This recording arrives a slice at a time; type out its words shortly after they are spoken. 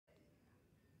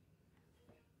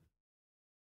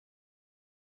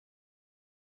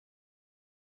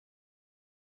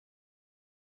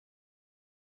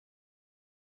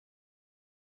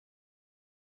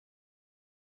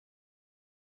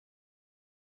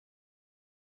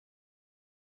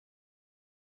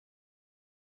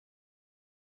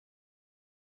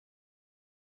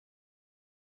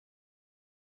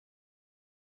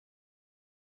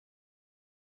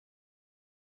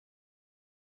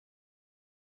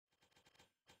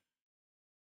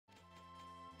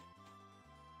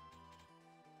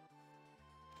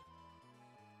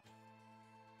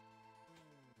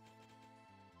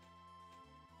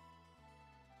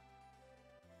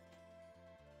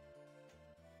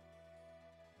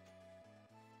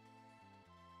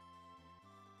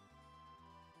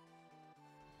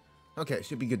Okay,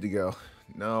 should be good to go.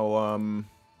 No, I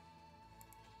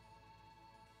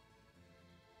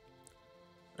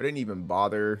didn't even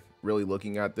bother really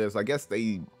looking at this. I guess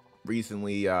they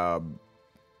recently, I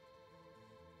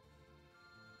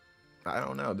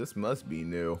don't know, this must be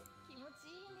new.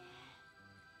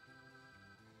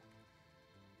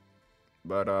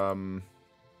 But, oh,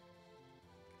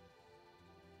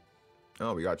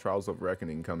 we got Trials of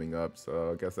Reckoning coming up,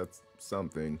 so I guess that's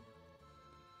something.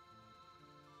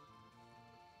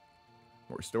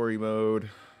 More story mode.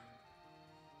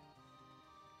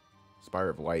 Spire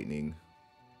of Lightning.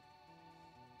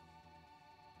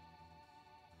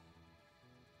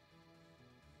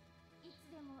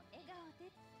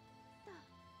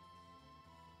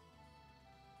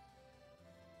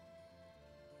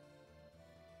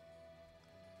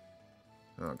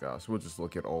 Oh gosh, we'll just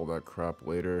look at all that crap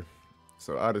later.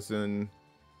 So Addison,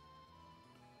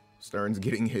 Stern's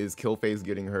getting his, Killface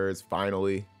getting hers,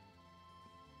 finally.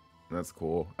 That's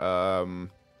cool. Okay,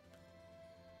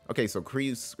 so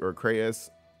Kreese, or Kreis,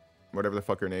 whatever the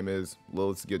fuck her name is,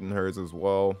 Lilith's getting hers as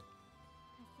well.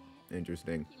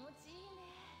 Interesting.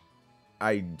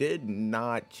 I did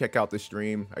not check out the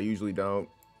stream. I usually don't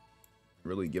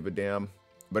really give a damn.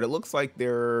 But it looks like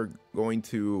they're going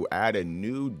to add a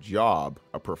new job,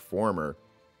 a performer.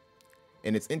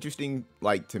 And it's interesting,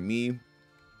 like, to me.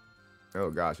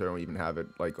 Oh gosh, I don't even have it,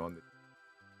 like, on the...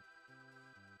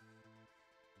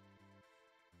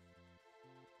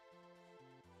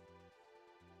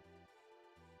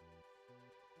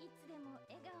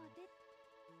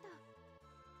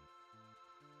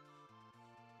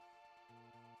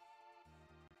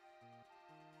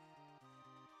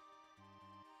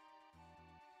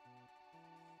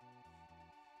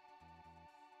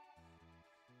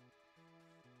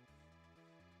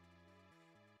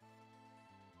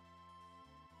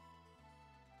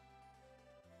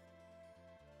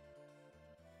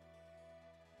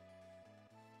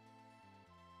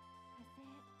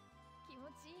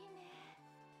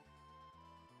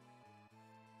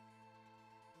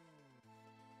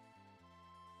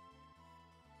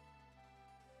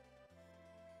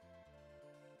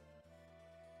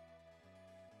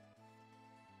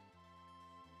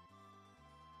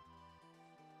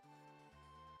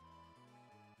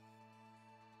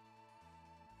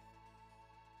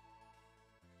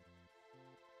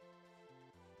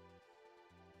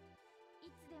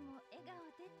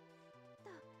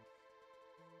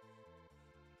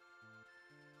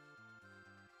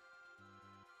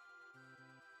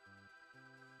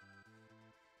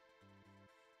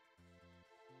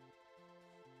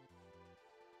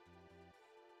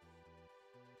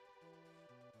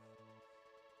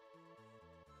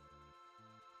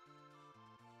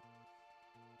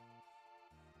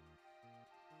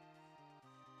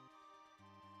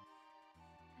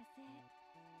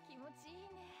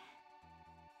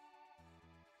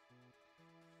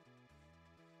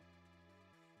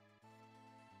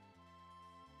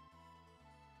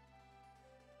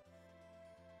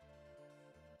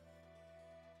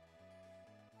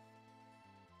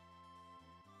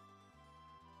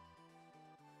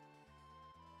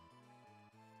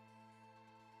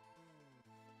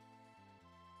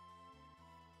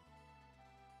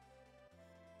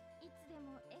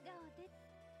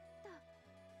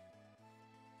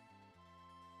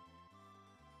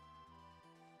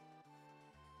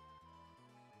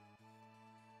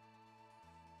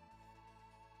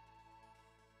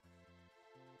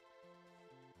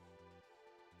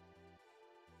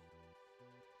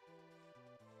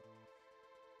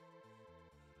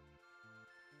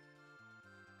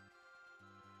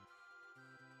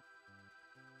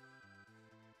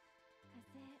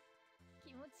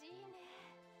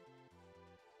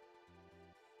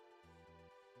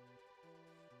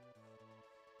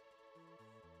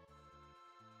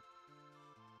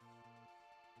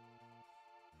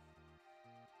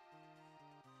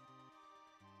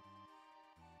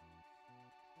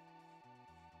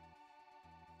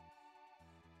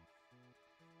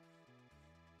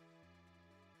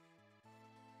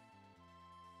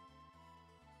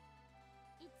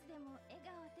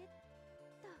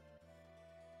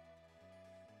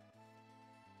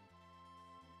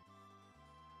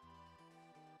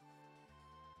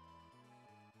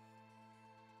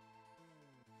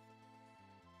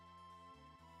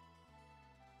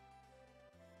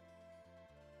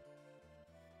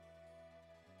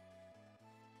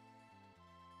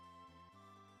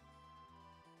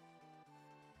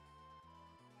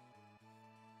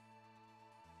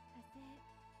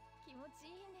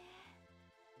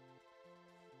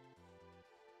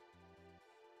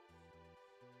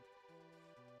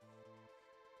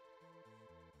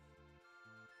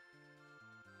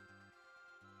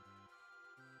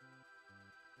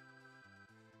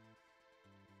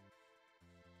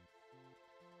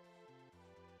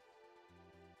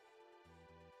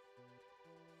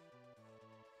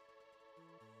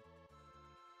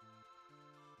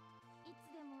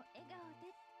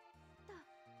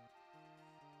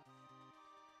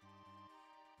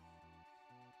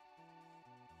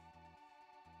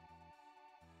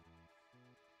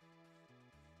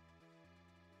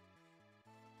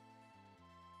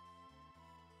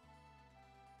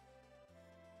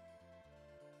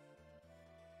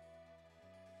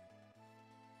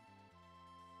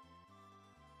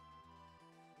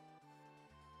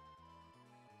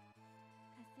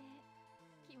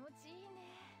 ちいいね。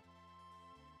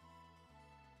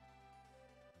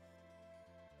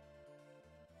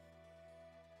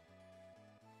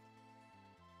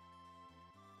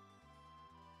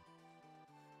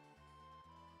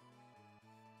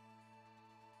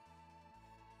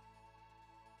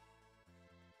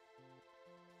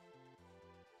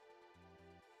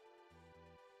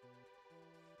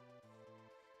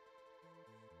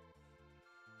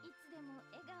いつでも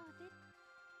笑顔でっ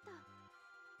と。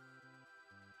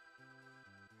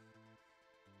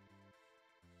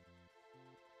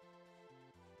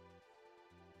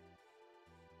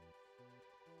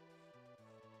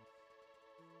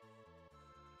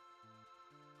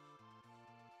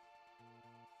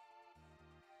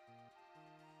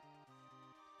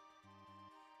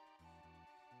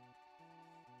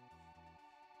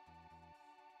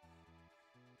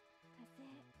風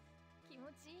気持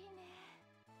ちいいね。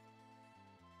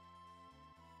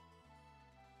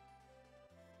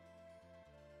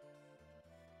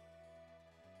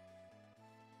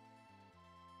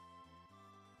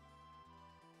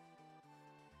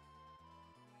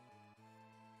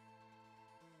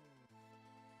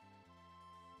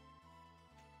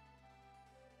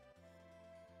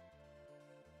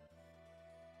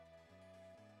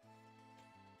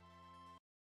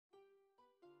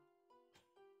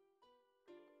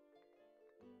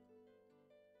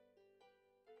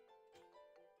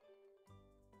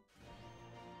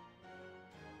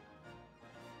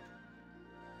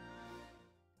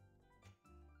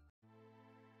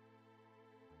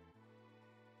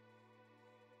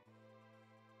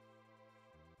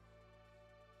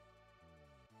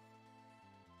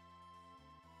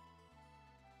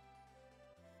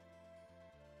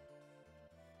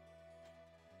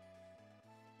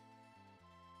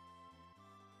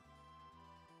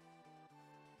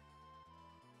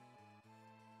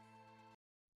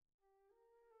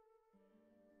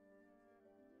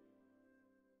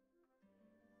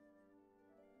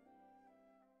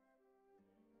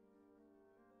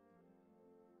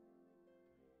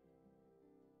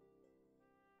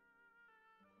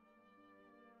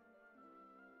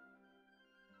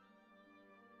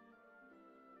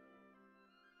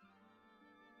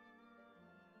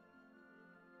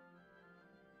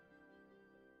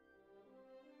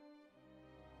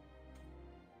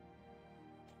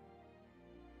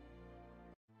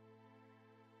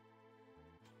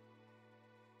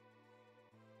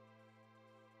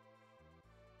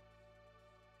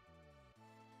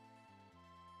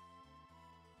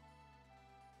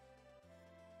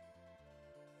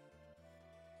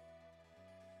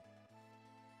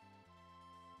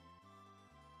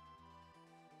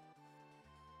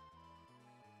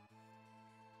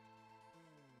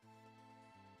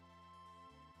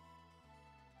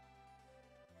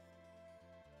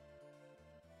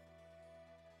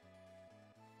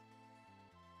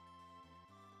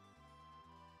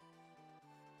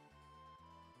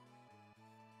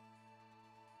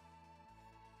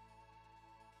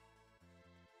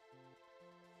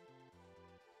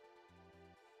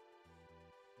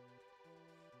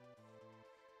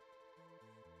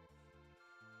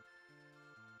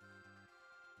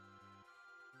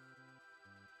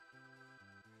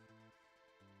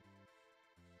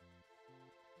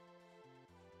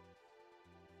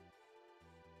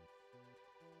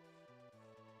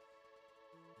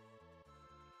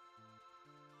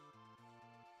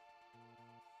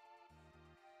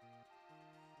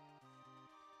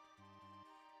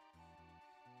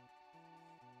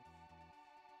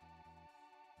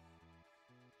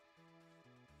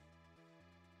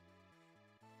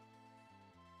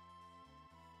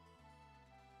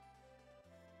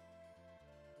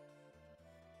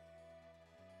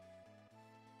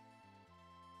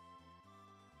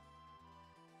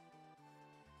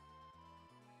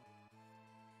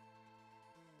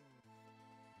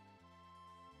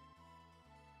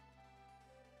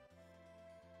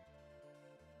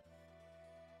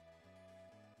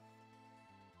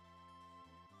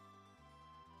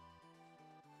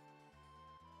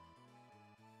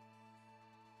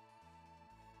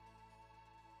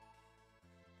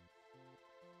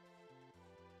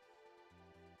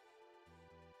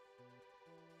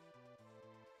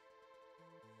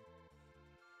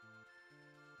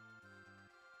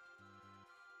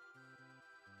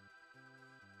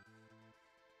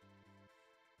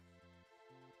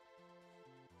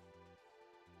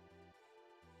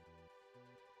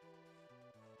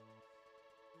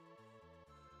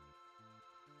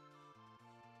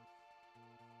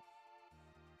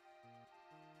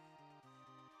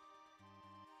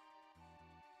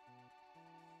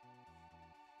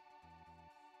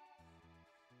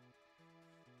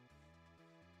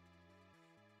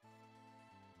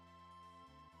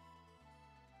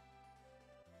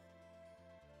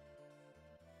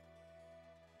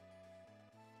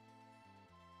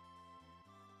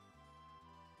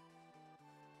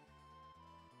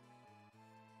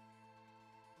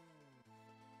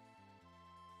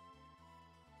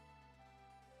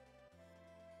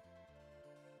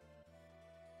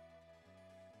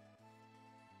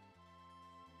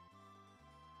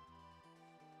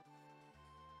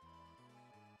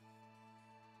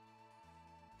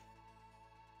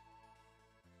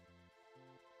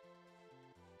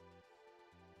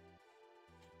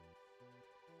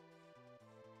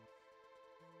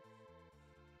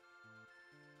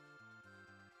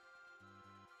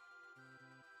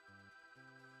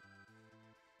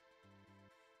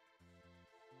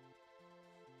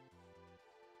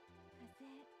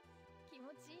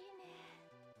持ちいいね。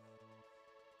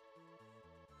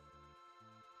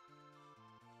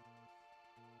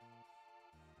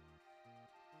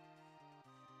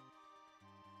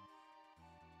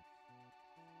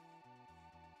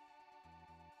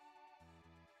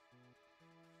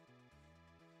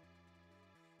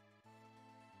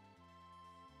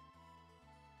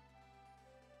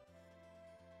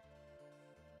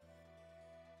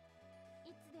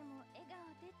いつでも笑顔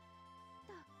でっ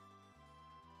と。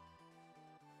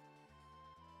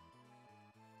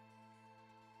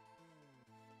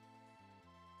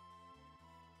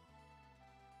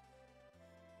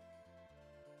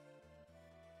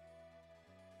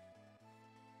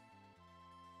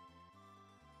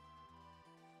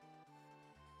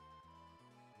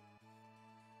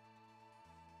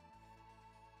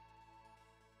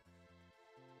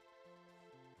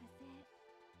風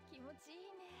気持ちいい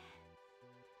ね。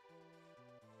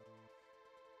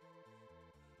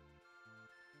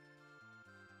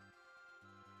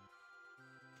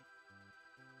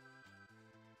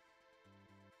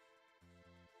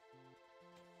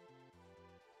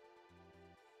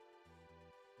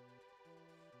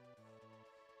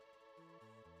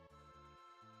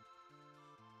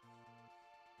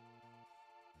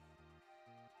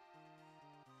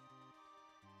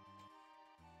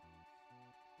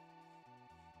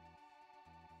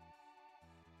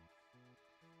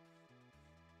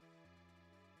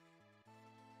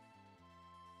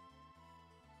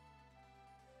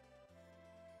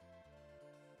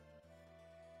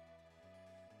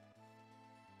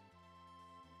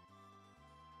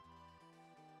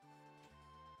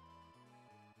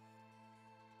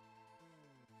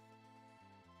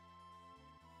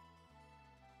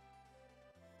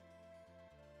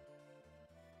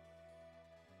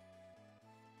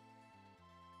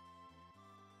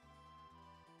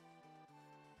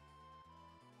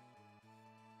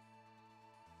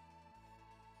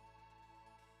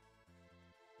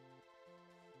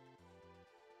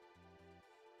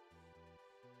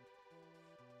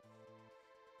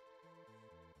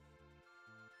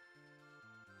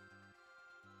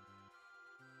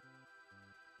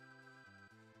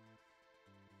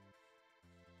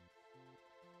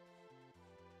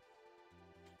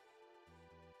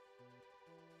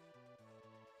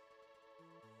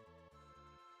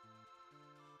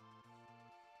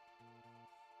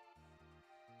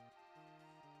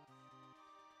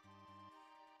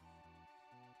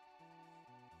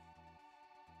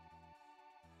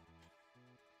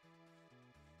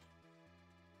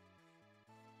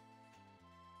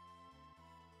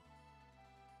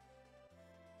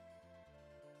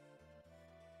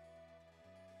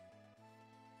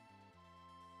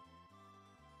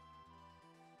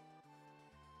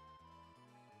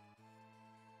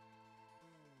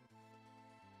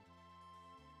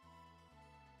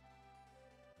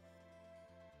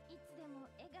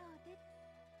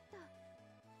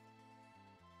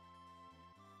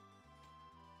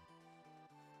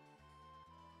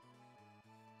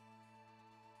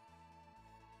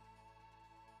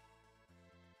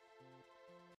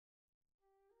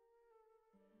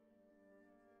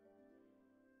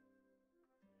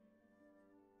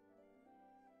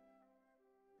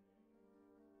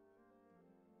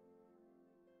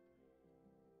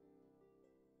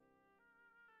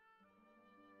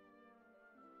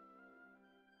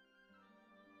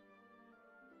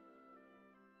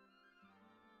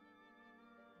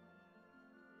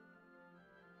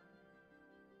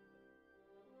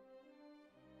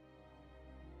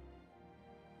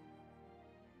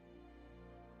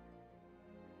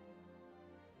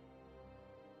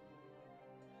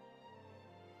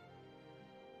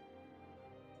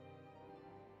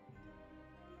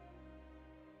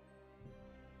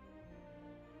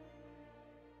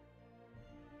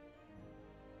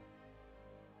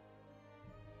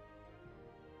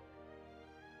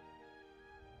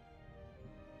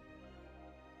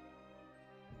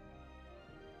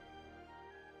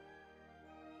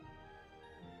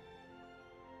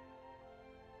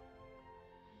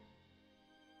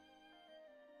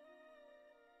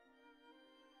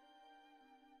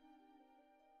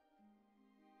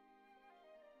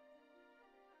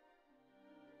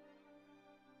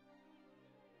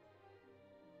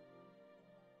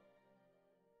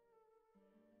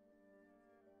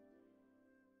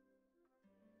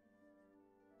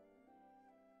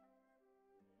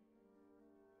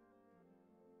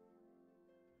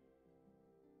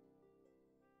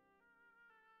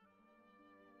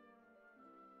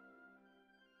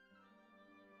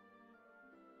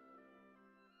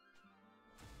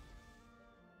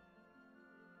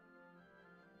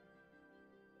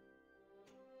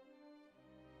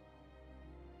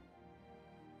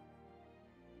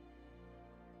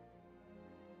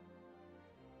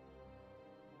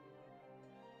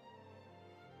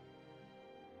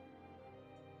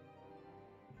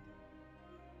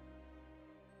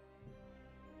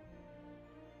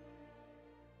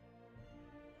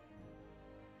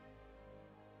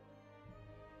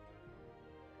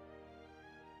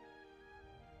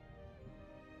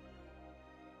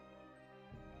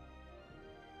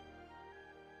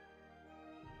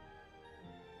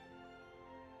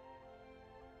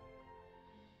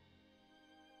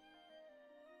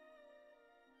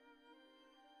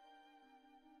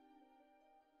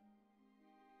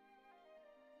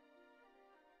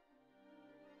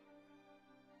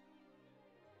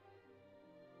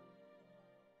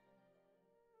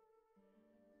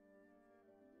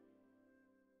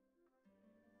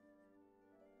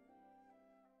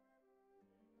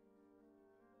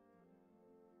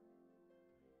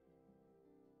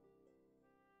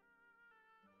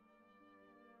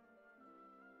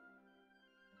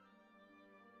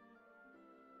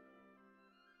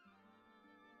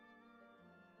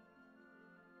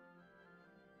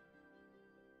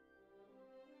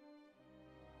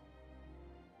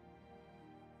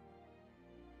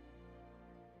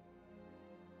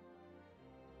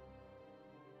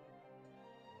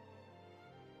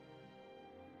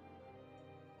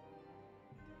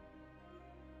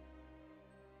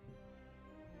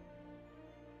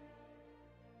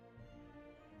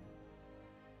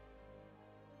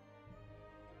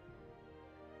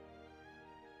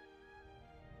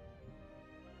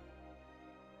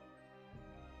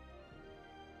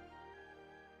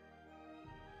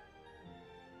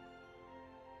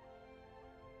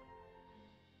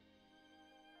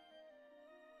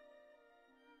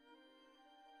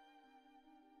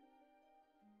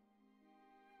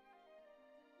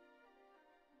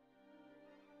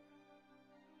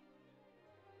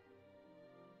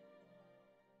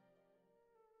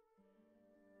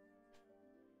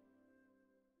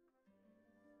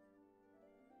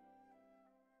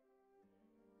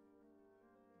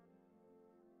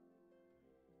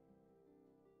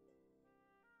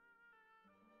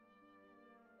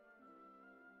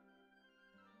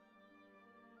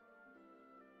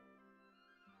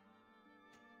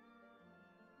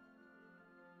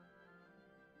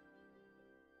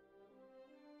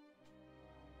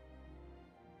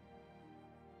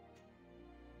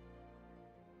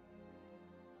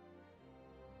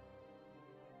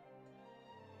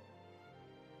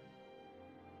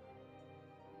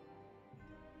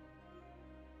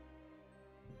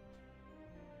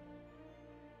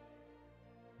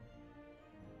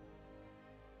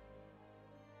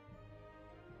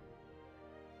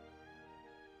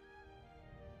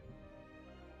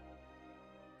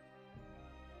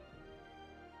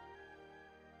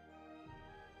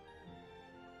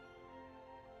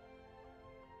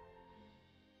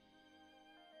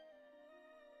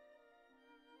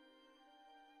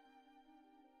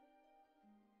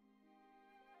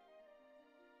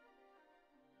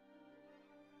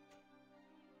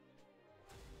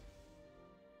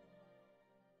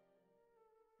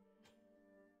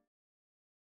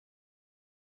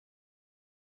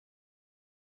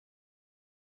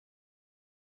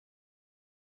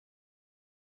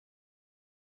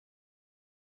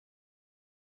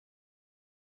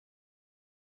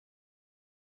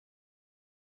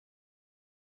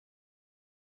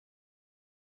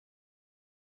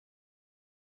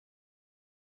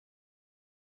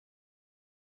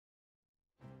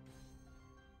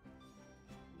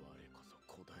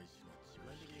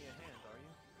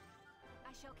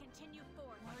continue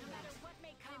forth, no matter what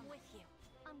may come. I'm with you.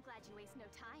 I'm glad you waste no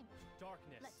time.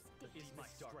 Darkness Let's dig is deep. my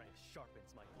strength, sharpens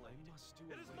my blade. I must do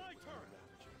It is away my with turn! the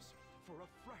Ravagers for a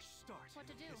fresh start What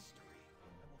to in do? history.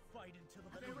 I will fight until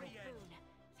the A very great end. boon.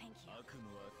 Thank you. 悪夢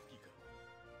は好きか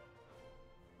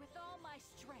With all my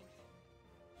strength.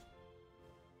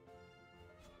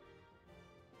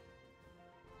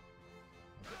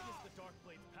 Witness the Dark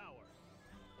Blade's power.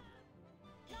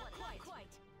 Not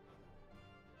quite.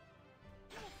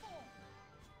 Full form.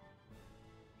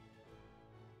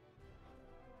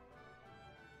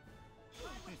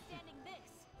 Try withstanding this.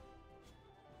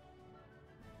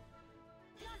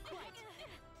 Not quite.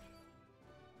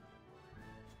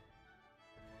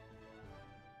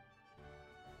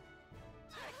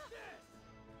 Take this!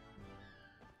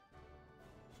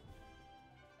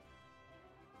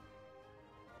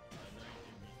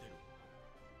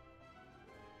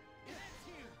 It's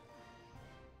here!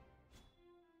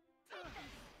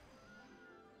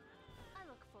 I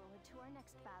look forward to our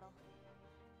next battle.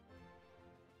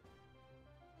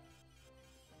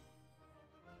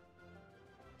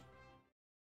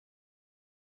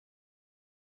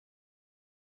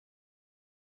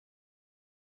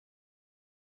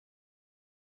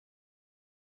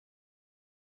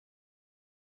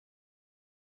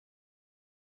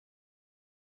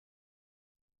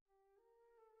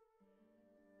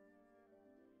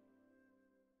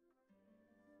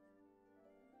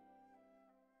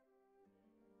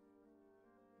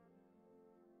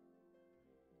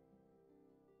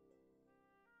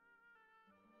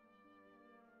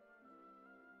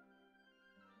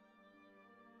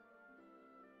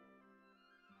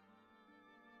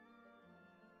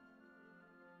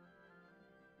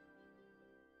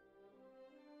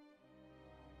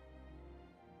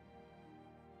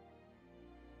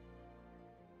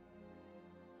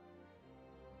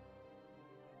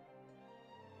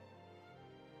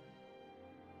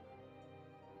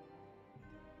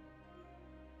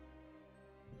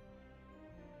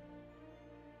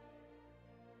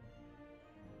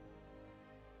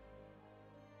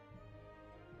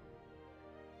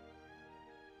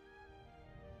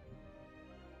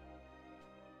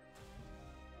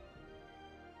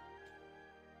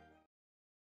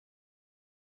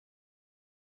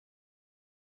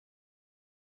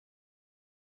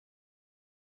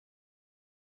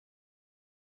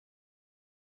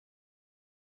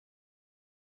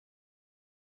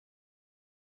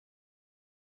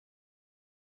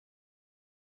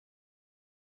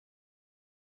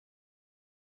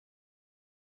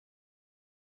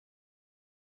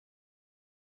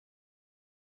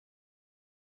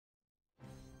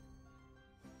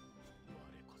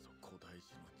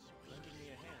 Lending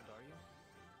me a hand, are you?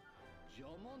 邪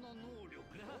魔な能力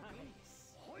だ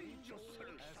Nice! 排除す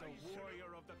る As a warrior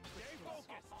of the Stay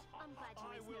focused! I'm glad you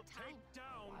I waste will no time. take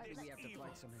down Why do this we have to evil!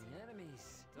 fight so many enemies?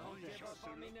 Don't Don't give up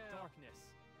on me now. Darkness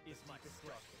is my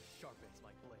strength, sharpens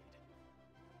my blade.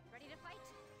 Ready to fight?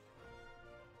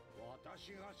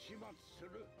 私が始末す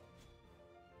る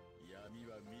闇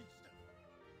は未知だ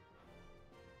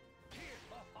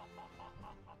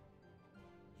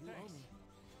You owe me.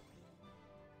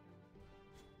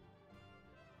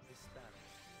 This battle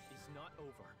is not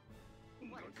over.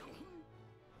 What a pity.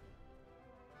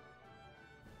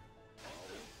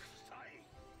 臭い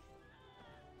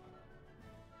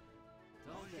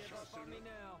Don't give up on me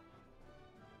now.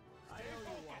 I Stay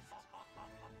owe you one.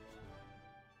 focused!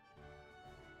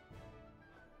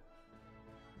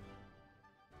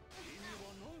 君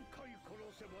は何回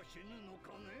殺せば死ぬの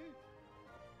かね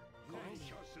You owe 感 me.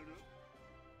 謝する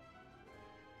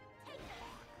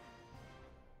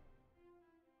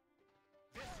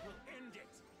This will end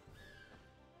it!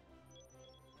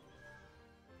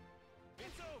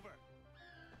 It's over!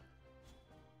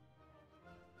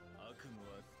 悪夢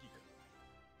は好きか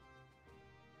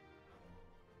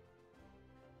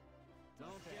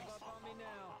Don't give up on me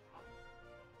now.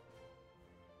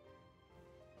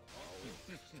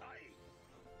 臭い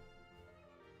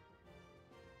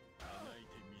叶え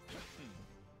てみせる 「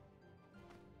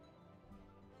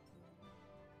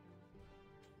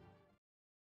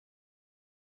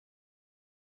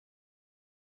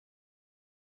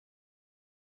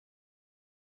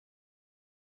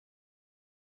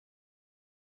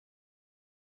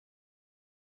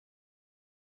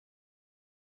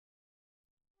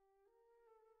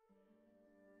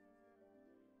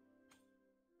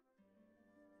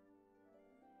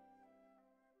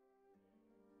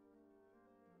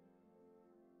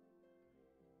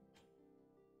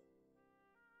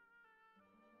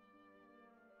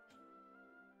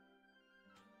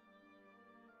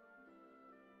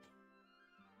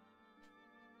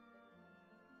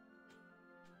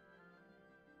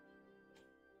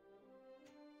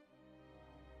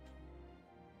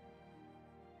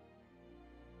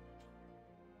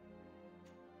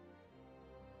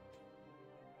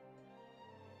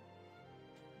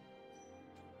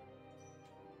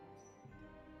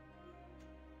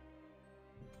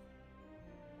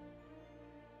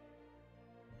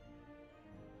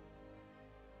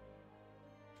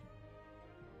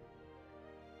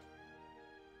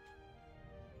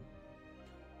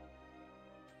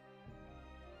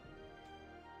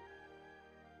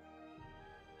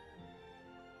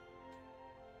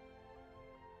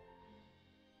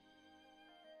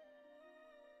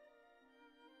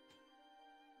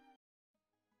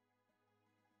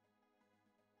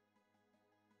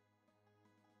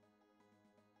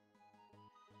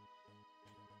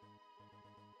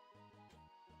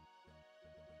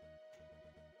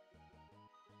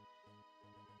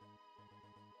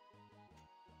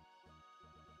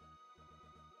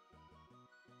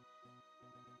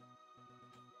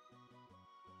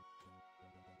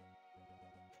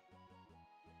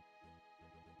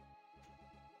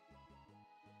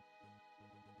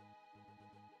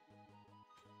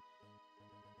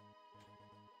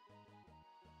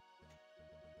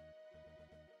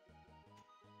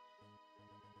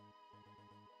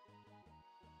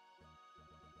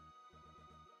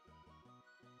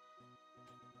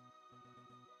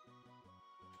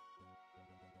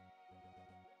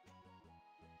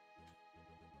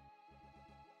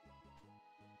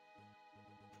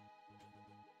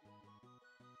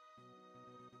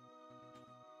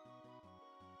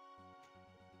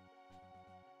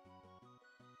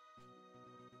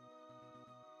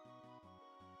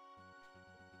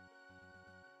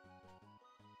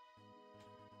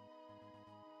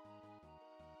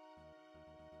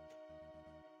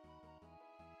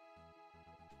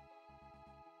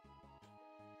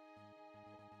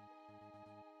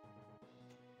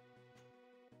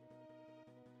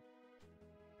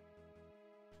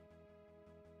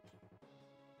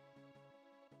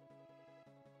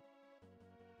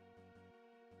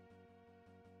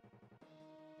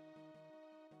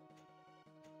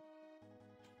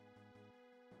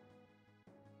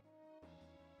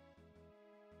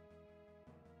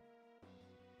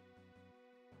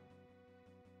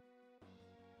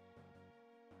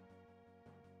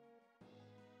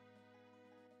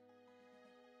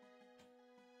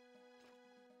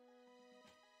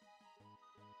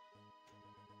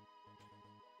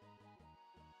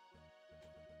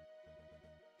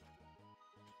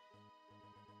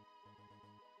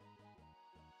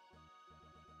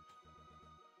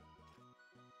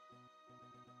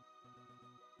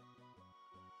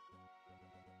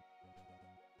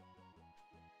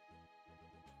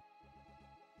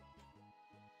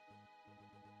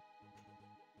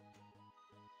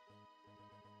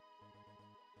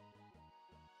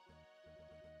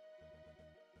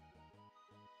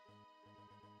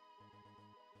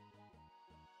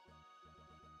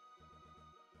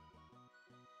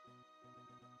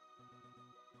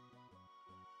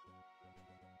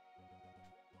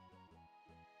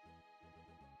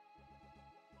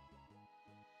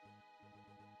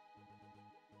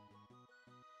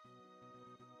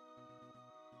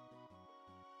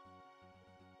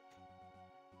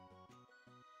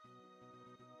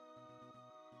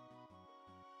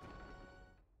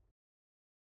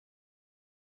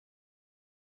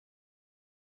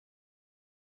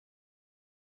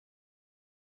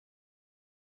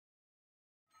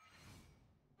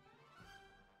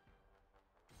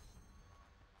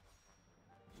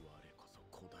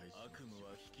夢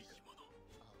は引きか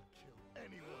I'll kill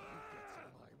anyone who gets in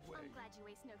my way. I'm glad you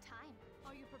waste no time.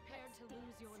 Are you prepared to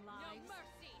lose your lives? No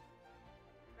mercy!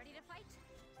 Ready to fight?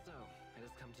 So, it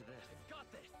has come to this. Got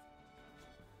this!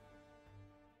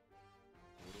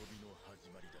 滅びの始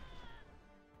まりだ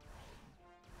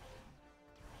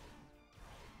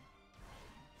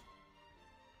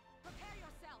Prepare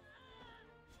yourself!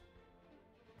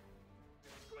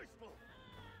 Disgraceful!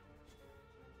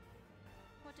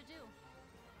 What to do?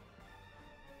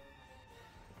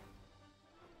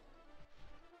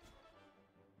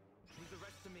 Leave the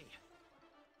rest to me.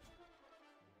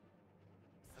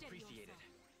 Steady Appreciate it. yourself.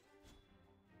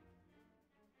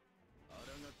 抗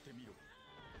ってみろ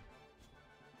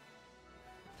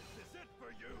This is it for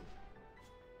you!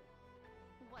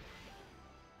 What a pity.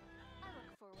 I look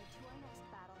forward to our next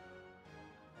battle.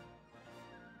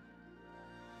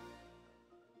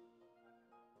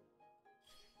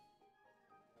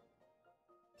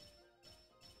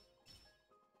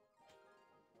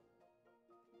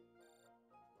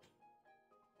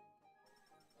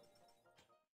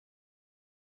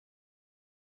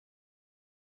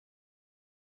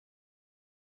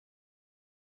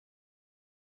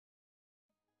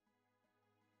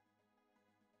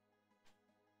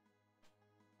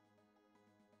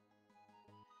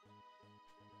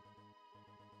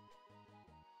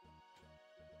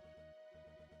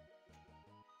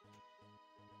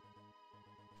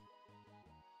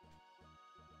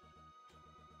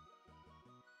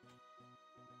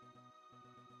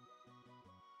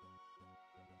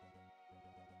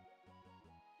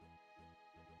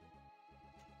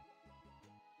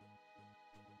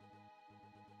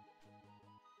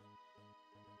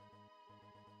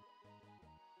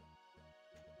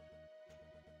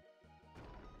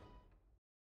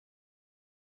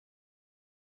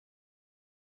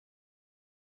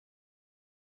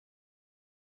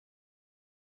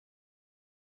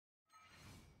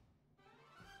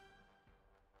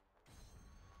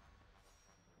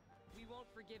 We won't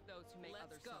forgive those who make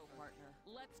others suffer. Partner.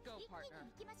 Let's go, partner.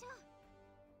 行きましょう。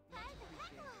ファイトファ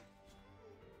イト。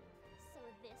So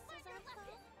this is our fight?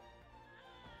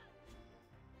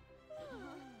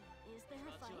 Is there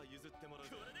a 勝ちは fight? 譲ってもらう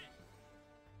これで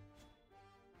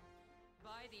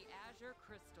By the Azure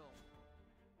Crystal.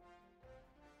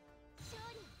 勝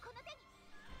利をこの手に。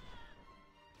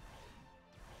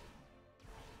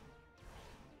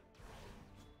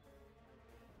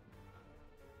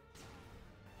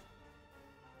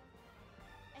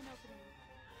An opening.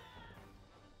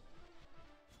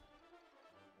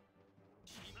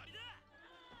 決まりだ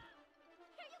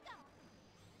Here you go.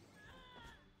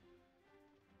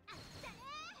 あったね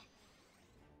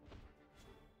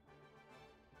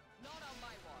Not on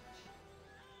my watch.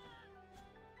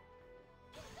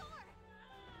 Endure.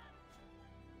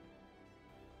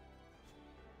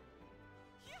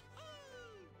 Is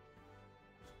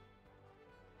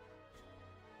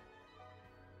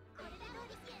これでどう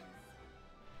です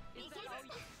見切り that ま all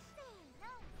し you... たせー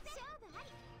の勝負あ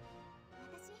り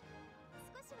私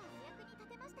少しはお役に立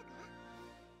てましたか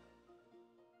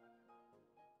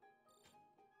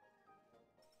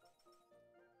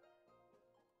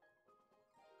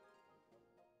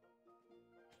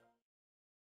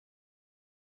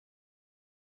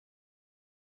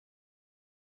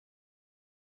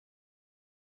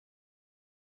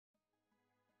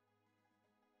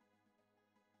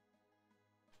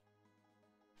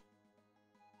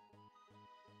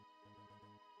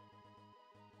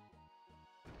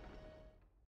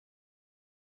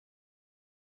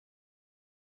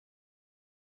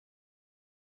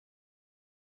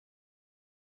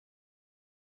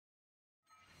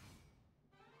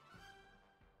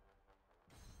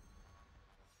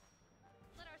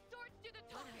Let our swords do the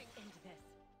talking. End this.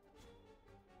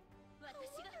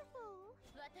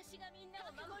 私がみんな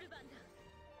を守る番だ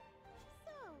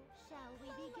So, shall we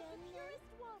begin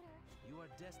now? You are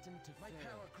destined to My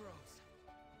fail. power grows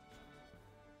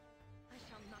I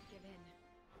shall not give in.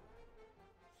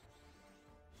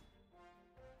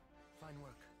 Fine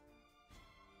work.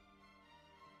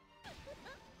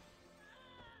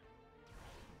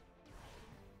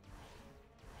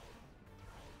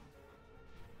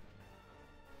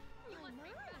 You must be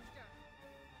nice. faster.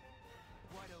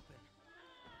 Wide open.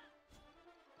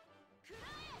 食ら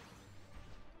え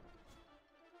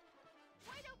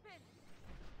Wide open.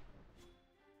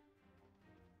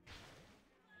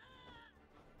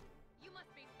 You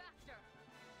must be faster.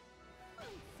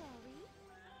 I'm sorry.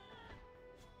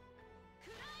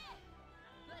 食ら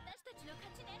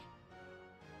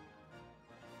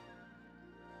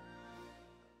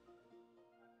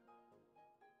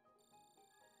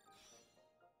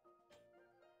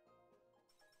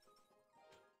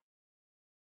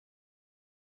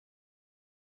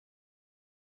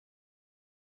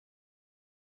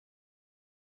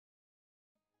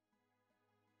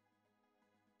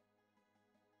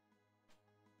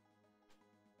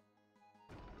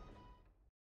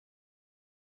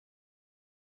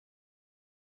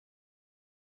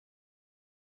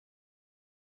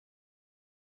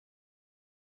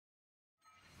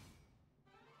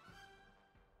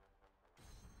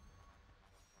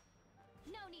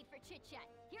need for chit chat.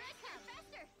 Here I come.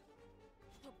 Faster.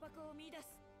 突破口を見出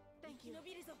す。Thank you. 生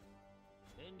き延びるぞ。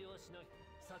遠慮はしない。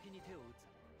先に手を打つ。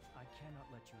I cannot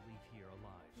let you leave here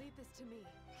alive. Leave this to me.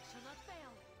 Shall not fail.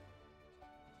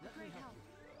 Let me Great help help. you.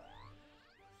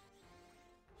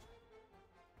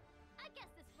 I guess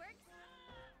this works.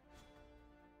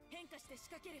 変化して仕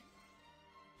掛ける。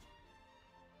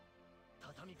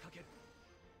畳みかける。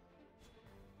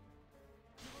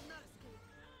You will not escape.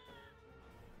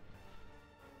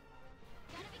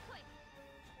 Gotta be quick.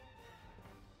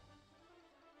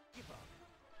 Give up.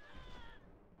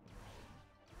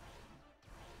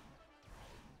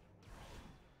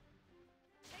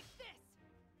 Take this.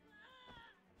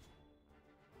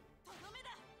 とどめだ。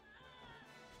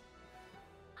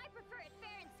I prefer it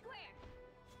fair and square.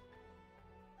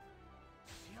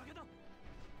 仕上げだ。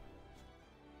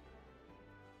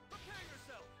Prepare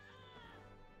yourself!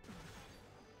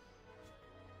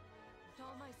 With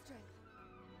all my strength.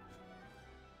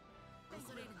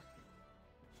 恐れるな。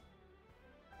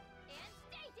 And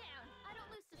stay down. I don't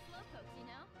lose to slowpokes, you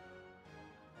know?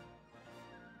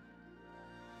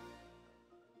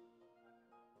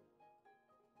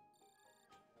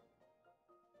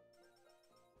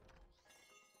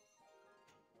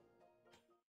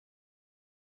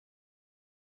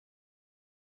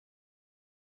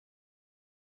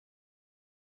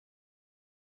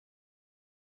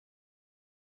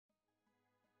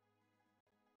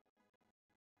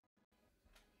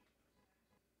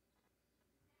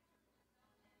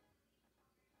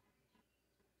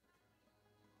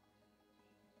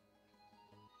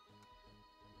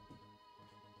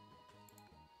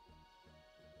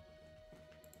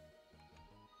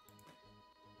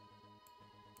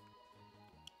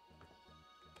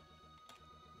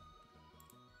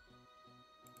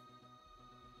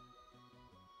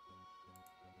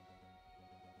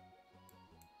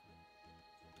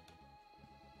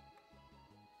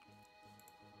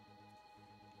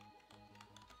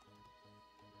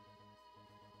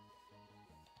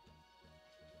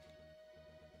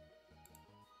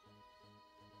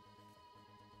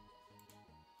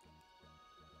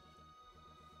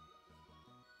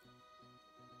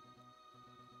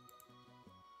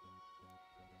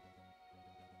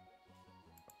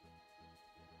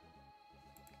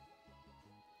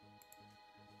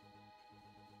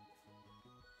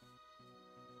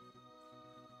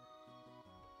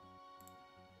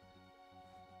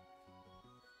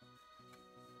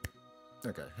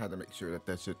 Okay, had to make sure that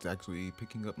that shit's actually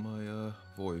picking up my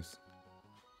voice.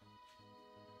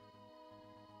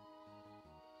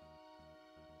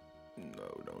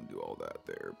 No, don't do all that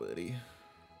there, buddy.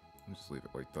 Just leave it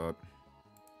like that.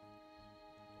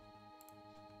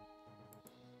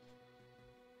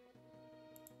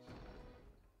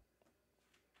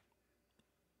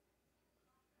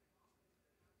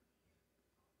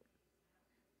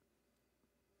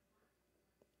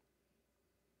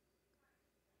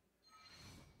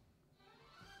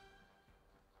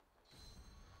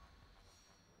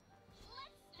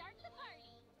 Let's start the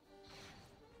party.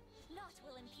 Naught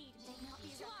will impede me. Do not be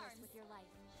To reckless arms. with your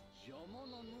life. 邪魔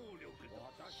な能力だ。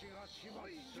私が支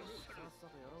配する。さっさ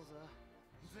とやろうぜ。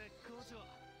絶好調。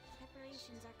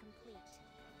 Preparations are complete.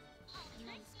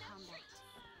 Commence combat.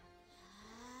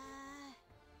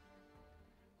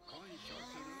 感謝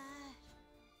する。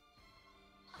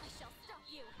 I shall stop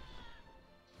you.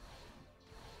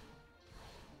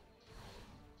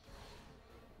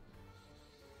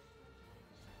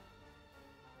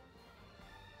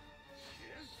 シ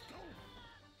エスト。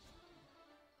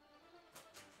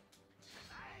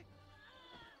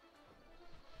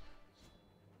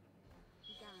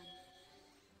 Gone.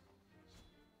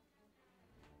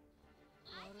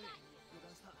 悪い。油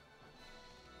断した。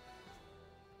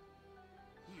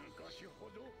昔ほ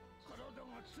ど体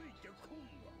がついてこん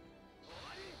わ。終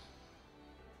わり。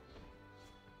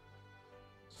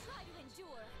 Try to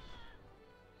endure.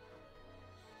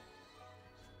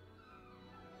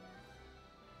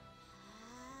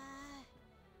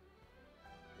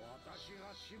 私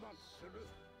が始末する。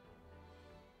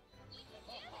 We can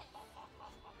do this.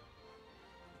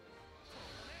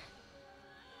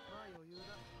 まあ余裕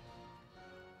だ。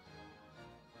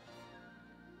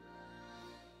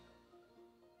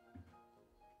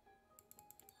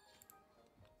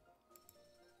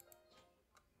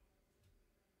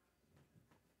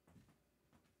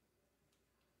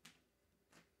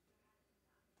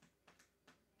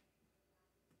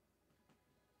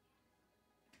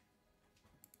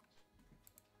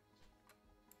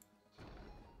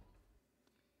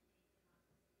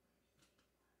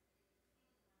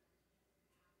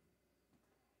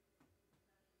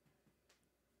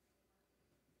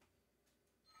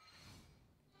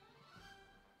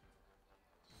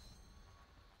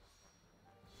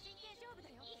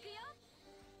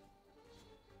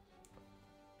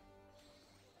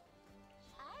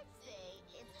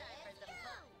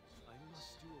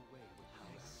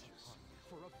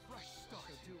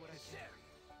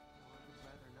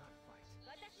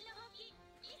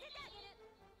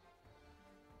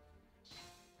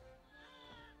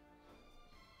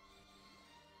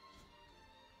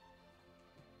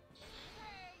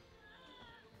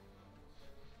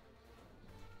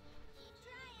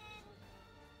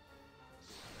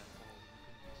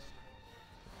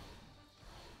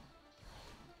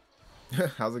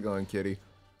How's it going, kitty?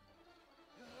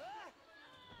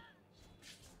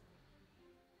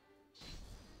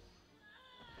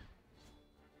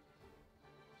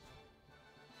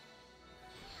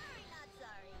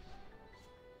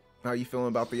 How you feeling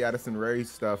about the Addison Rae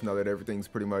stuff now that everything's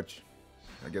pretty much,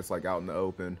 I guess, like out in the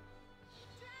open?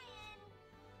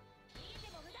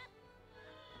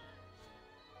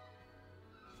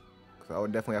 Cause I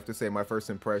would definitely have to say my first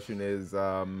impression is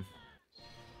a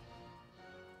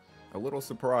little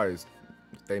surprised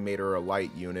they made her a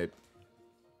light unit.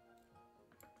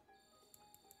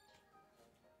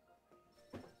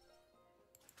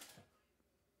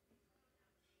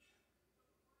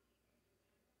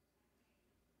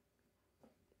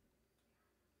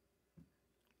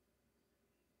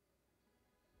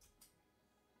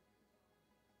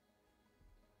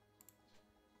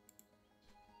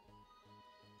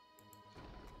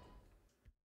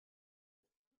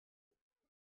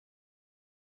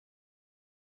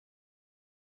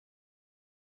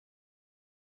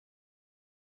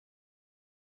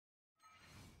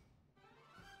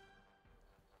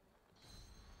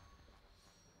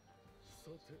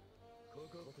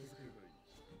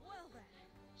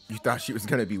 You thought she was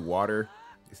gonna be water?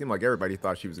 It seemed like everybody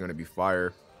thought she was gonna be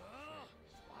fire.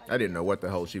 I didn't know what the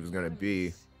hell she was gonna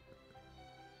be.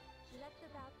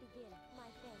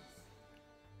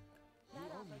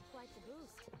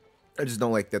 I just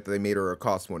don't like that they made her a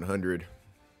cost 100.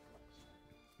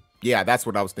 Yeah, that's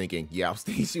what I was thinking. Yeah, I was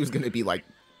thinking she was gonna be like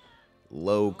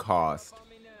low cost.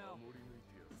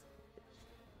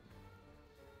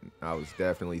 I was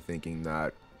definitely thinking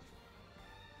that.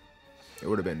 It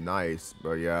would have been nice,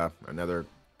 but yeah, another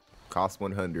cost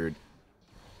 100.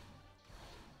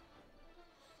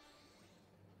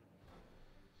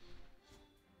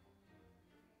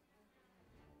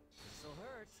 This'll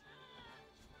hurt.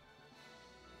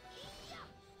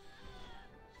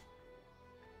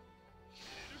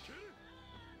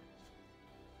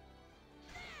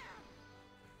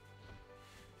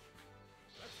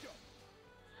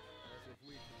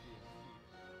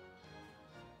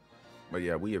 But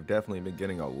yeah, we have definitely been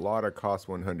getting a lot of cost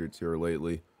 100s here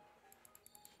lately.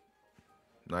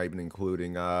 Not even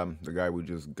including the guy we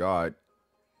just got.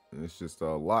 It's just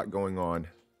a lot going on.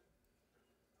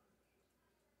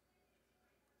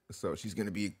 So she's going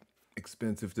to be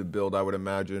expensive to build, I would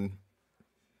imagine.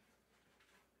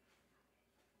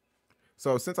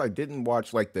 So since I didn't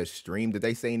watch like the stream, did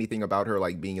they say anything about her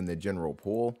like being in the general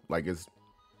pool? Like is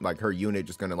like her unit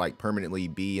just going to like permanently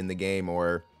be in the game,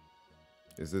 or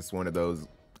is this one of those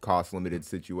cost limited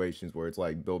situations where it's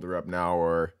like build her up now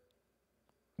or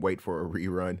wait for a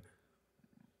rerun?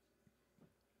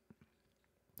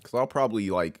 Because I'll probably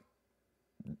like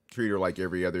treat her like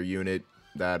every other unit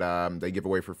that they give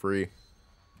away for free.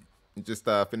 Just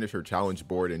finish her challenge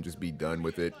board and just be done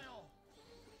with it.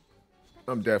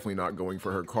 I'm definitely not going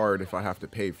for her card if I have to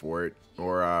pay for it.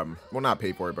 Or, well, not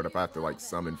pay for it, but if I have to like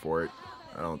summon for it.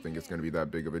 I don't think it's going to be that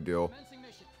big of a deal.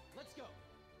 Let's go.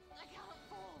 I got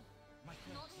a pull.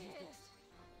 Not hit.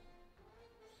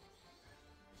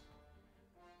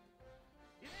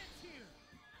 It ends here.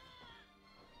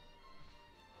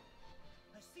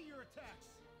 I see your attacks.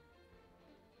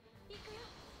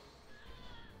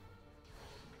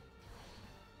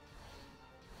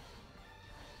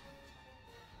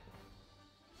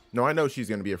 No, I know she's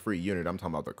going to be a free unit. I'm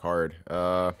talking about the card.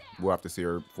 We'll have to see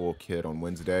her full kit on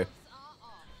Wednesday.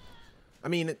 I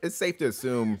mean, it's safe to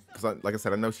assume, because like I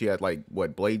said, I know she had, like,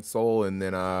 what, Blade Soul and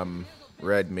then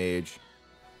Red Mage.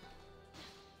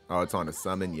 Oh, it's on a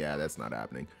summon? Yeah, that's not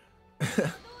happening.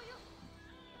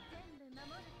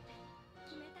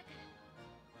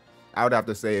 I would have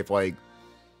to say if, like,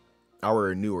 I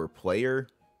were a newer player,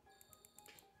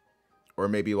 or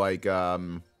maybe, like,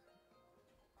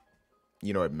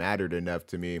 you know, it mattered enough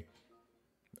to me,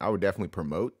 I would definitely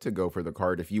promote to go for the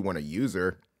card if you want to use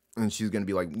her. And she's going to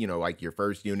be like, you know, like your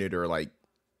first unit or like,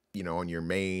 you know, on your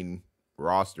main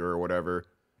roster or whatever.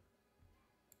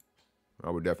 I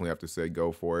would definitely have to say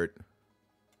go for it.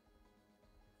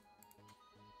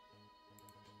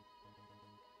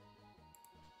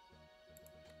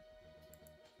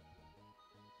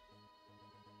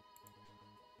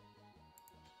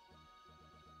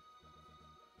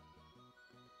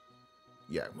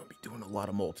 Yeah, I'm going to be doing a lot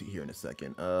of multi here in a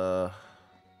second.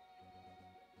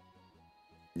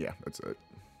 Yeah, that's it.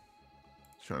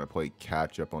 Trying to play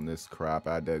catch up on this crap.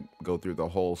 I had to go through the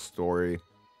whole story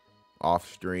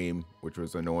off stream, which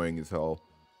was annoying as hell.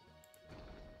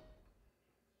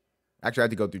 Actually, I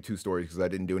had to go through 2 stories because I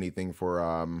didn't do anything for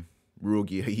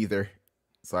Rugia either.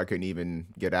 So I couldn't even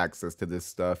get access to this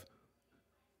stuff.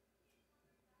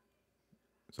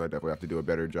 So I definitely have to do a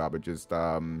better job of just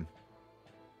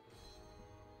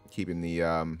keeping the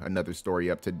another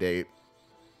story up to date.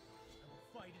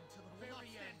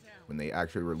 When they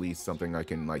actually release something I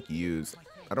can like use.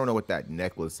 I don't know what that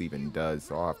necklace even does,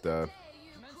 so I'll have to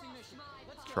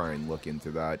try and look into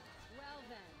that.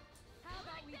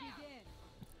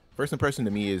 First impression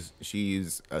to me is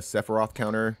she's a Sephiroth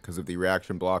counter because of the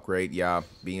reaction block rate. Yeah,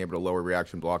 being able to lower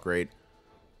reaction block rate.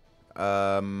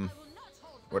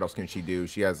 What else can she do?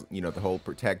 She has, you know, the whole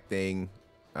protect thing.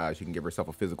 She can give herself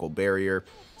a physical barrier.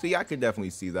 So yeah, I could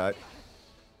definitely see that.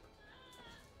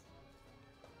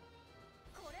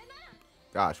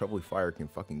 Gosh, hopefully fire can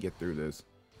fucking get through this.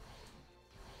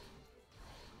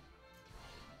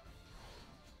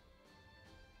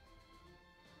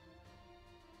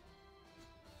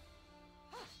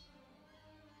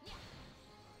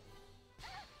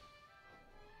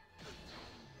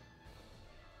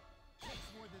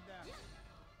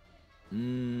 I'm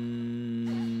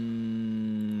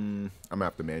gonna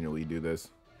have to manually do this.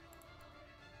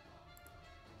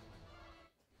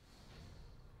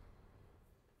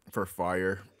 For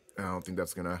fire. I don't think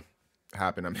that's gonna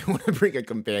happen. I'm gonna bring a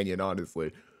companion,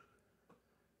 honestly.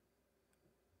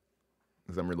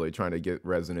 Because I'm really trying to get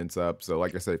resonance up. So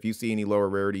like I said, if you see any lower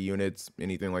rarity units,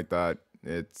 anything like that,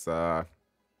 it's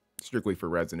strictly for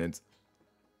resonance.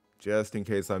 Just in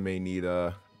case I may need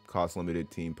a cost limited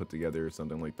team put together or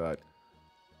something like that.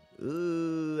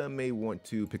 I may want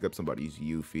to pick up somebody's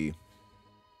Yuffie.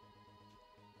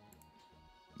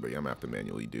 But yeah, I'm gonna have to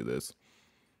manually do this.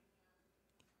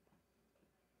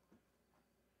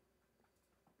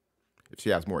 If she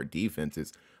has more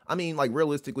defenses, I mean, like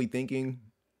realistically thinking,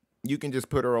 you can just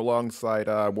put her alongside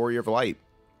Warrior of Light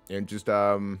and just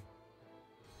build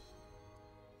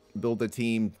a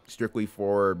team strictly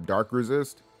for Dark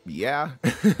Resist. Yeah,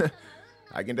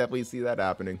 I can definitely see that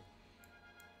happening.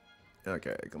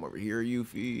 Okay, come over here,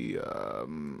 Yuffie.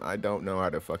 I don't know how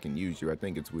to fucking use you. I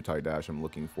think it's Wutai Dash I'm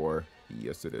looking for.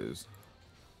 Yes, it is.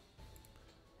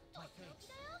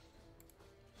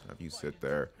 Have you sit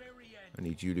there. I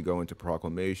need you to go into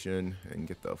Proclamation and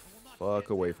get the fuck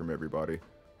away from everybody.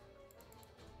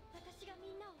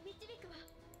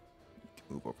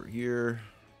 Move over here.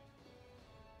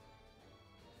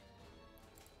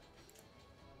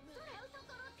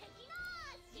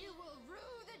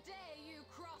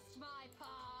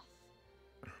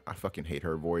 I fucking hate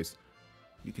her voice.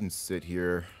 You can sit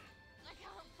here.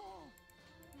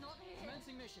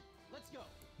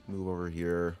 Move over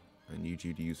here. I need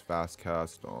you to use fast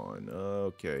cast on.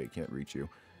 Okay, can't reach you.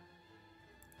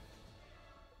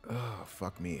 Oh,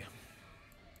 fuck me.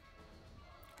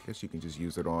 Guess you can just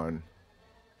use it on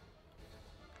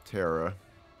Terra.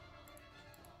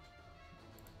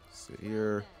 Sit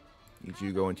here. Need you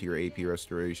to go into your AP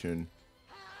restoration.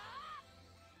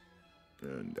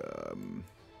 And,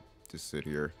 just sit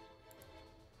here.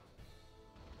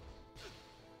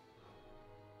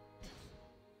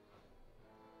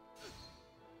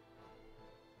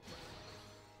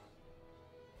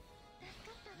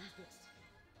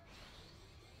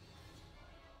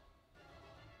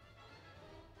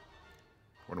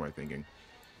 What am I thinking?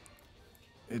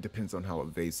 It depends on how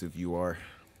evasive you are.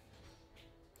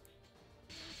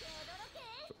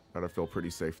 But I feel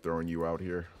pretty safe throwing you out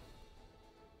here.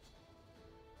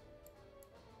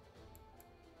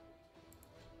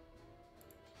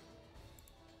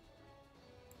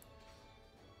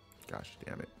 Gosh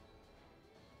damn it.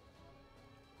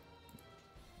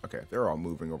 Okay, they're all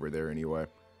moving over there anyway.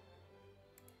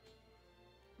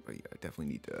 But yeah, I definitely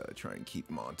need to try and keep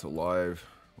Mont alive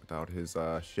without his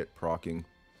shit proccing.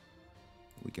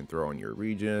 We can throw on your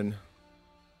region.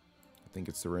 I think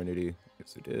it's Serenity.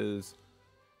 Yes, it is.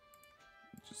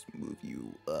 Just move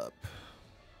you up.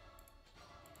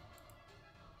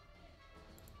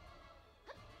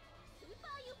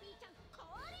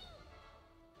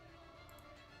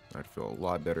 I'd feel a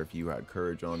lot better if you had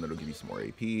Courage on. That'll give you some more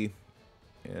AP.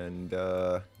 And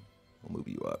we'll move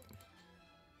you up.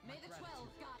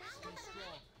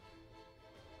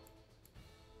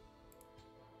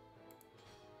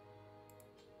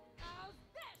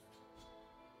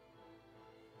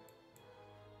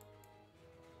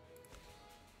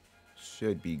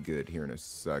 Should be good here in a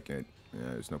second.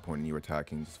 Yeah, there's no point in you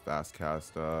attacking. Just fast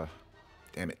cast.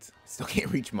 Damn it. Still can't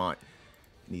reach Mont.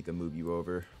 Need to move you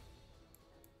over.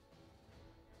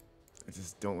 I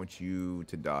just don't want you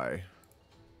to die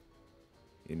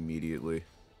immediately.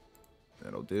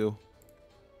 That'll do.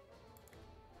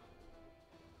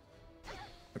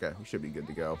 Okay, we should be good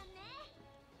to go.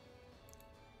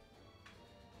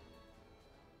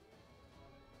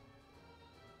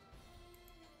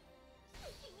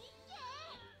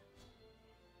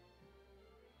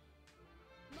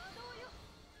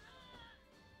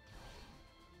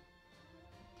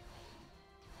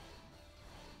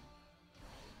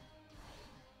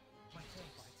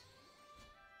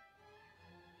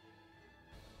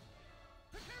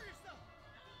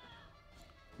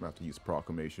 I'm about to use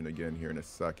Proclamation again here in a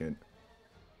second.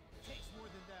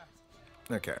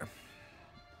 Okay.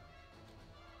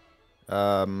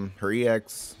 Her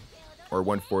EX or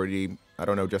 140. I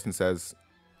don't know. Justin says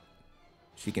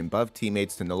she can buff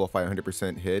teammates to nullify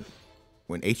 100% hit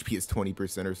when HP is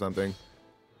 20% or something.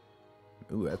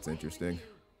 Ooh, that's interesting.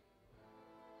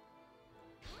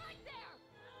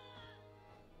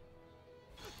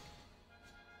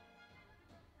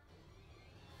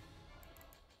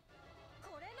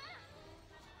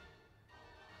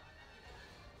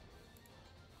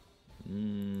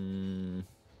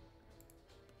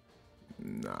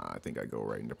 Nah, I think I go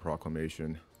right into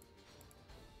Proclamation.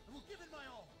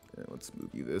 Yeah, let's move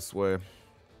you this way.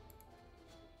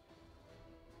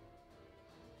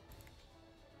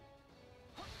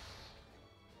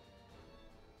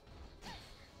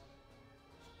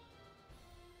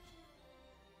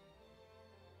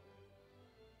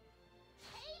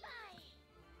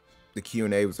 The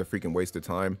Q&A was a freaking waste of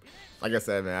time. Like I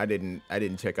said, man, I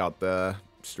didn't check out the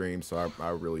stream, so I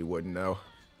really wouldn't know.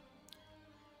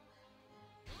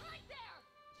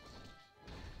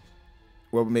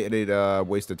 What made it a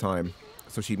waste of time?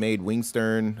 So she made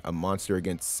Wingstern a monster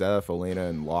against Seth, Elena,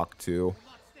 and Locke too.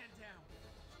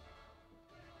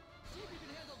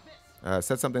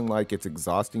 Said something like it's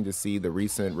exhausting to see the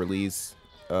recent release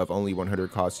of only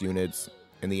 100 cost units.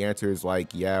 And the answer is like,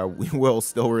 yeah, we will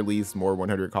still release more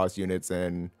 100 cost units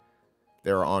and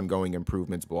there are ongoing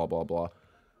improvements, blah, blah, blah.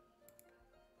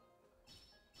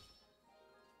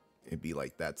 It'd be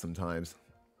like that sometimes.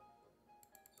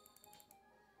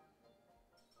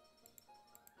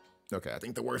 Okay, I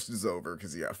think the worst is over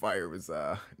because, yeah, Fire was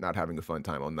not having a fun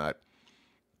time on that.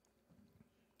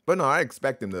 But no, I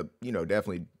expect him to, you know,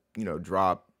 definitely, you know,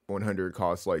 drop 100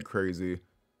 costs like crazy.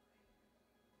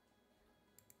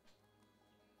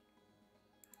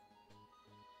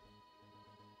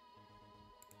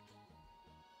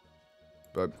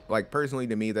 But, like, personally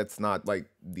to me, that's not, like,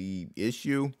 the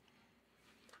issue.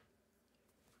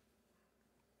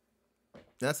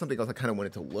 That's something else I kind of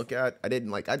wanted to look at. I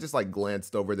didn't, like, I just, like,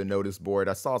 glanced over the notice board.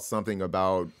 I saw something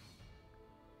about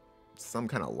some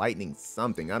kind of lightning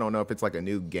something. I don't know if it's, like, a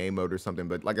new game mode or something.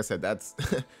 But, like I said, that's,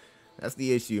 that's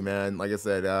the issue, man. Like I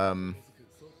said,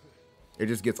 it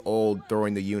just gets old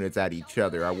throwing the units at each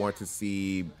other. I want to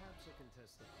see,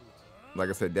 like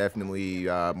I said, definitely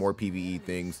more PvE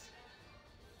things.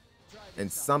 And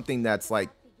something that's, like,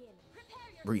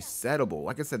 resettable.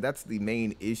 Like I said, that's the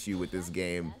main issue with this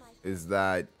game, is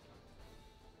that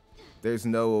there's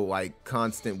no, like,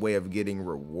 constant way of getting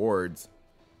rewards.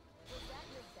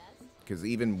 Because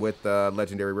even with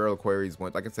Legendary Reliquaries,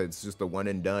 like I said, it's just a one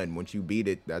and done. Once you beat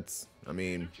it, that's, I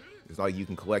mean, it's like you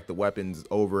can collect the weapons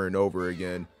over and over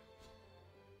again.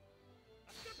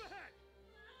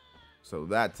 So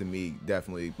that, to me,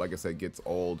 definitely, like I said, gets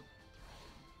old.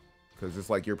 Because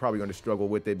it's like you're probably going to struggle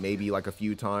with it maybe like a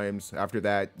few times. After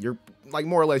that, you're like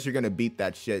more or less you're going to beat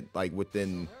that shit like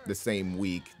within the same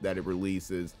week that it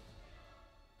releases.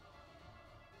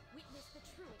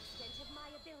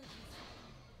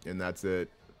 And that's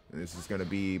it. And it's just going to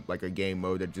be like a game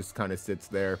mode that just kind of sits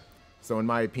there. So in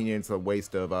my opinion, it's a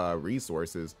waste of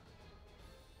resources.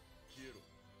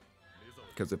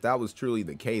 Because if that was truly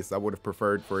the case, I would have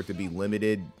preferred for it to be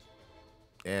limited.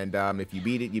 And if you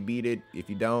beat it, you beat it. If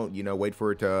you don't, you know, wait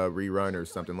for it to rerun or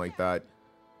something like that.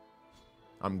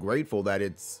 I'm grateful that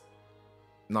it's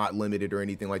not limited or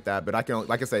anything like that. But I can,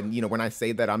 like I said, you know, when I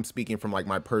say that, I'm speaking from like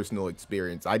my personal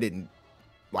experience. I didn't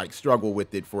like struggle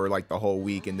with it for like the whole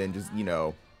week and then just, you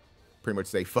know, pretty much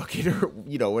say fuck it or,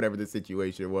 you know, whatever the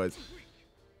situation was.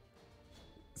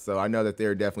 So I know that there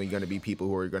are definitely going to be people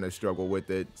who are going to struggle with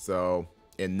it. So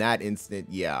in that instant,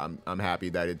 yeah, I'm happy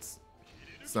that it's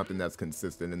something that's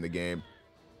consistent in the game,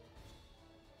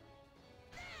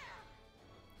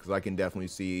 because I can definitely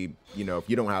see, you know, if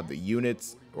you don't have the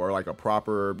units or like a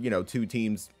proper, you know, 2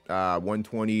 teams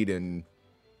 120'd and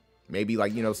maybe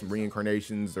like, you know, some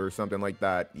reincarnations or something like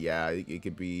that, yeah, it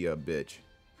could be a bitch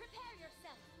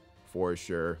for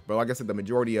sure. But like I said, the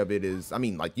majority of it is, I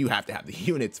mean, like you have to have the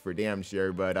units for damn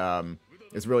sure, but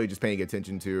it's really just paying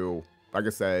attention to, like I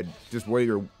said, just where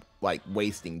you're like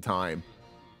wasting time.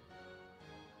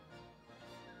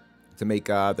 To make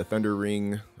the Thunder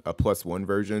Ring a +1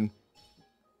 version.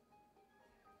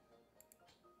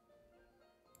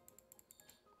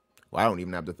 Well, I don't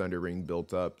even have the Thunder Ring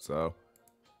built up, so.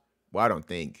 Well, I don't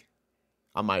think.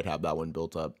 I might have that one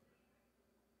built up.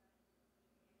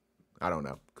 I don't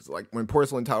know. Because, like, when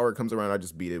Porcelain Tower comes around, I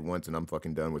just beat it once and I'm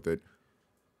fucking done with it.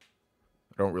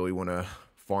 I don't really want to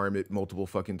farm it multiple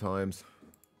fucking times.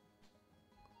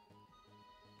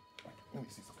 Let me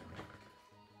see something real quick.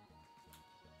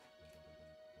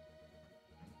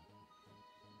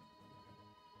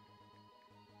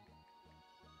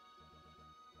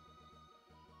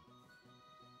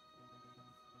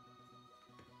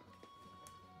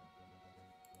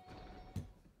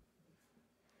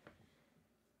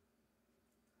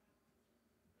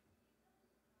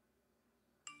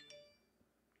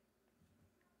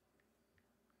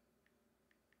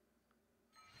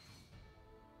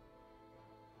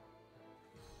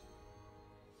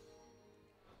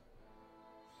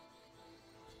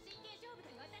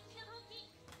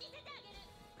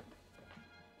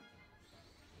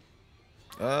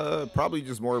 Probably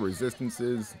just more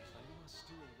resistances.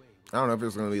 I don't know if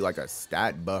it's gonna be like a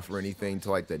stat buff or anything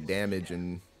to like the damage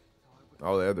and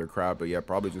all the other crap, but yeah,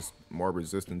 probably just more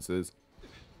resistances.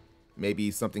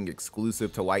 Maybe something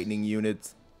exclusive to lightning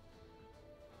units.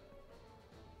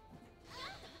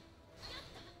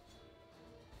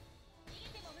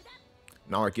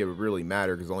 Not like it would really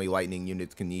matter because only lightning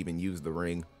units can even use the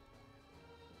ring.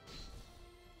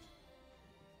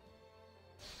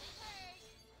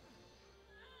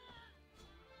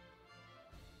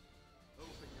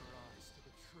 Open your eyes to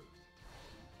the truth.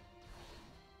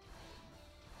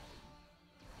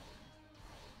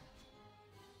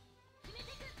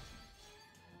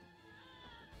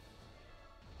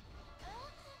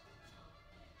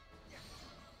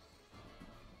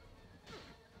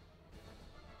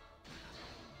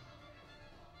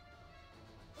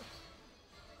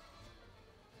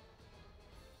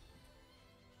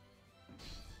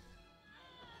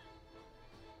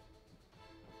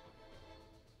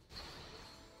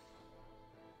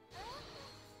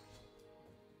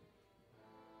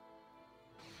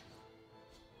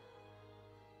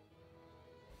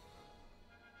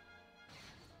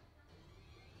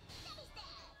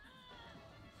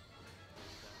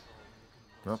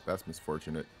 Well, that's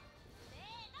misfortunate.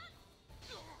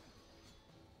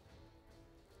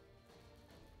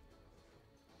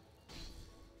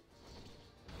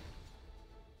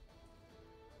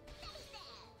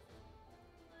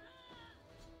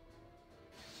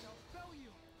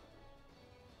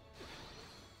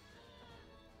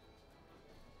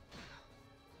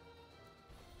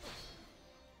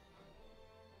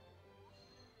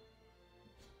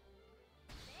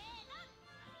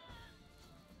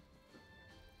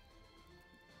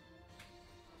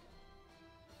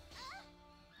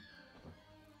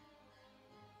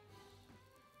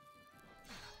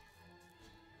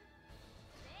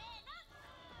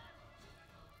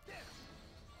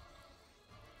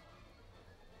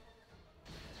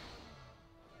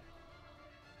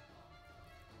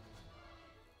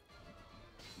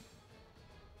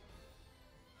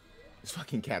 These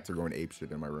fucking cats are going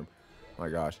apeshit in my room. Oh my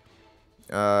gosh.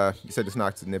 You said it's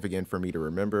not significant for me to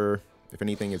remember. If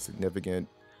anything is significant,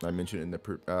 I mentioned in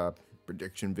the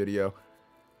prediction video.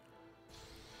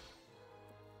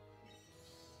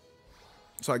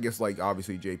 So I guess, like,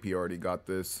 obviously JP already got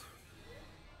this.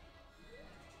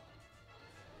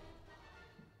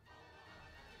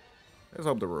 I just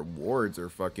hope the rewards are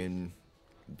fucking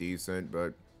decent,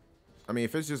 but I mean,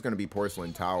 if it's just gonna be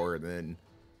Porcelain Tower, then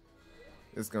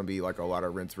it's gonna be like a lot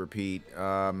of rinse repeat.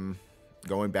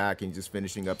 Going back and just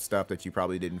finishing up stuff that you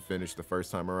probably didn't finish the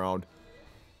first time around.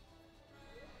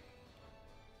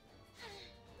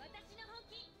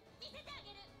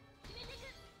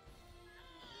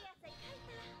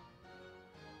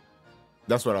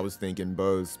 That's what I was thinking,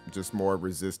 Bose. Just more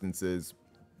resistances.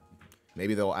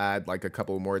 Maybe they'll add like a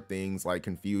couple more things like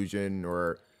confusion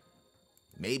or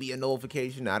maybe a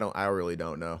nullification. I really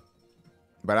don't know.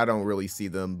 But I don't really see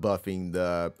them buffing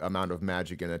the amount of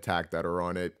magic and attack that are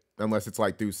on it. Unless it's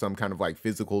like through some kind of like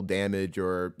physical damage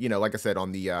or, you know, like I said,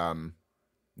 on the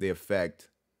effect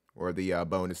or the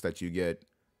bonus that you get.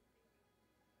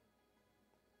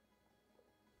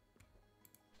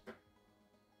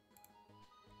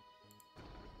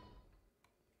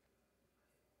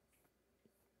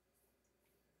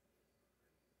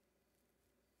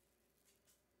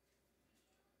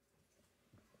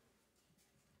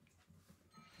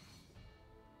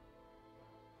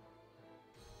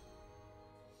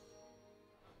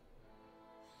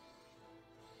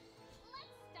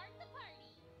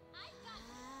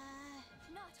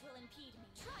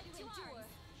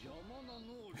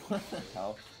 What the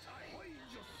hell?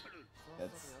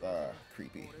 That's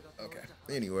creepy. Okay.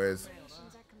 Anyways,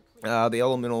 the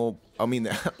elemental. I mean,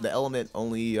 the element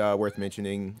only worth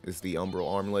mentioning is the Umbral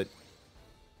Armlet.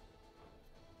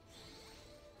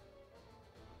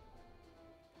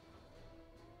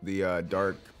 The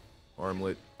dark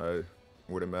armlet, I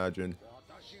would imagine.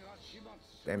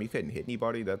 Damn, you couldn't hit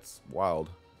anybody? That's wild.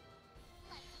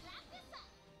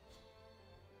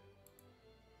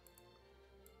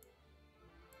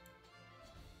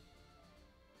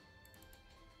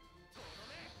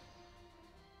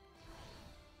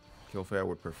 Killfei, I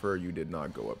would prefer you did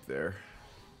not go up there.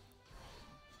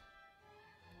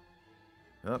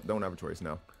 Oh, don't have a choice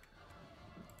now.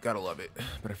 Gotta love it.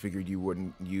 But I figured you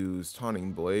wouldn't use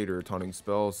Taunting Blade or Taunting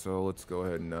Spell, so let's go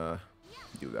ahead and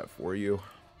do that for you.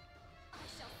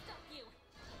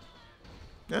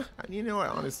 Yeah, you know what,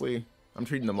 honestly, I'm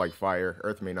treating them like fire.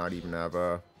 Earth may not even have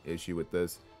a issue with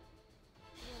this.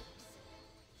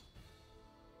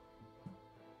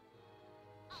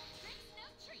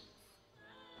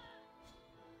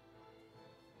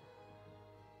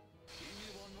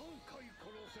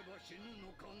 死ぬ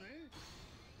のかね。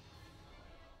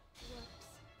 Whoops.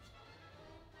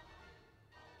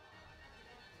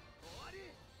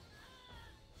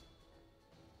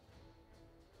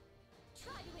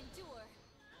 Try to endure.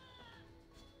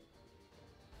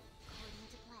 According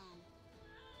to plan.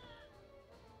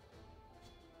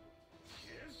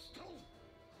 ゲスト。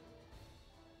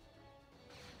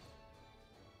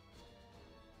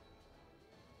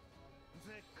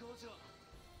絶好調。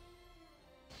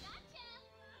 Gotcha!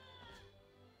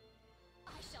 I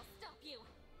shall stop you.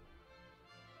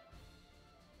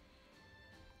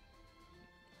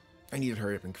 I need to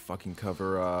hurry up and fucking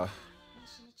cover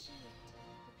Mission achieved.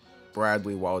 Prepare.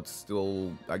 Bradley while it's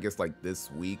still, I guess, like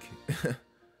this week.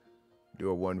 Do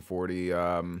a 140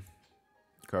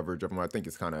 coverage of him. I think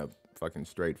it's kind of fucking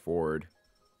straightforward,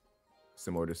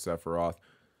 similar to Sephiroth.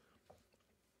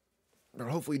 But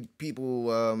hopefully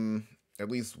people at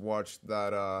least watch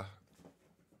that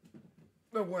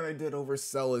the one I did over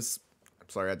Celis. I'm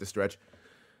sorry, I had to stretch,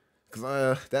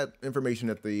 because that information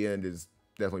at the end is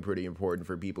definitely pretty important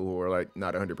for people who are like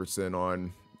not 100%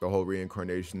 on the whole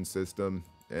reincarnation system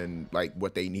and like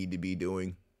what they need to be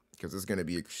doing, because it's going to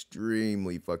be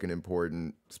extremely fucking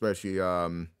important, especially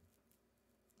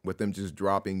with them just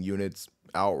dropping units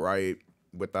outright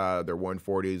with their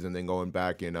 140s and then going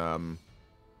back and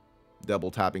double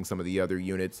tapping some of the other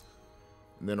units.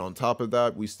 And then on top of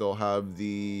that, we still have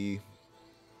the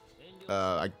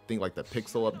I think like the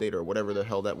pixel update or whatever the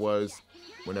hell that was,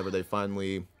 whenever they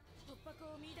finally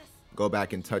go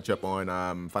back and touch up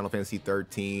on Final Fantasy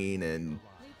 13 and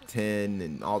 10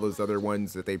 and all those other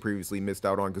ones that they previously missed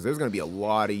out on, because there's going to be a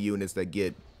lot of units that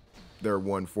get their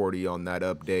 140 on that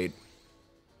update.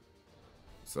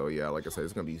 So yeah, like I said,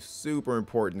 it's going to be super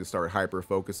important to start hyper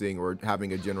focusing or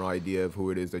having a general idea of who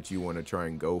it is that you want to try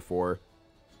and go for.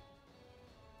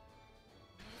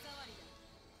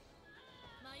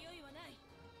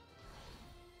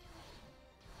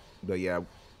 But yeah,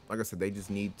 like I said, they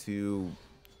just need to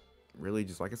really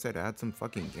just, like I said, add some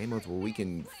fucking game modes where we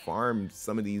can farm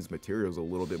some of these materials a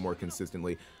little bit more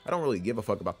consistently. I don't really give a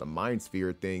fuck about the Mind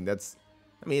Sphere thing. That's,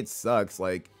 I mean, it sucks,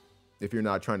 like, if you're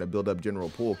not trying to build up general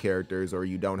pool characters or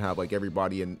you don't have, like,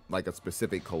 everybody in, like, a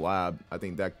specific collab. I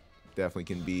think that definitely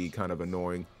can be kind of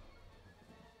annoying.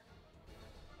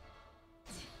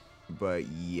 But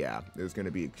yeah, it's going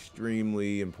to be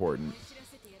extremely important.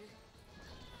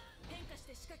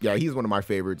 Yeah, he's one of my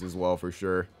favorites as well, for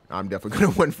sure. I'm definitely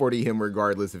going to 140 him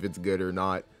regardless if it's good or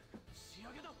not.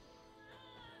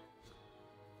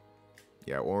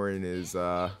 Yeah, Orin is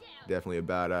definitely a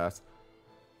badass.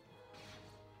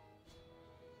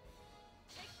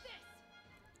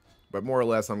 But more or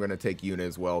less, I'm going to take Yuna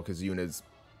as well, because Yuna's,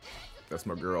 that's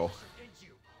my girl.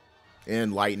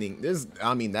 And Lightning. This,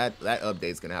 I mean, that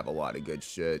update's going to have a lot of good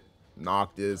shit.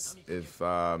 Noctis, if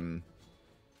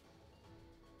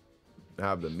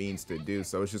have the means to do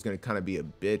so. It's just going to kind of be a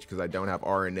bitch because I don't have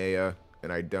Aranea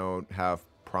and I don't have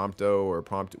Prompto or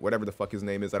whatever the fuck his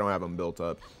name is. I don't have him built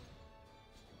up.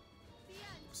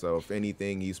 So if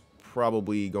anything, he's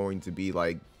probably going to be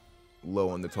like low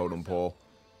on the totem pole.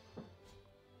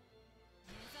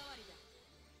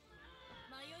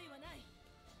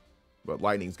 But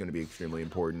Lightning's going to be extremely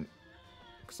important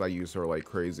because I use her like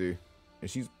crazy.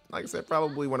 And she's, like I said,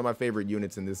 probably one of my favorite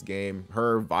units in this game.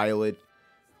 Her, Violet.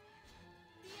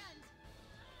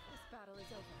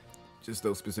 Just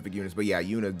those specific units. But yeah,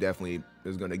 Yuna definitely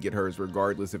is going to get hers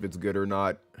regardless if it's good or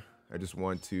not. I just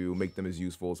want to make them as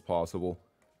useful as possible.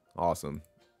 Awesome.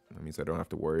 That means I don't have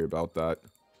to worry about that.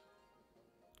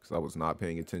 Because I was not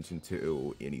paying attention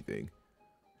to anything.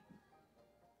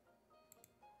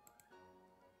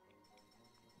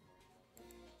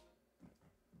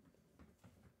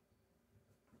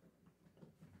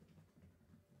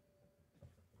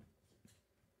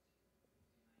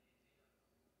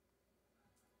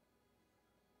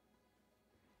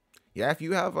 Yeah, if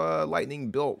you have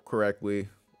Lightning built correctly,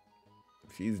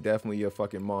 she's definitely a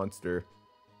fucking monster.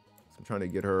 So I'm trying to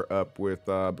get her up with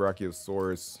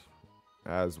Brachiosaurus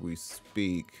as we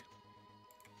speak.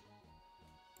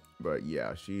 But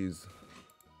yeah, she's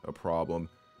a problem.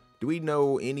 Do we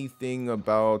know anything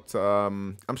about...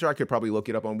 I'm sure I could probably look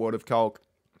it up on What If Calc.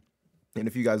 And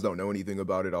if you guys don't know anything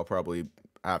about it, I'll probably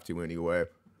have to anyway.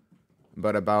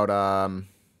 But about... I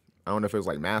don't know if it was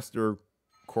like Master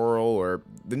Coral or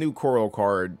the new Coral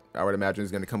card, I would imagine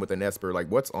is going to come with an Esper. Like,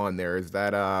 what's on there? Is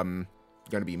that going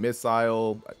to be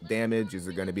missile damage? Is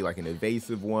it going to be like an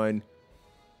evasive one?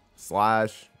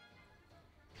 Slash?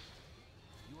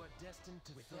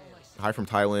 Hi from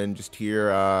Thailand, just here.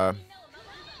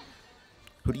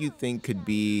 Who do you think could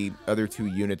be other two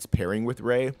units pairing with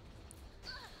Rae?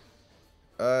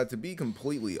 To be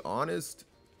completely honest,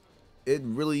 it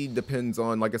really depends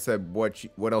on, like I said,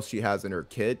 what else she has in her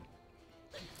kit,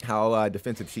 how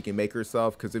defensive she can make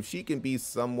herself. Because if she can be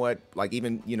somewhat, like,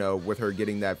 even, you know, with her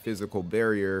getting that physical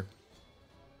barrier,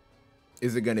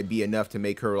 is it going to be enough to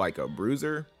make her like a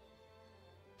bruiser?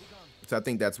 So I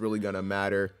think that's really going to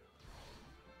matter.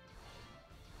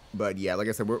 But yeah, like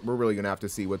I said, we're really going to have to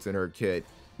see what's in her kit.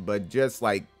 But just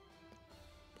like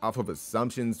off of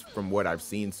assumptions from what I've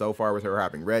seen so far with her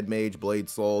having Red Mage, Blade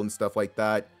Soul, and stuff like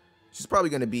that, she's probably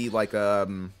going to be like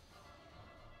a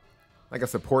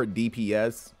support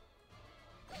DPS.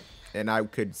 And I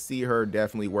could see her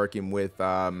definitely working with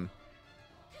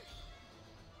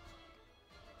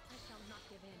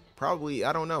probably,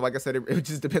 I don't know. Like I said, it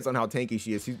just depends on how tanky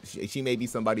she is. She may be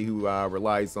somebody who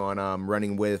relies on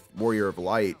running with Warrior of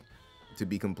Light, to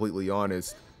be completely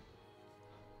honest.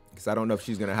 Because I don't know if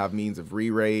she's going to have means of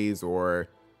re-raise or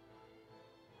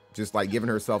just like giving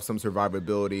herself some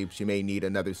survivability. She may need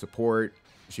another support.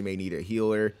 She may need a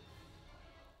healer.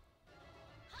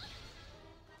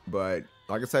 But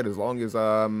like I said, as long as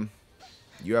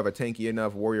you have a tanky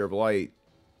enough Warrior of Light,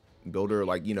 build her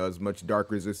like, you know, as much dark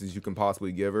resist as you can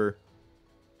possibly give her.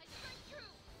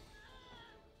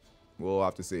 We'll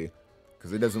have to see.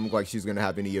 Because it doesn't look like she's going to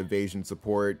have any evasion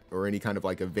support or any kind of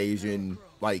like evasion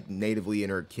like natively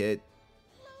in her kit.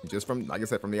 Just from, like I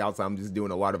said, from the outside, I'm just doing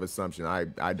a lot of assumption.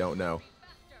 I don't know.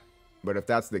 But if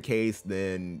that's the case,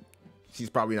 then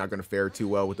she's probably not going to fare too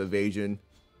well with evasion.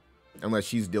 Unless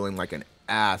she's dealing like an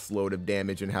ass load of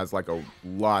damage and has like a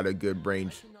lot of good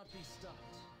range.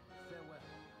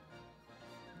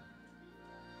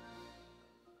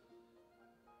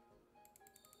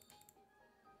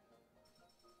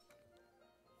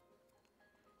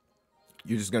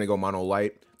 You're just gonna go mono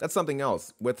light. That's something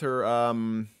else with her.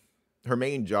 Her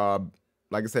main job,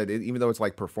 like I said, even though it's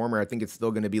like performer, I think it's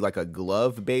still gonna be like a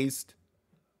glove based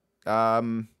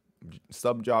sub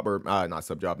job, or not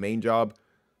sub job, main job.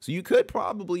 So you could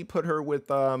probably put her with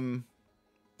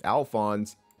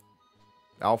Alphonse,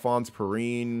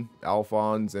 Perrine,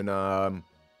 Alphonse, and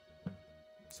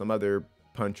some other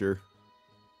puncher.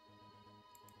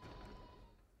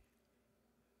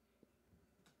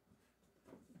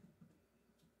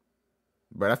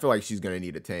 But I feel like she's going to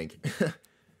need a tank.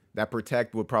 That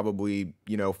protect would probably,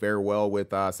 you know, fare well with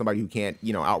somebody who can't,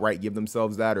 you know, outright give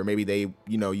themselves that. Or maybe they,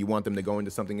 you know, you want them to go into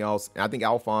something else. And I think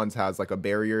Alphonse has like a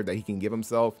barrier that he can give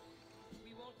himself.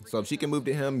 So if she can move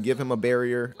to him, give him a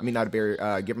barrier. I mean, not a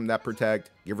barrier. Give him that protect.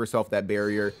 Give herself that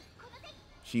barrier.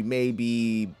 She may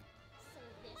be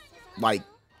like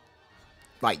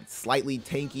slightly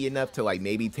tanky enough to like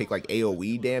maybe take like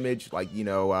AoE damage. Like, you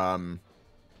know,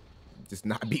 just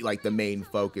not be like the main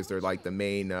focus or like the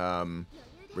main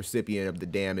recipient of the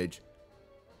damage.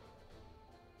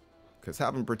 Because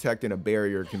having protect and a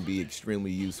barrier can be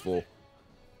extremely useful.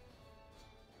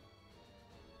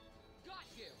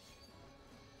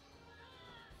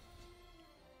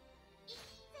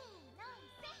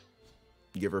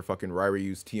 Give her fucking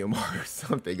Ryryu's TMR or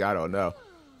something. I don't know.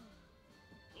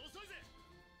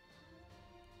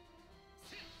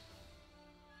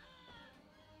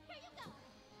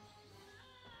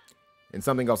 And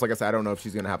something else, like I said, I don't know if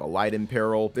she's going to have a light in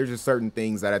peril. There's just certain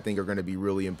things that I think are going to be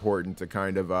really important to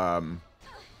kind of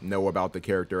know about the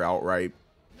character outright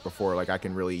before like I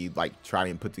can really like try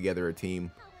and put together a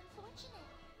team.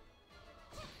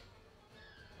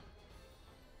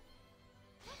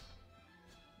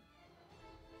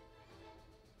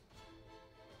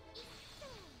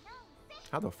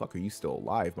 How the fuck are you still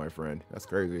alive, my friend? That's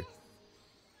crazy.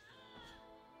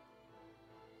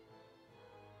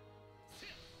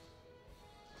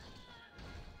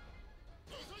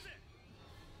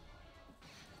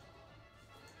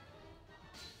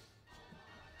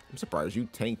 I'm surprised you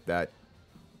tanked that.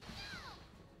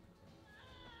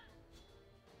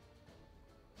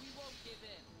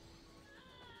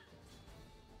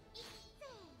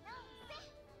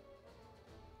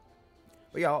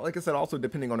 But yeah, like I said, also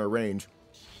depending on her range,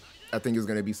 I think is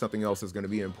going to be something else that's going to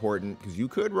be important. Because you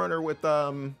could run her with,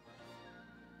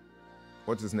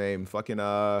 what's his name? Fucking,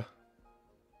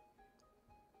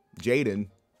 Jaden.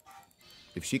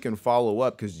 If she can follow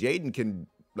up, because Jaden can,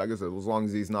 like I said, as long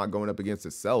as he's not going up against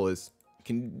a Celis,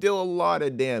 can deal a lot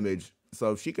of damage.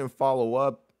 So if she can follow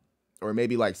up, or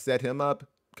maybe like set him up,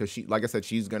 because she, like I said,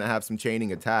 she's going to have some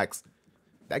chaining attacks.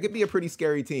 That could be a pretty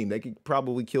scary team. They could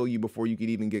probably kill you before you could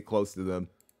even get close to them.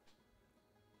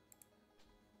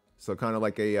 So kind of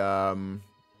like a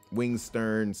Wing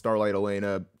Stern, Starlight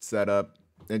Elena setup,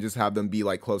 and just have them be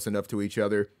like close enough to each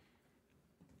other.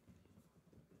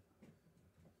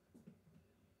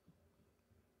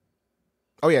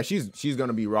 Oh yeah, she's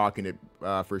gonna be rocking it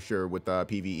for sure with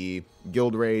PvE.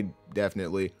 Guild Raid,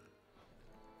 definitely.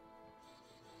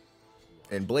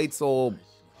 And Blade Soul,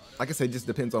 like I said, just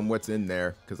depends on what's in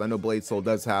there. Because I know Blade Soul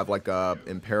does have like a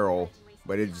Imperil,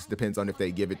 but it just depends on if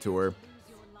they give it to her.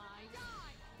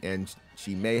 And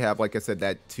she may have, like I said,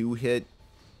 that 2-hit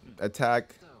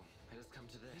attack. So, it has come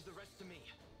to this. Leave the rest to me.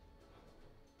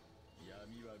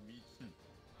 闇は満ち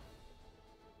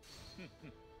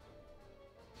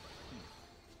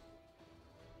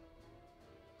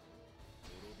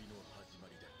滅びの始ま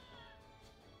りだ。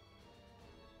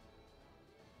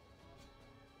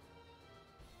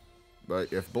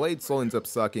 But if Blade Soul ends up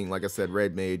sucking, like I said,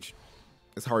 Red Mage,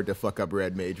 it's hard to fuck up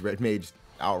Red Mage. Red Mage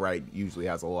outright usually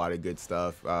has a lot of good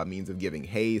stuff. Means of giving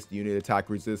haste, unit attack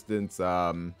resistance.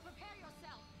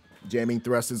 Jamming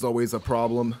thrust is always a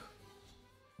problem.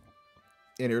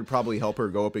 And it would probably help her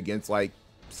go up against like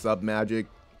sub magic.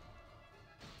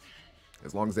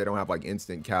 As long as they don't have like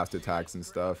instant cast attacks and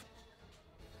stuff.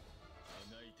 あ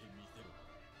がいてみせろ。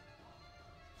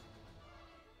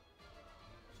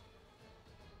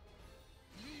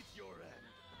 Meet your end.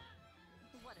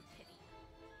 What a pity.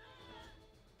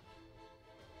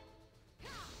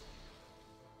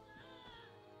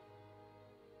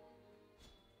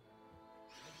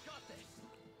 Got this.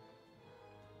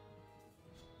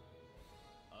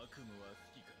 悪夢は好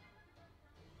きか。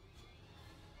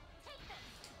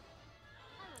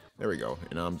 There we go.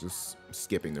 And I'm just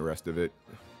skipping the rest of it.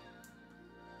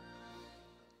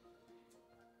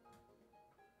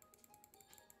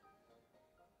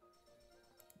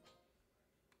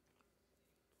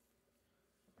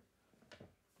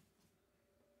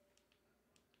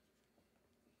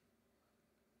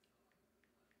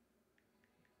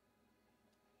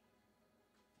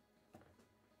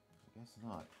 Guess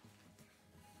not.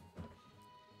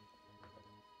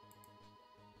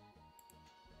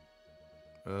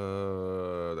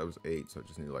 That was 8, so I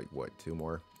just need like what, 2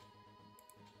 more?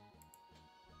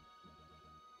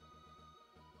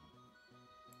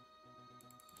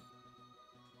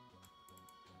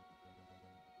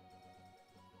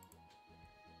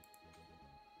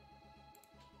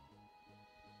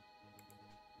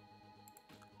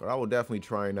 But I will definitely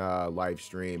try and live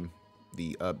stream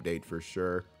the update for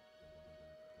sure.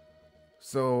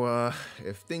 So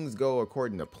if things go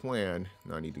according to plan,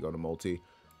 now I need to go to multi.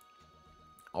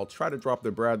 I'll try to drop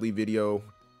the Bradley video.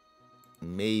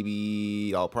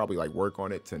 Maybe I'll probably like work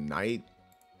on it tonight.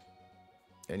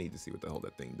 I need to see what the hell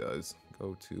that thing does.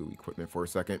 Go to equipment for a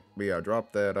second. But yeah,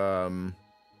 drop that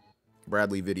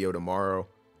Bradley video tomorrow.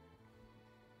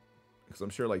 Because I'm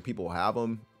sure like people have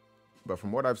them. But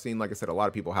from what I've seen, like I said, a lot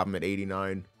of people have them at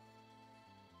 89.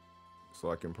 So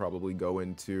I can probably go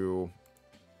into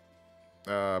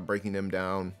breaking them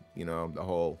down. You know, the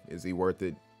whole is he worth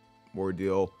it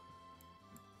ordeal.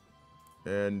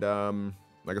 And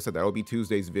like I said, that'll be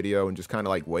Tuesday's video, and just kind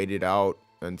of like wait it out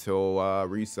until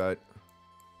reset.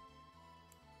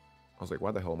 I was like, why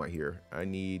the hell am I here? I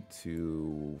need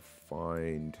to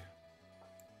find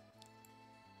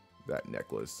that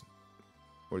necklace.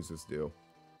 What does this do?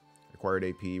 Acquired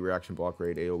AP, reaction block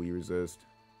rate, AoE resist.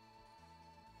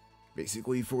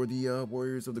 Basically for the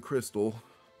Warriors of the Crystal.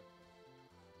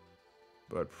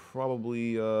 But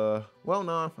probably, well,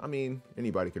 nah, I mean,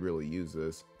 anybody could really use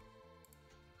this.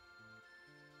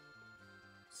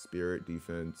 Spirit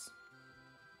defense.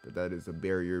 But that is a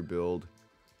barrier build.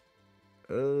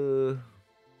 I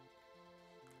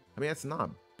mean, it's not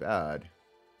bad.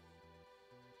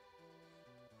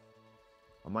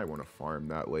 I might want to farm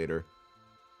that later.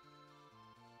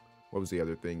 What was the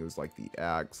other thing? It was like the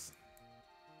axe.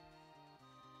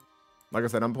 Like I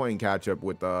said, I'm playing catch up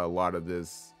with a lot of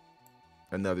this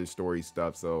another story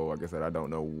stuff. So like I said, I don't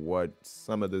know what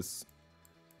some of this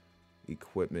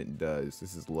equipment does.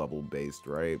 This is level based,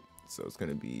 right? So it's going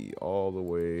to be all the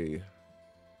way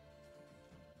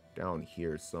down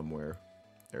here somewhere.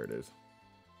 There it is.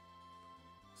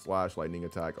 Slash lightning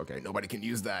attack. Okay, nobody can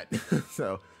use that.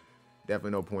 So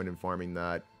definitely no point in farming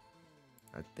that.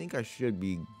 I think I should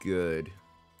be good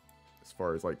as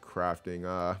far as like crafting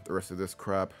the rest of this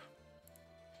crap.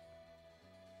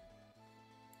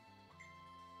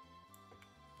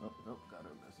 Oh, nope, got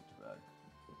a message back.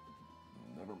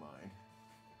 Never mind.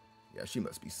 Yeah, she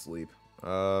must be asleep.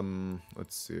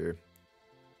 Let's see.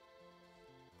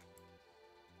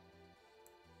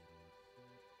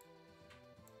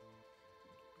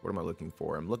 What am I looking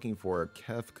for? I'm looking for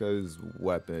Kefka's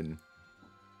weapon.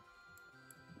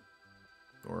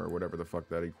 Or whatever the fuck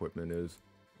that equipment is.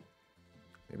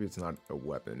 Maybe it's not a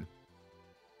weapon.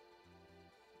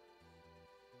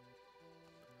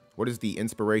 What is the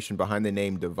inspiration behind the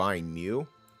name Divine Mew?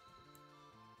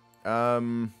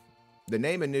 The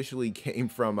name initially came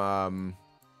from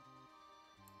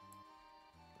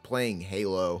playing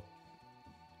Halo.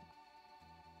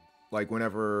 Like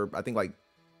whenever I think like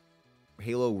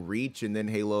Halo Reach and then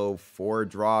Halo 4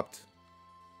 dropped,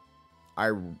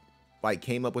 I like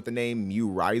came up with the name Mew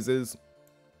Rises.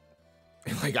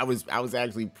 Like I was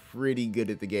actually pretty good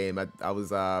at the game. I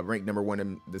was ranked #1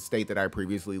 in the state that I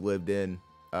previously lived in.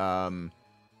 And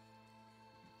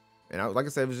like I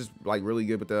said, I was just like really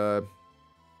good with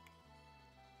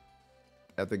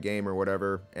at the game or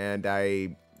whatever. And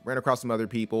I ran across some other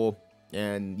people,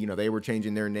 and you know they were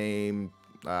changing their name.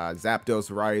 Zapdos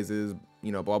Rises,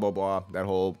 you know, blah blah blah, that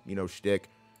whole, you know, shtick.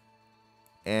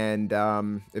 And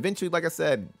eventually, like I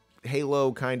said,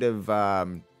 Halo kind of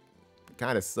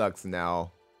sucks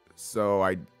now, so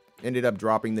I ended up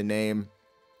dropping the name.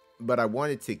 But I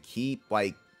wanted to keep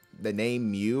like the name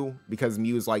Mew because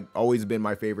Mew's like always been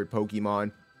my favorite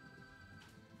Pokemon,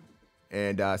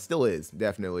 and still is,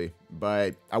 definitely.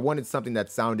 But I wanted something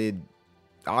that sounded,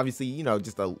 obviously, you know,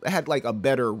 just it had like a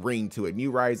better ring to it.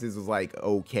 Mew Rises was like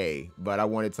okay, but I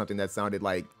wanted something that sounded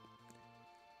like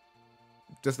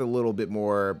just a little bit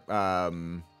more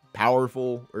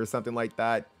powerful or something like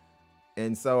that.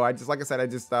 And so I just, like I said, I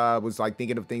just was like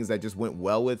thinking of things that just went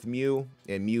well with Mew,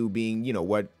 and Mew being, you know,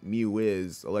 what Mew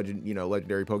is, a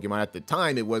legendary Pokemon. At the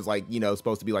time, it was like, you know,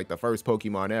 supposed to be like the first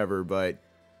Pokemon ever, but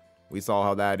we saw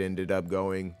how that ended up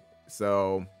going.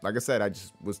 So, like I said, I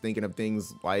just was thinking of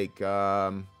things like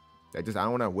that just, I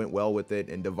don't know, went well with it,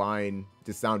 and Divine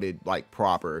just sounded like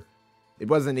proper. It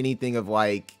wasn't anything of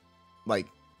like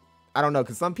I don't know,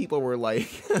 because some people were like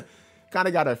kind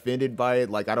of got offended by it.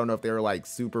 Like, I don't know if they were like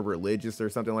super religious or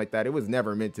something like that. It was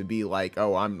never meant to be like,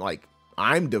 oh,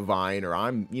 I'm divine or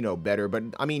I'm, you know, better. But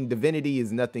I mean, divinity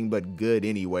is nothing but good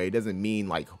anyway. It doesn't mean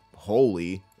like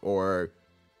holy or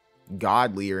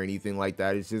godly or anything like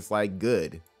that. It's just like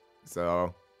good.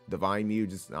 So Divine Mew,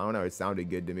 just, I don't know, it sounded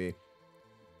good to me.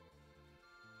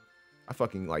 I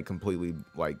fucking like completely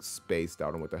like spaced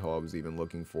out on what the hell I was even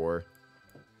looking for.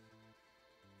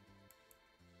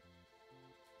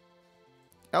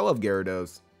 I love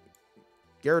Gyarados.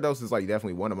 Gyarados is like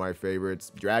definitely one of my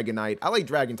favorites. Dragonite. I like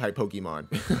Dragon type Pokemon.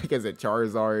 Like I said,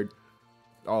 Charizard,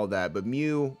 all that. But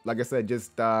Mew, like I said,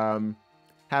 just had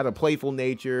a playful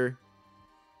nature.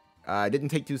 Didn't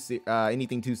take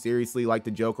anything too seriously, like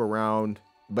to joke around,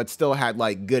 but still had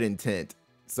like good intent.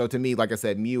 So to me, like I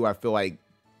said, Mew, I feel like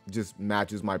just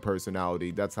matches my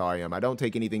personality. That's how I am. I don't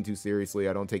take anything too seriously.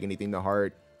 I don't take anything to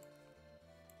heart.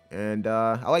 And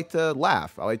I like to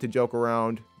laugh. I like to joke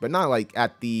around, but not like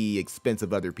at the expense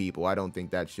of other people. I don't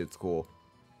think that shit's cool.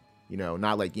 You know,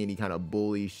 not like any kind of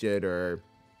bully shit, or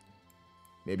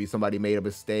maybe somebody made a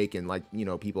mistake and like, you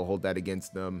know, people hold that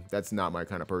against them. That's not my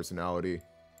kind of personality.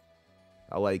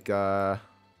 I like to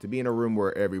be in a room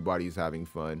where everybody's having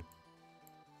fun.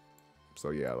 So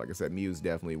yeah, like I said, Mew's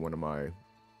definitely one of my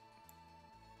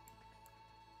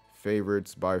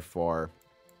favorites by far.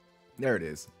 There it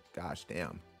is. Gosh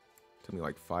damn. Took me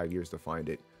like 5 years to find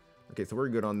it. Okay, so we're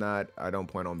good on that. I don't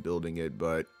plan on building it,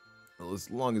 but as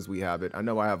long as we have it. I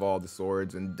know I have all the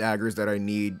swords and daggers that I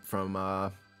need from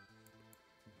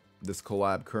this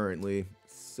collab currently.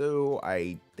 So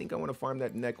I think I want to farm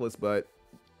that necklace, but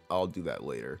I'll do that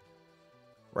later.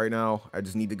 Right now, I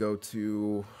just need to go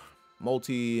to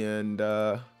multi and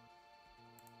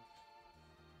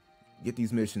get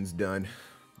these missions done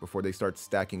before they start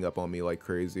stacking up on me like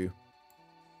crazy.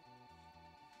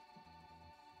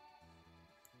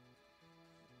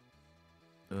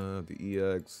 The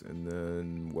EX, and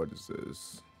then what is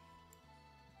this?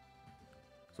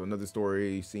 So another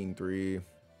story, scene 3,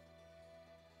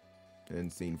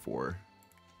 and scene 4.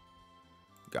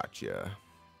 Gotcha.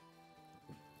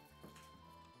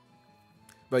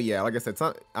 But yeah, like I said,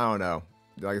 I don't know.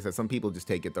 Like I said, some people just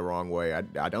take it the wrong way.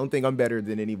 I don't think I'm better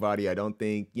than anybody. I don't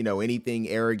think, you know, anything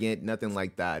arrogant, nothing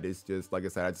like that. It's just, like I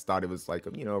said, I just thought it was like,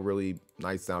 you know, a really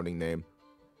nice sounding name.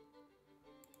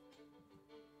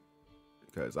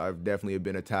 Because I've definitely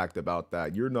been attacked about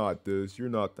that. You're not this, you're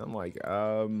not that. I'm like,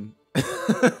 I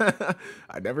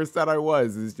never said I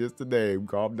was. It's just a name.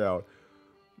 Calm down.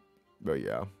 But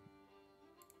yeah.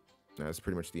 That's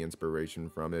pretty much the inspiration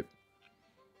from it.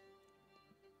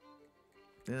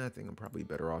 Yeah, I think I'm probably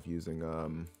better off using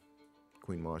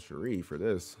Queen Macherie for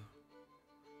this.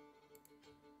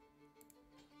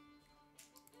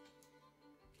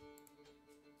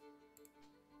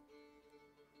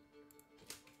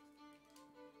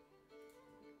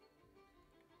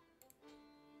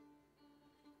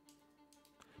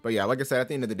 But yeah, like I said, at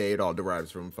the end of the day, it all derives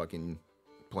from fucking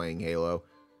playing Halo.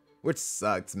 Which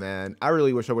sucks, man. I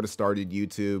really wish I would have started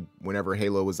YouTube whenever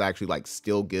Halo was actually like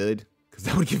still good, because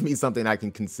that would give me something I can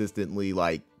consistently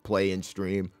like play and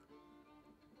stream.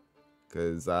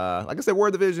 Because like I said, War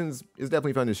of the Visions is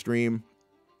definitely fun to stream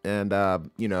and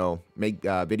you know, make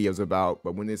videos about.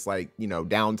 But when it's like, you know,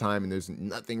 downtime and there's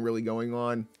nothing really going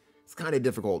on, it's kind of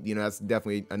difficult. You know, that's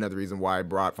definitely another reason why I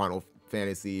brought Final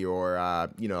Fantasy, or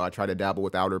you know, I try to dabble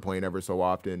with Outer Plane ever so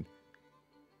often.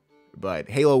 But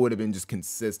Halo would have been just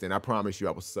consistent. I promise you,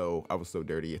 I was so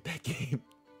dirty at that game.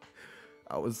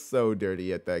 I was so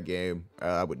dirty at that game.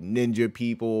 I would ninja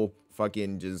people,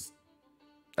 fucking just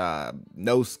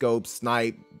no scope,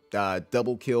 snipe,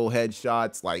 double kill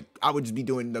headshots. Like, I would just be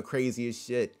doing the craziest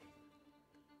shit.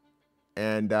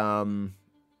 And a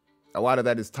lot of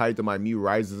that is tied to my Mew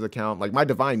Rises account. Like, my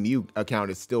Divine Mew account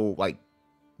is still like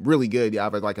really good. I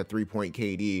have like a 3-point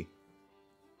KD.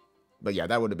 But yeah,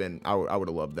 that would have been, I would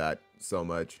have loved that so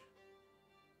much.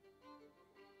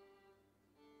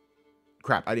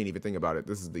 Crap, I didn't even think about it.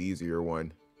 This is the easier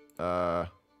one. I'm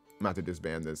about to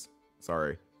disband this.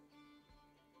 Sorry.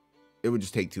 It would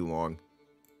just take too long.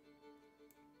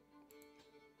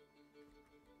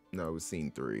 No, it was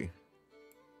scene 3.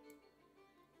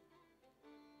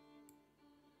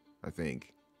 I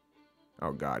think.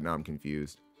 Oh god, now I'm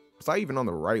confused. Was I even on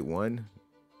the right one?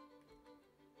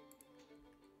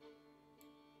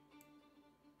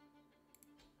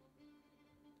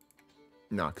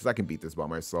 Nah, because I can beat this by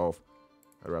myself.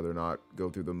 I'd rather not go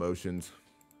through the motions.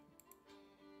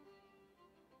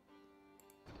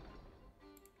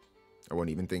 I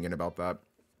wasn't even thinking about that.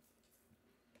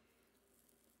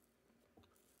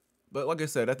 But like I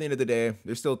said, at the end of the day,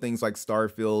 there's still things like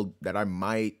Starfield that I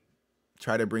might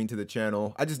try to bring to the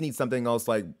channel. I just need something else,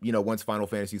 like, you know, once Final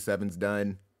Fantasy VII's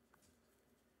done.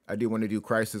 I do want to do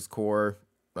Crisis Core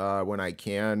when I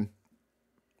can.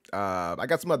 I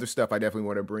got some other stuff I definitely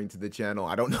want to bring to the channel.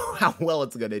 I don't know how well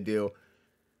it's going to do.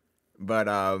 But,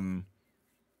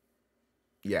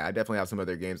 yeah, I definitely have some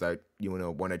other games that you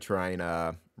want to try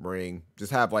and bring.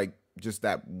 Just have, like, just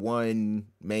that one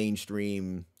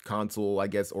mainstream console, I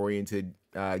guess, oriented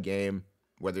game,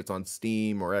 whether it's on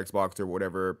Steam or Xbox or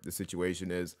whatever the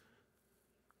situation is.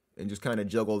 And just kind of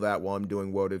juggle that while I'm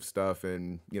doing What If stuff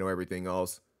and, you know, everything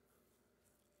else.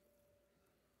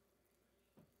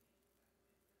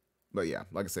 But yeah,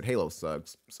 like I said, Halo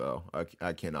sucks, so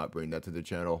I cannot bring that to the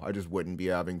channel. I just wouldn't be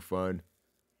having fun.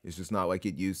 It's just not like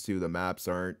it used to. The maps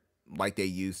aren't like they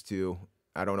used to.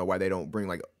 I don't know why they don't bring,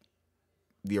 like,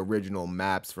 the original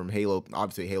maps from Halo.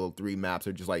 Obviously, Halo 3 maps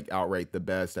are just, like, outright the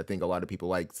best. I think a lot of people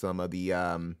like some of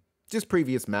the just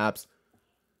previous maps.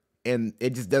 And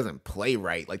it just doesn't play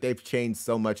right. Like, they've changed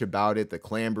so much about it. The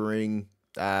clambering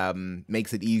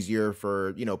makes it easier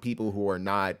for, you know, people who are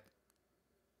not,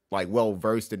 like, well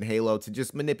versed in Halo to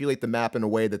just manipulate the map in a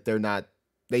way that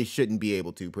they shouldn't be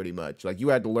able to, pretty much. Like, you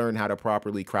had to learn how to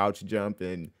properly crouch jump,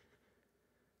 and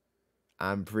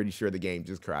I'm pretty sure the game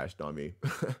just crashed on me.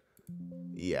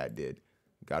 Yeah, it did.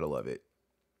 Gotta love it.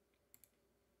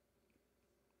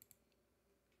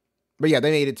 But yeah,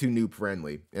 they made it too noob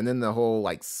friendly. And then the whole,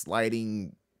 like,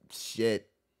 sliding shit,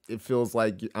 it feels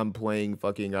like I'm playing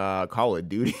fucking Call of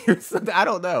Duty or something. I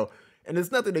don't know. And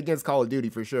it's nothing against Call of Duty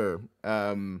for sure.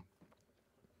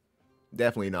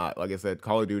 Definitely not. Like I said,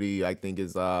 Call of Duty, I think,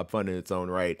 is fun in its own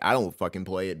right. I don't fucking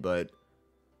play it, but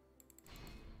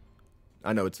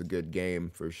I know it's a good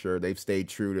game for sure. They've stayed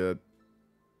true to,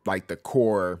 like, the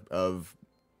core of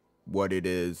what it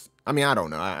is. I mean, I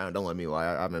don't know. Don't let me lie.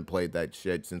 I haven't played that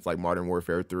shit since, like, Modern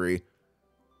Warfare 3.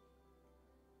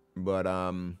 But,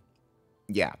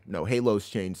 yeah. No, Halo's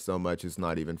changed so much, it's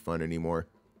not even fun anymore.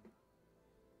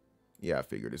 Yeah, I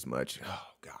figured as much. Oh,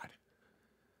 God.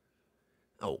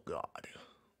 Oh, God.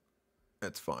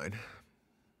 That's fine.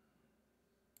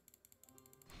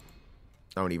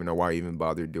 I don't even know why I even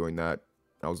bothered doing that.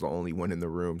 I was the only one in the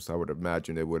room, so I would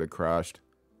imagine it would have crashed.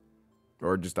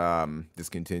 Or just,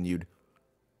 discontinued.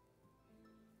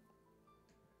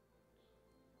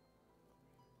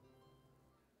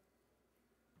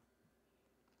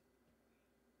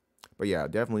 But yeah,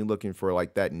 definitely looking for,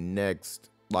 like, that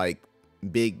next, like,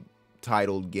 big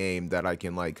titled game that I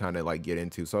can, like, kind of, like, get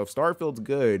into. So if Starfield's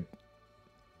good,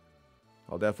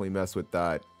 I'll definitely mess with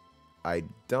that. I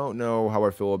don't know how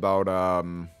I feel about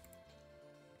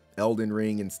Elden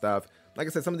Ring and stuff. Like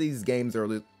I said, some of these games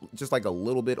are just, like, a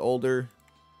little bit older.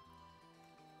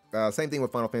 Same thing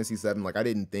with Final Fantasy VII. Like, I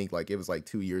didn't think, like, it was, like,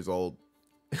 2 years old.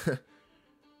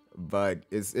 But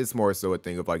it's more so a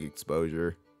thing of, like,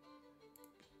 exposure.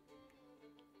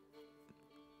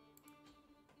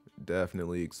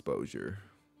 Definitely exposure.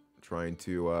 Trying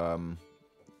to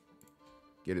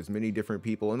get get as many different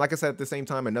people. And like I said, at the same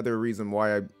time, another reason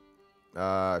why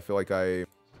I feel like oh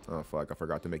fuck, I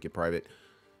forgot to make it private.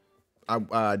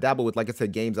 I dabble with, like I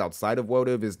said, games outside of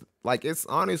WOTF is like, it's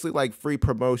honestly like free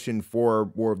promotion for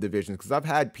War of Divisions, because I've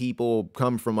had people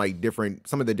come from like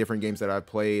some of the different games that I've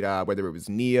played, whether it was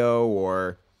Neo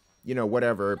or, you know,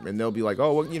 whatever, and they'll be like,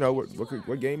 oh, well, you know,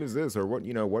 what game is this, or what,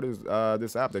 you know, what is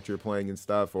this app that you're playing and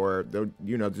stuff, or they're,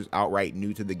 you know, just outright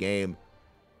new to the game.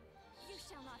 You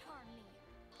shall not harm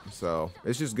me. So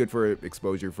it's just good for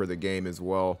exposure for the game as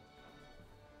well,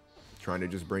 trying to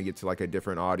just bring it to like a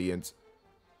different audience.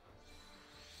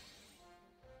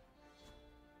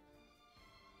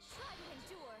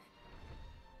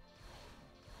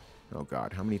 Oh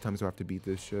god, how many times do I have to beat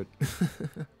this shit? I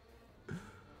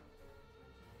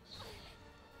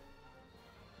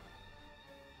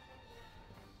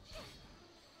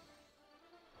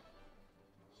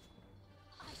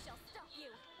shall stop you.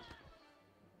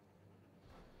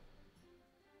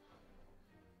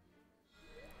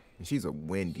 And she's a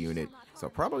wind unit, so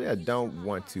probably I don't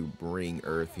want to bring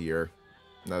Earth here,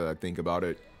 now that I think about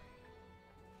it.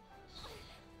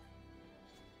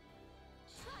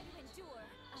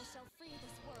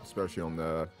 Especially on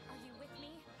the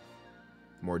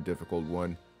more difficult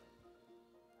one.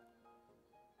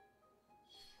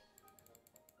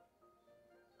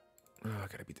 Oh, I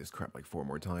gotta beat this crap like 4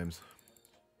 more times.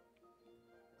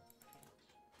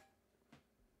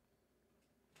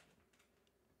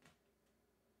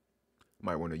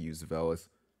 Might want to use Velis.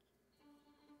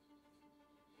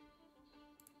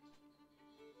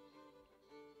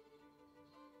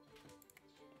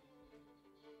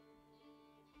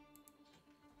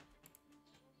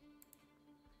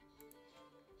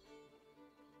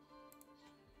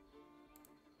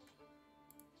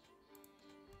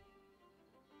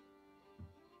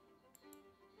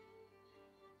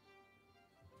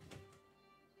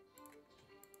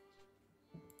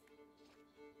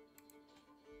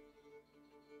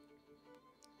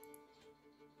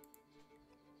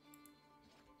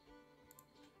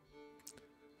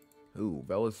 Ooh,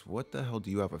 Velis, what the hell do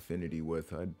you have affinity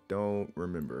with? I don't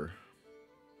remember.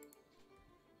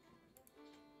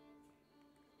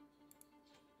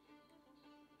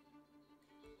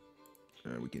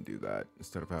 We can do that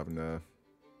instead of having to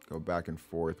go back and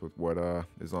forth with what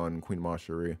is on Queen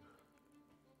Mashari.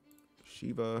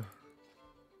 Shiva.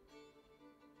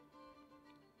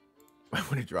 I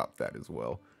want to drop that as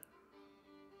well.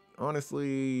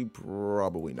 Honestly,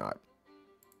 probably not,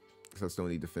 because I still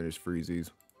need to finish Freezies.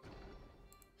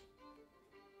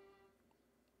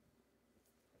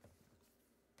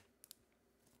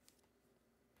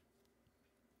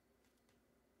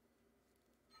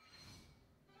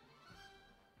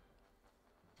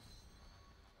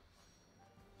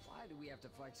 Why do we have to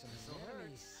fight some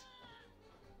enemies?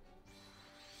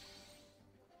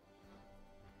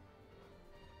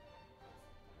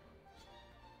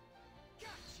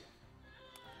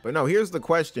 But no, here's the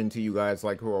question to you guys,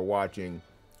 like, who are watching.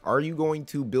 Are you going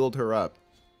to build her up?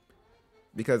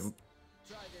 Because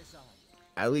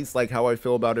at least like how I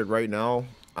feel about it right now,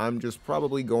 I'm just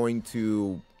probably going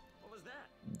to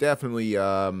definitely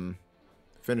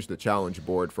finish the challenge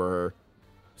board for her,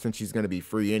 since she's going to be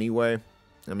free anyway.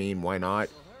 I mean, why not?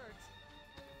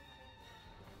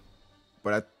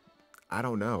 But I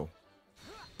don't know.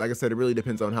 Like I said, it really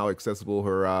depends on how accessible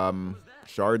her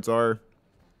shards are.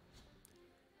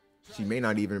 She may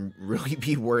not even really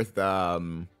be worth, I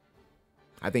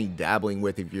think, dabbling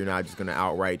with if you're not just going to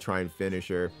outright try and finish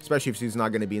her. Especially if she's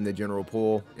not going to be in the general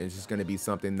pool, and it's just going to be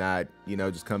something that, you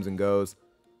know, just comes and goes.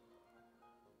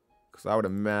 Because I would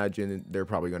imagine they're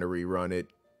probably going to rerun it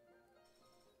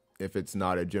if it's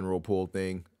not a general pool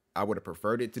thing. I would have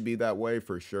preferred it to be that way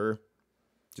for sure.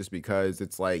 Just because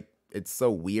it's like, it's so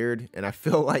weird. And I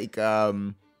feel like,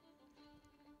 a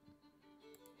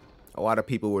lot of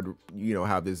people would, you know,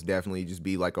 have this definitely just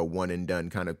be like a one and done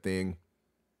kind of thing.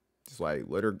 Just like,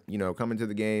 let her, you know, come into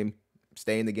the game,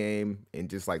 stay in the game, and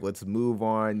just like, let's move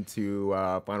on to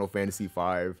Final Fantasy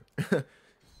V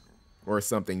or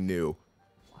something new.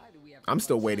 I'm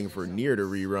still waiting for Nier to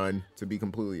rerun, to be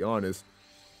completely honest.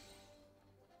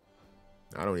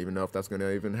 I don't even know if that's going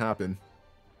to even happen.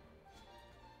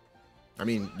 I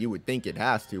mean, you would think it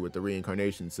has to with the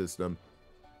reincarnation system.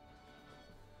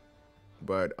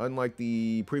 But unlike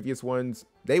the previous ones,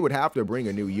 they would have to bring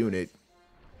a new unit.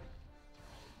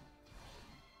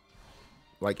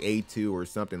 Like A2 or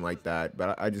something like that.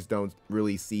 But I just don't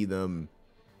really see them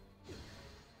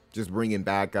just bringing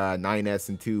back 9S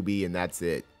and 2B and that's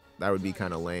it. That would be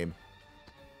kind of lame.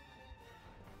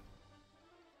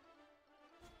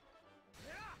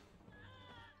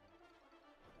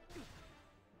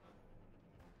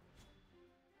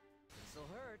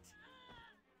 This'll hurt.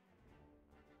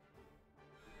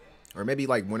 Or maybe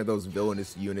like one of those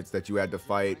villainous units that you had to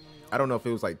fight. I don't know if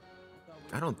it was like,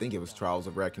 I don't think it was Trials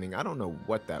of Reckoning. I don't know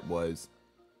what that was.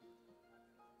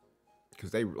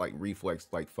 Because they like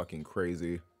reflexed like fucking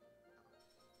crazy.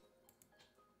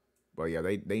 But yeah,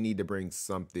 they need to bring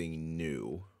something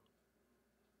new.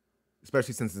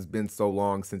 Especially since it's been so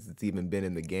long since it's even been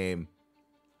in the game.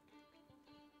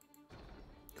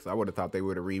 Because I would have thought they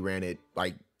would have reran it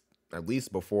like at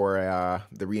least before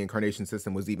the reincarnation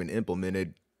system was even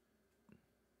implemented.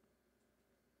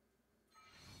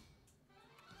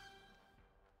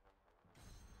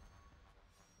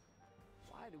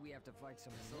 Why do we have to fight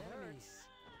so many enemies?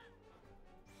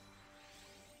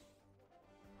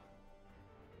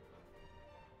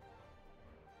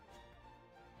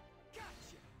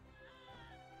 Gotcha.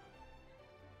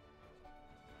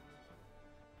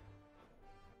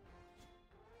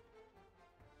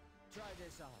 Try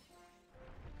this on.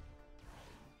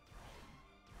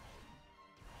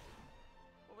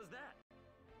 What was that?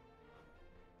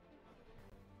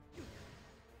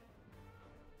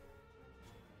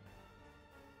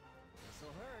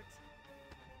 This'll hurt.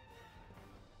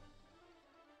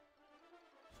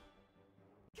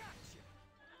 Gotcha.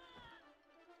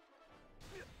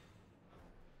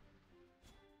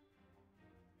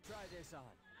 Try this on.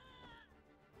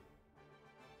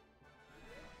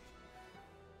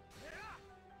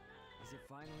 Is it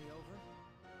finally over?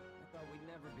 I thought we'd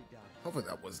never be done. Hopefully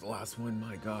that was the last one.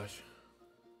 My gosh.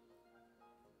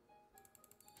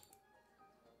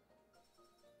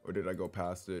 Or did I go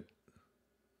past it?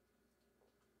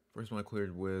 First one I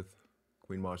cleared with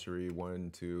Queen Macherie.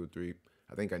 1, 2, 3.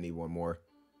 I think I need one more.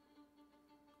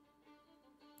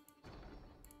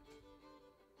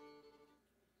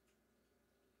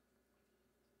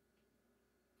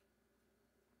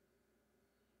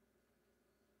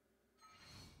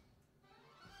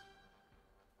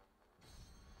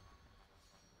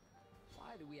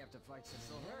 Why do we have to fight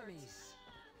so many enemies?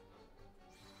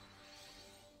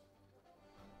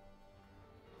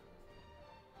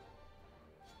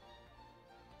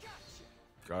 Gotcha.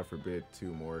 God forbid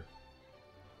 2 more.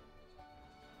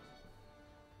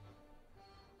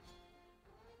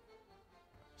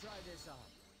 Try this on.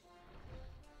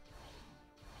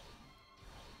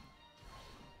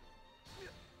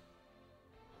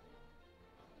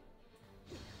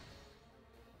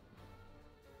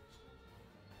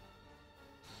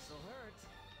 This'll hurt.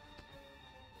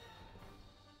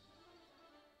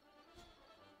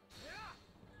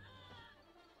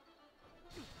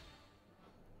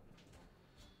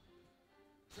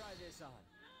 Try this on.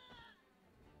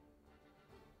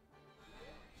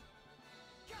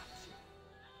 Gotcha.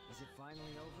 Is it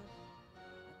finally over? I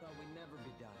thought we'd never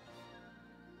be done.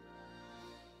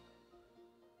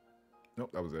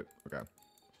 Nope, that was it. Okay.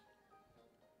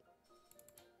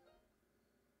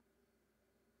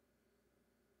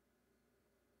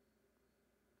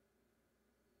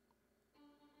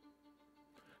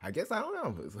 I guess I don't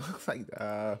know. It looks like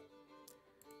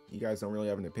you guys don't really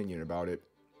have an opinion about it.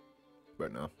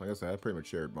 But no, like I said, I pretty much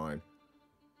shared mine.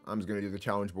 I'm just gonna do the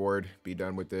challenge board, be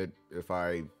done with it. If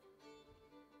I,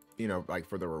 you know, like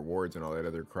for the rewards and all that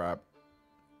other crap.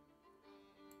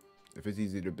 If it's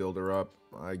easy to build her up,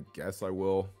 I guess I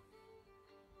will.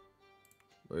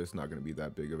 But it's not gonna be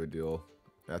that big of a deal.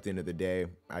 At the end of the day,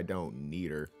 I don't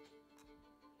need her.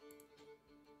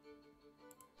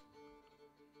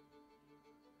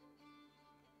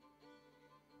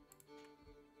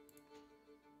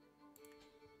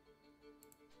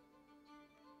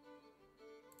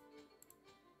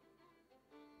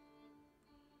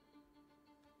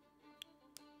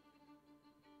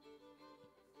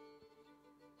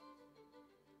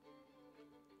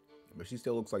 But she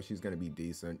still looks like she's going to be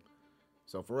decent.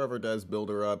 So if whoever does build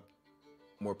her up,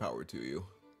 more power to you.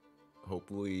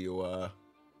 Hopefully you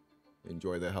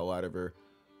enjoy the hell out of her.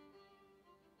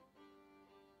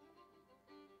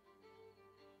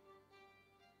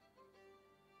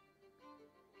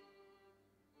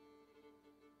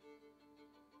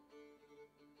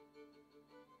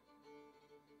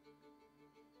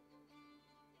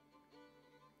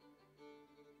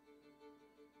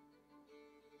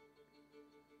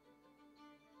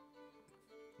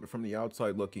 But from the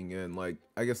outside looking in, like,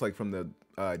 I guess like from the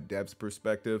dev's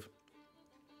perspective,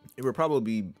 it would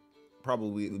probably blah,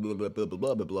 blah, blah, blah,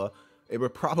 blah, blah. It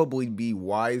would probably be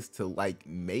wise to like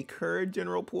make her a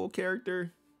general pool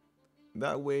character.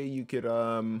 That way you could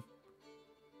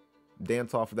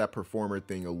dance off of that performer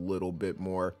thing a little bit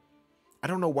more. I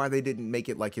don't know why they didn't make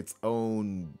it like its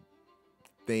own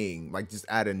thing, like just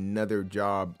add another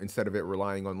job instead of it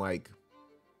relying on like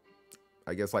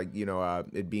I guess like, you know,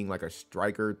 it being like a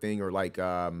striker thing or like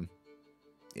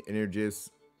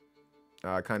energist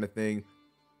kind of thing.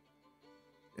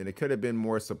 And it could have been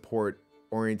more support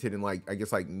oriented and like, I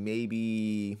guess like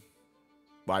maybe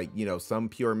like, you know, some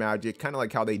pure magic, kind of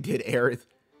like how they did Aerith.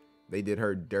 They did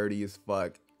her dirty as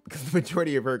fuck because the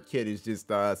majority of her kit is just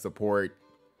support,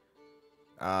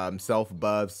 self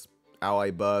buffs,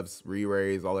 ally buffs,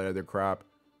 re-raise, all that other crap.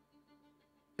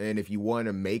 And if you want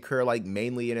to make her like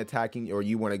mainly an attacking, or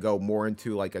you want to go more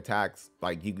into like attacks,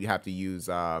 like you have to use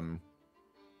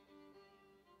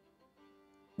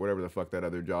whatever the fuck that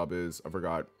other job is. I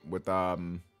forgot. With not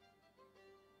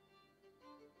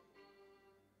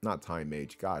time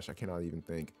mage. Gosh, I cannot even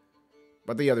think.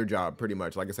 But the other job, pretty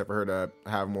much, like I said, for her to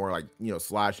have more like, you know,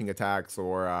 slashing attacks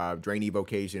or drain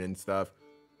evocation and stuff.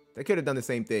 They could have done the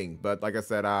same thing, but like I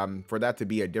said, for that to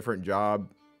be a different job,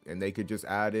 and they could just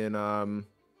add in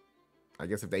I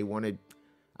guess if they wanted,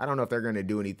 I don't know if they're going to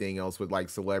do anything else with like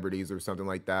celebrities or something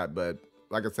like that. But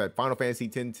like I said, Final Fantasy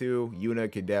X-2,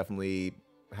 Yuna could definitely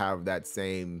have that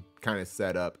same kind of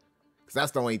setup. Because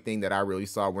that's the only thing that I really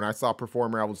saw. When I saw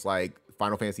Performer, I was like,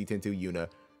 Final Fantasy X-2, Yuna.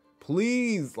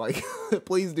 Please, like,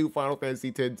 please do Final Fantasy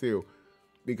X-2.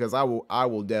 Because I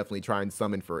will definitely try and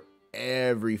summon for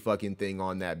every fucking thing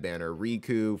on that banner.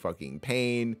 Riku, fucking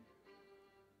Pain.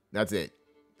 That's it.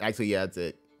 Actually, yeah, that's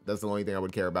it. That's the only thing I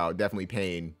would care about. Definitely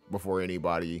Pain before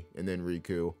anybody, and then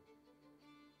Riku.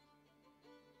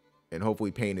 And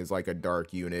hopefully Pain is like a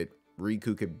dark unit.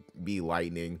 Riku could be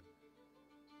lightning.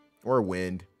 Or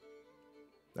wind.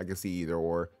 I could see either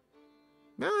or.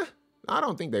 Nah, I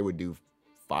don't think they would do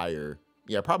fire.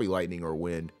 Yeah, probably lightning or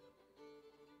wind.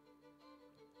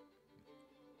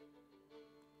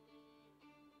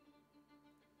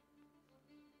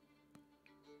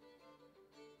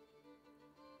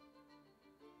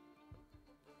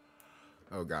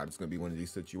 Oh god, it's gonna be one of these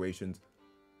situations.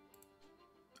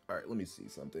 Alright, let me see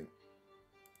something.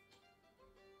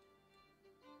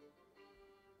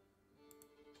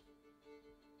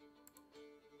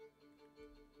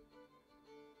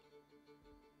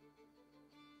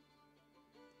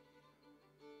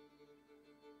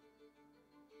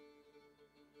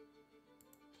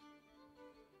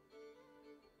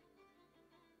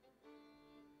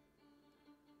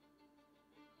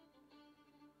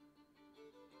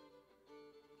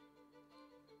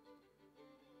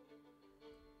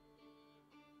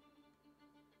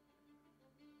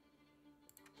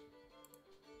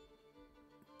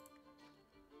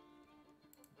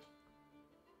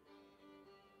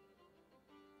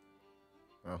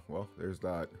 Oh, well, there's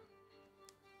that.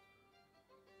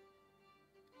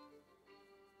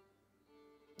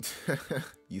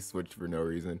 You switched for no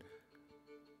reason.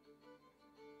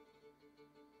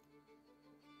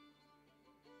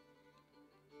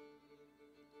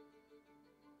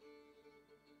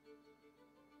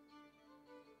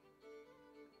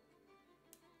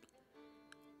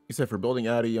 You said for building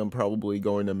Addie, I'm probably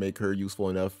going to make her useful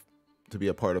enough to be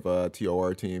a part of a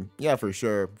TOR team. Yeah, for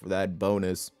sure. For that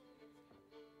bonus.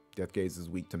 Death Gaze is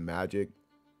weak to magic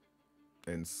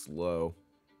and slow.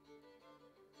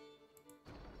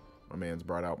 My man's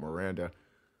brought out Miranda.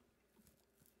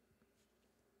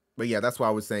 But yeah, that's why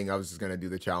I was saying I was just going to do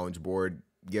the challenge board.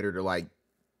 Get her to like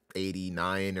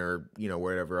 89 or, you know,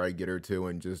 wherever I get her to,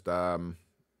 and just have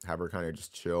her kind of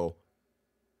just chill.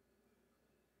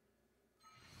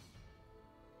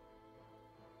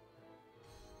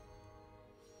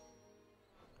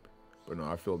 But no,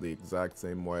 I feel the exact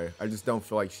same way. I just don't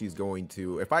feel like she's going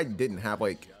to... If I didn't have,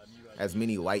 like, as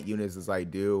many light units as I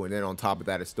do, and then on top of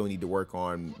that, I still need to work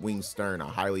on Wing Stern, I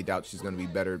highly doubt she's going to be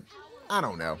better. I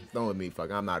don't know. Don't let me fuck.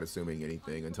 I'm not assuming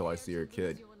anything until I see her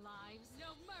kid.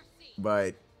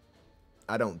 But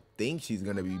I don't think she's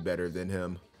going to be better than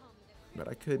him. But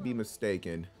I could be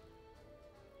mistaken.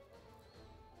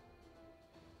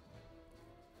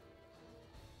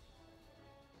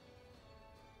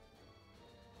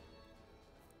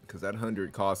 Because that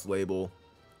 100 cost label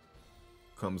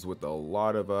comes with a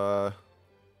lot of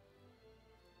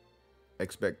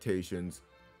expectations.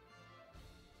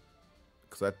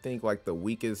 Because I think like the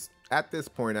weakest, at this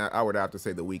point, I would have to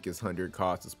say the weakest 100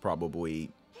 cost is probably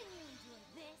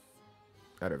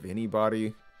out of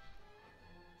anybody.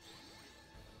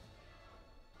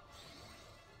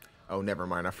 Oh, never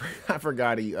mind. I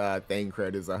forgot he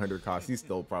Thancred is 100 cost. He's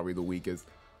still probably the weakest.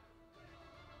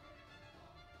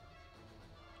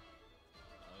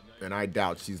 And I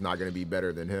doubt she's not going to be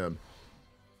better than him.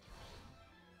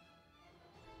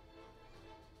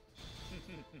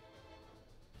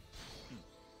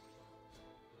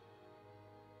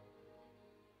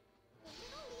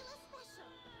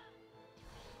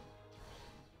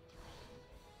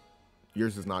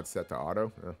 Yours is not set to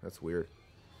auto? Oh, that's weird.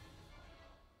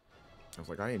 I was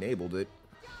like, I enabled it.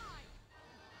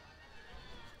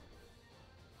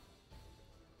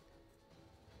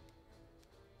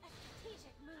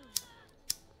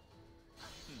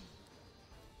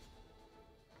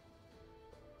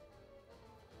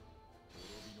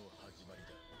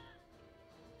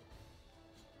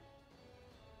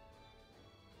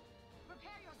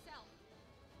 Prepare yourself.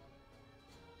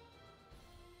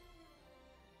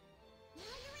 Now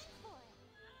you're in for it.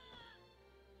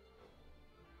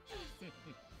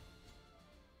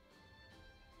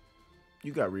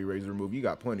 You got re-raise remove. You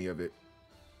got plenty of it.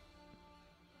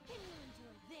 Can you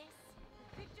enjoy this?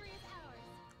 The victory is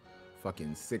ours.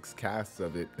 Fucking 6 casts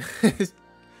of it.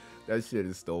 That shit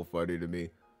is still funny to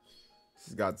me.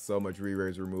 She's got so much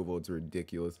re-raise removal. It's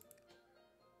ridiculous.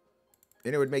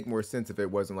 And it would make more sense if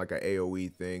it wasn't like a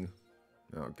AoE thing.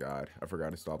 Oh god, I forgot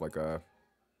to stop like a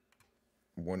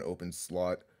 1 open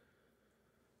slot.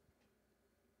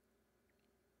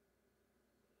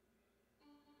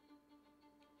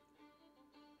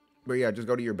 But yeah, just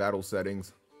go to your battle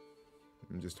settings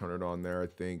and just turn it on there. I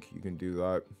think you can do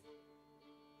that.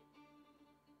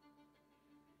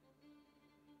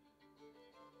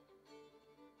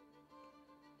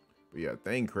 But yeah,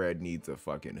 Thancred needs a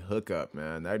fucking hookup,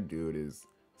 man. That dude is,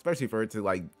 especially for it to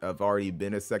like have already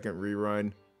been a second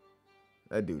rerun.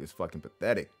 That dude is fucking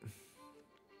pathetic.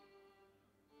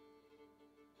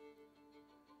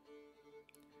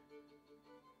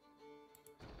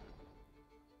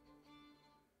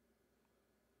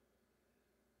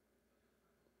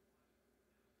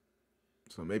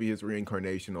 So maybe his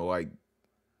reincarnation will like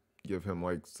give him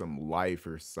like some life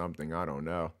or something. I don't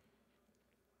know.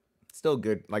 Still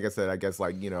good. Like I said, I guess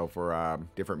like, you know, for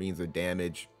different means of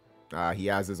damage. He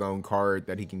has his own card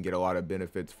that he can get a lot of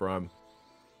benefits from.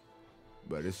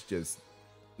 But it's just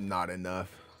not enough.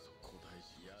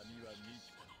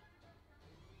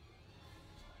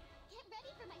 Get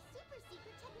ready for my super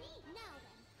secret technique. Now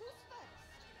then, who's first?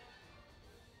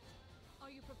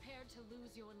 Are you prepared to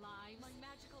lose your lives? My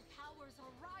magical powers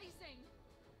are rising.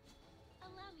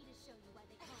 Allow me to show you why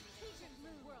they call me the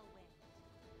Crimson Whirlwind.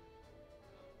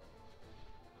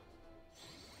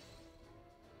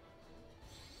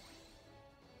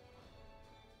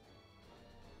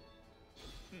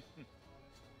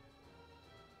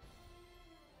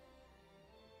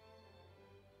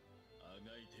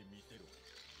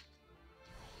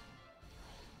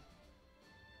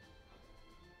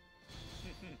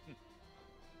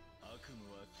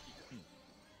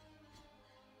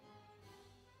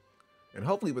 And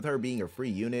hopefully with her being a free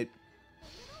unit,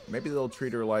 maybe they'll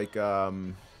treat her like,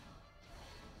 no,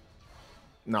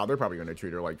 they're probably going to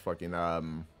treat her like fucking,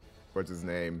 what's his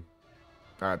name?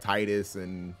 Titus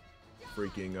and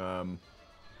freaking,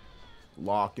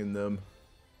 Locke in them.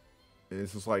 And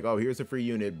it's just like, oh, here's a free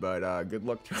unit, but good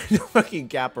luck trying to fucking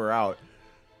cap her out.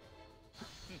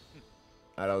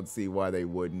 I don't see why they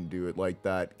wouldn't do it like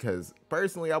that, because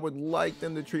personally I would like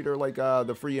them to treat her like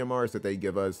the free MRs that they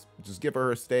give us. Just give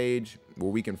her a stage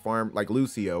where we can farm, like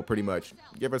Lucio pretty much.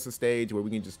 Give us a stage where we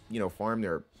can just, you know, farm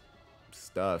their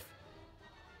stuff.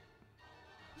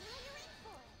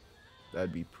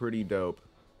 That'd be pretty dope.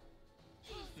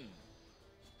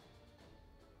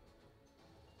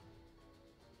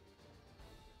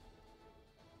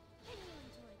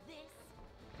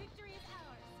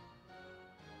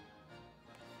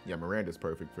 Yeah, Miranda's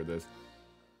perfect for this.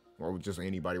 Or just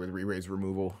anybody with re-raise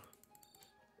removal.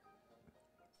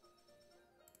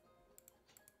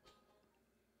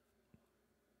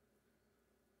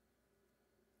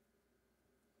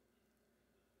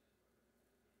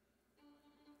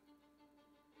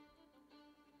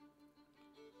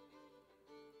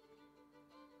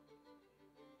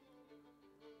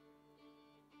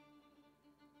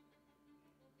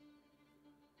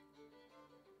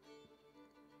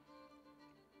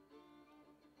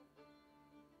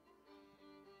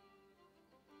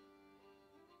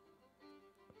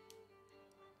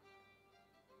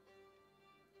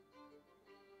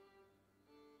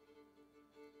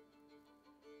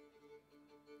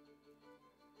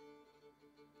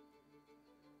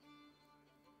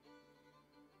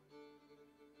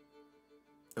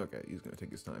 Okay, he's gonna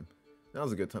take his time.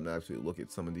 Now's a good time to actually look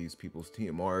at some of these people's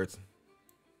TMRs.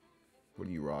 What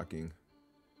are you rocking?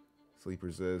 Sleep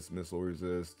resist, missile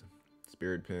resist,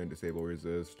 spirit pin, disable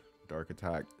resist, dark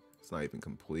attack. It's not even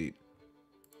complete.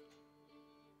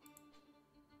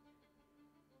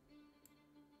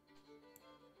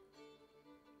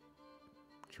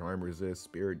 Charm resist,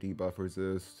 spirit debuff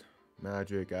resist,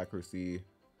 magic, accuracy,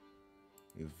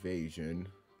 evasion.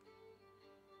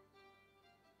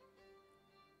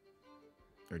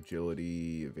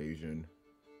 agility, evasion.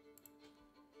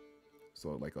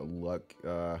 So like a luck,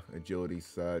 agility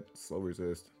set, slow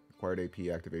resist, acquired AP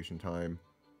activation time.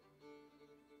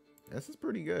 This is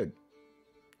pretty good.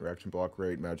 Reaction block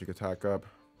rate, magic attack up.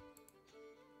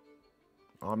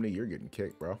 Omni, you're getting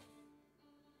kicked, bro.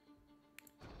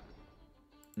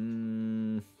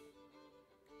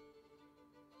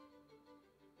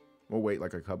 We'll wait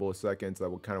like a couple of seconds. I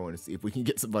will kind of want to see if we can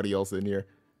get somebody else in here.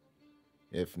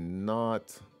 If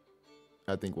not,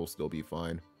 I think we'll still be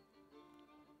fine.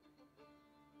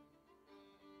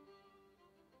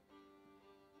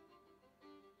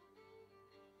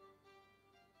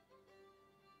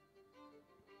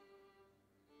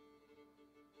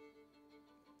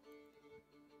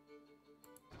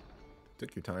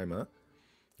 Took your time, huh?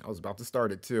 I was about to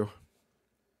start it too.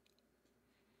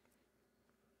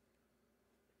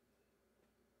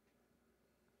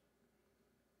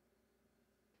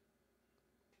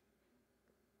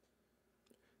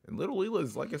 And Little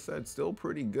Leela's, like I said, still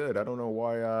pretty good. I don't know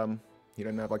why he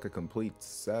didn't have like a complete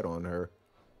set on her.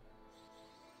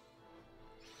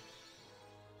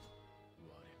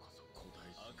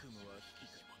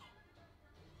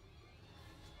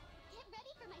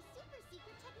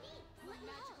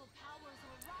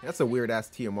 That's a weird ass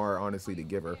TMR, honestly, to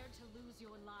give her.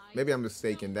 Maybe I'm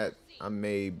mistaken. That I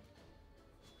may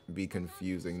be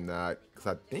confusing that, because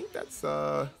I think that's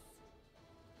I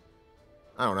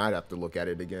don't know. I'd have to look at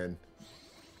it again.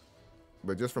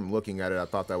 But just from looking at it, I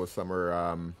thought that was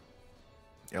Summer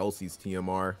Elsie's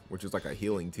TMR, which is like a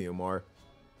healing TMR.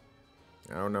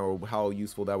 I don't know how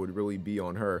useful that would really be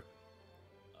on her.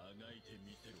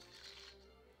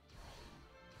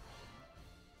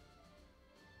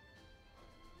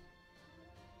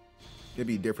 It'd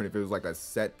be different if it was like a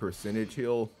set percentage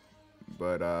heal,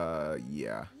 but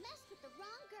yeah.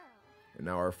 And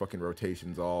now our fucking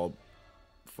rotation's all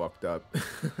fucked up.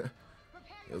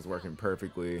 It was working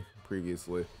perfectly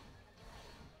previously.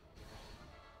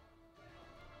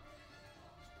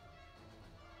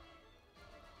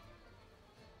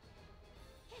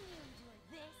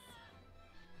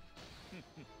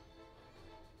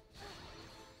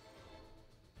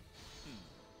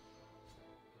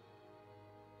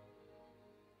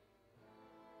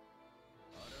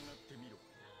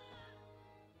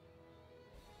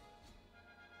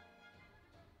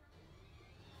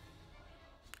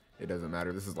 It doesn't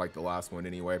matter. This is like the last one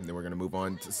anyway, and then we're going to move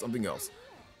on to something else.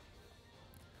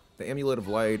 The Amulet of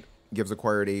Light gives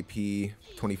acquired AP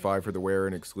 25 for the wearer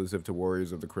and exclusive to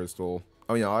Warriors of the Crystal.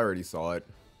 Oh yeah, I already saw it.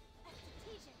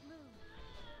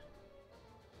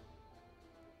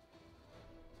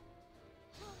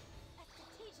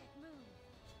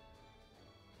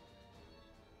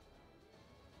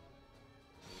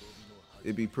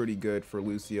 It'd be pretty good for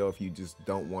Lucio if you just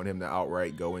don't want him to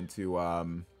outright go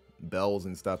into bells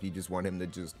and stuff. You just want him to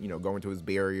just, you know, go into his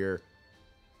barrier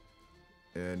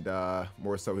and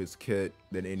more so his kit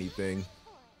than anything.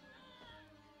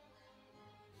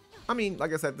 I mean,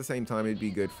 like I said, at the same time, it'd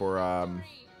be good for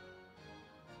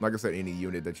like I said, any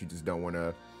unit that you just don't want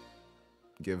to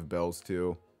give bells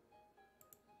to.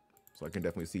 So I can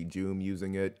definitely see Joom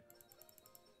using it.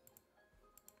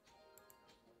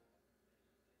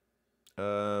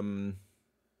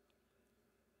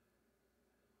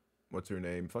 What's her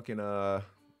name? Fucking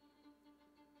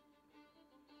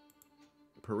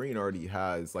Perrine already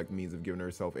has like means of giving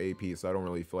herself AP, so I don't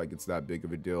really feel like it's that big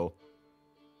of a deal.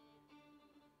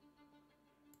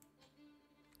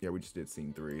 Yeah, we just did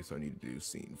scene 3, so I need to do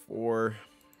scene 4.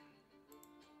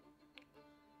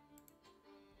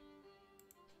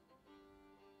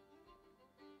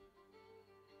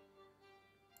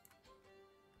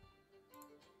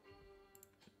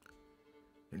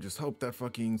 And just hope that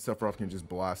fucking Sephiroth can just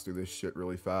blast through this shit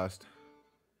really fast.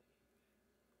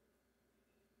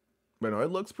 But no,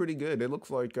 it looks pretty good. It looks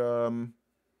like the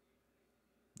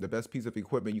best piece of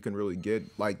equipment you can really get.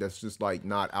 Like, that's just like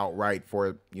not outright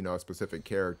for, you know, a specific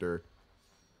character.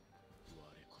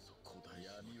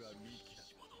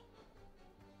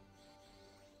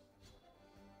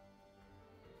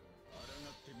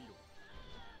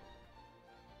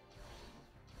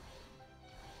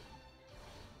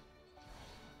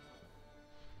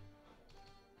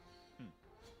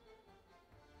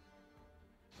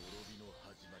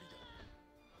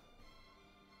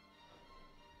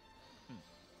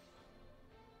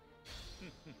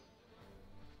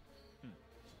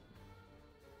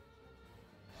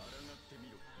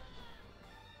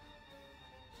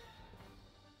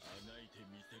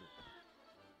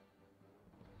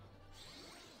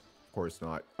 Of course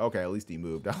not. Okay, at least he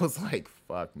moved. I was like,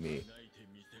 fuck me.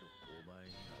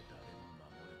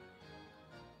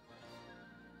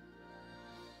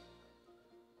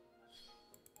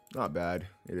 Not bad.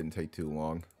 It didn't take too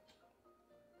long.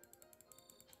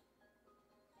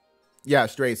 Yeah,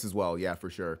 Strays as well. Yeah, for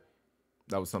sure.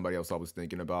 That was somebody else I was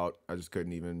thinking about. I just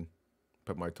couldn't even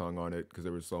put my tongue on it because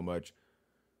there was so much.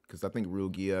 Because I think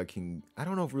Rugia can... I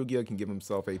don't know if Rugia can give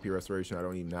himself AP Restoration. I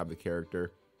don't even have the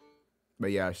character.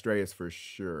 But yeah, Strayus for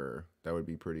sure. That would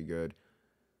be pretty good.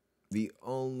 The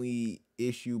only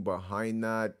issue behind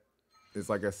that is,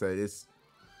 like I said, it's...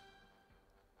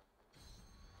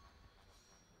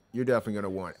 You're definitely going to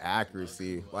want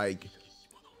accuracy. Like,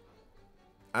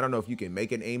 I don't know if you can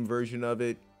make an aim version of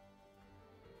it.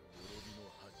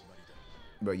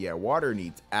 But yeah, water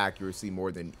needs accuracy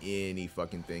more than any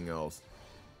fucking thing else.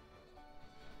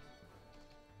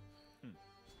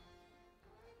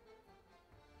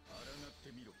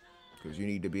 Because you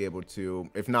need to be able to,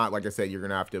 if not, like I said, you're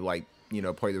going to have to, like, you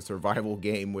know, play the survival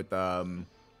game with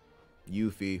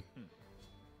Yuffie.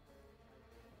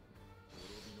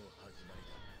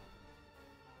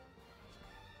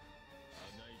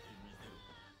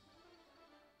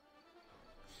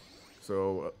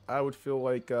 So I would feel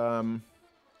like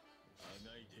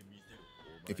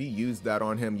if you used that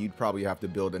on him, you'd probably have to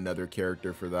build another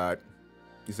character for that.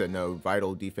 You said no,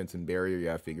 vital, defense, and barrier.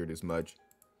 Yeah, I figured as much.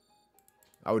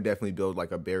 I would definitely build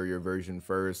like a barrier version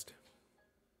first.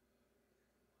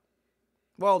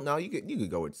 Well, no, you could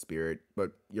go with spirit,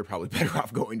 but you're probably better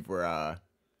off going for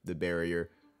the barrier.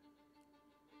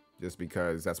 Just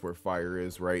because that's where fire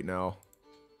is right now.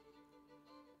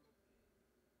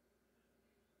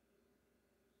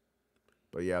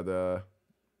 But yeah,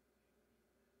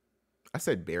 I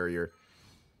said barrier.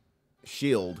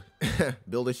 Shield.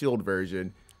 Build a shield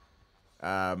version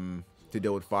to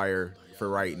deal with fire for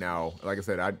right now. Like I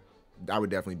said, I would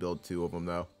definitely build 2 of them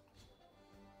though.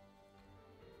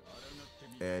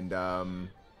 And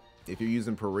if you're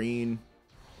using Perrine,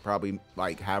 probably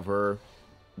like have her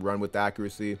run with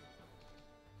accuracy.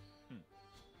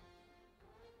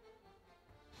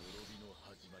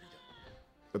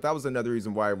 But that was another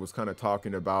reason why I was kind of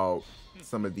talking about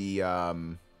some of the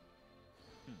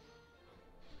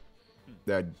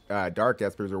dark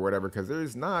espers or whatever, because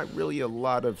there's not really a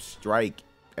lot of strike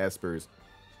espers.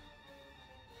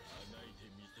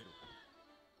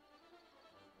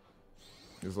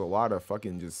 There's a lot of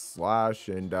fucking just slash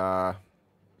and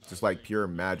just like pure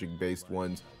magic based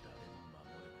ones.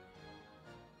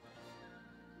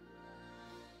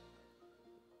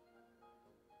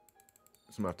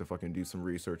 So I'm gonna have to fucking do some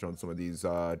research on some of these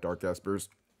dark espers.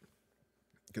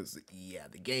 Because, yeah,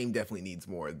 the game definitely needs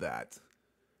more of that.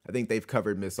 I think they've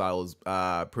covered missiles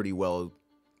pretty well.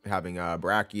 Having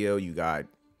Brachio, you got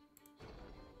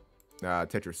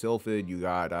Tetrasilphid, you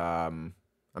got, I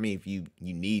mean, if you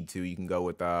need to, you can go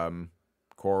with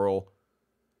Coral.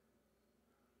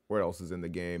 What else is in the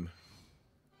game?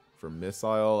 For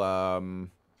missile,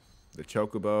 the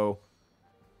Chocobo.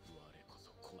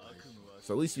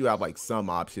 So at least you have like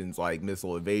some options like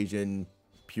missile evasion,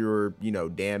 pure, you know,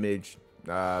 damage.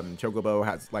 Chocobo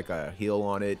has like a heal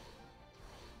on it.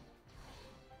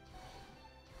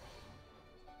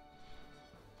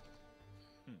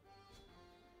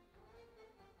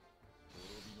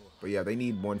 But yeah, they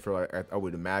need one for, like, I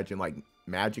would imagine, like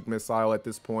magic missile at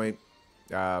this point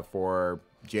for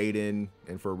Jaden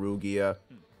and for Rugia.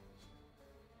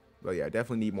 But yeah,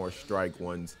 definitely need more strike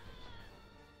ones.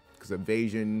 Because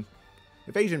evasion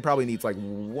probably needs like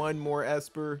 1 more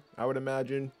Esper, I would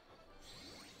imagine.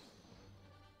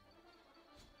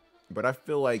 But I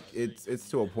feel like it's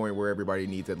to a point where everybody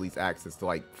needs at least access to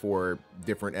like 4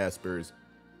 different Espers.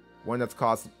 One that's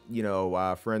cost, you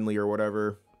know, friendly or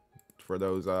whatever for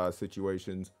those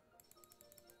situations.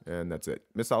 And that's it.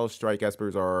 Missile strike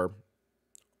Espers are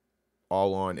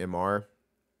all on MR.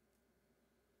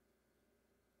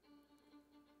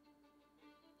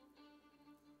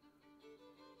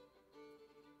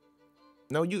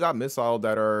 No, you got missile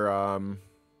that are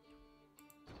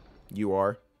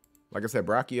UR. Like I said,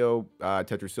 Brachio,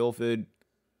 Tetrasilphid,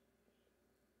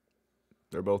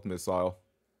 they're both missile.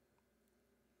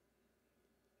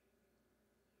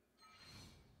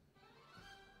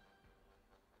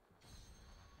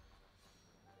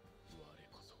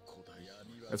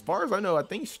 As far as I know, I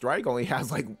think Strike only has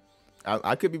like,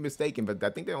 I could be mistaken, but I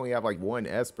think they only have like 1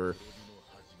 Esper.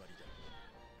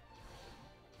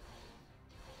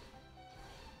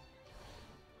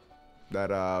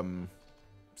 That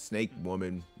snake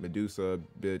woman, Medusa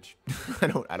bitch.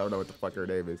 I don't know what the fuck her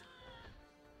name is.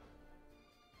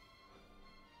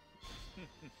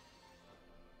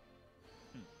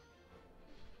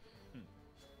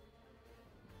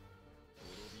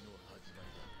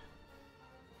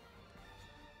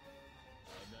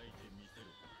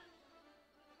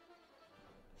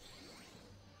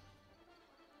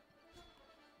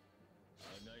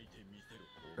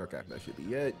 Okay, that should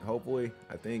be it. Hopefully,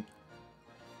 I think.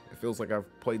 It feels like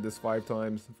I've played this 5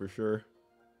 times for sure.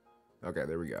 Okay,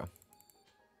 there we go.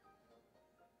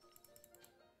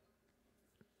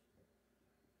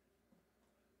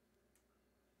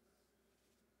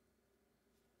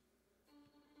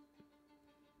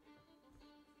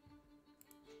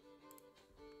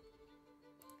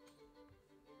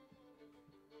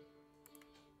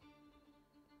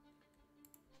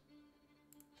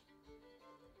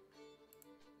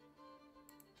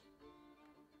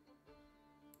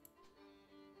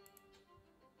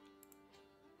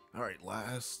 All right,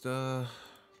 last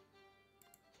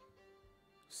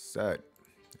set,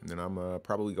 and then I'm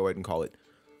probably go ahead and call it.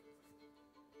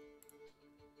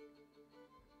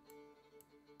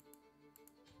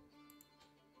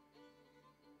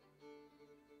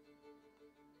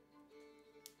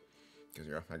 Because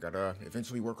yeah, I gotta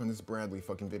eventually work on this Bradley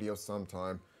fucking video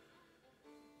sometime.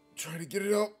 Try to get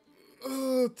it out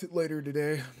later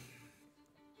today.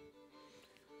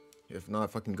 If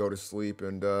not, fucking go to sleep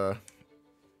and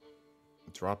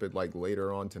drop it like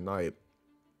later on tonight.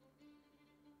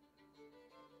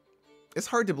 It's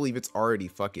hard to believe it's already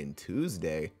fucking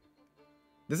Tuesday.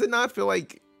 Does it not feel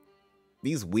like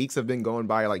these weeks have been going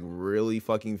by like really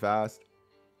fucking fast?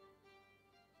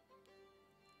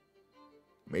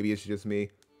 Maybe it's just me,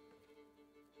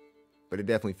 but it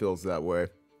definitely feels that way.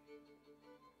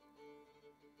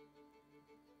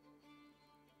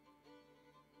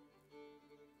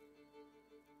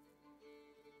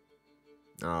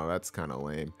 Oh, that's kind of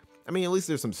lame. I mean, at least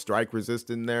there's some strike resist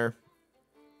in there.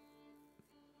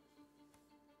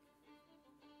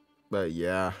 But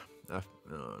yeah, I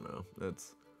don't know.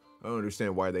 I don't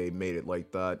understand why they made it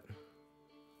like that.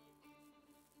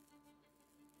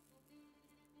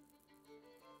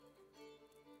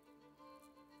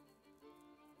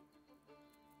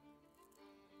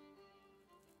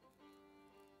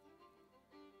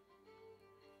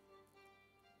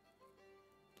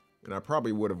 And I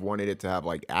probably would have wanted it to have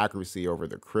like accuracy over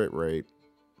the crit rate.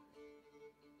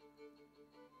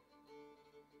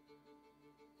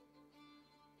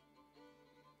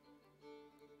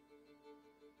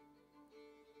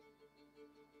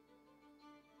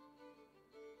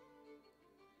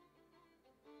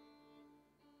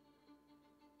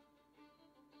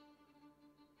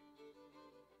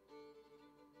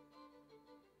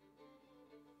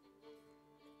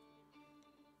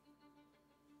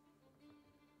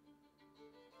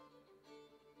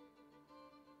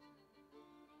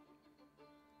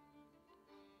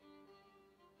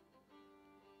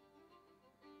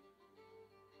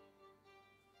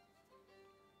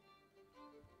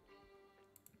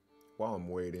 While I'm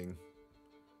waiting,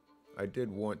 I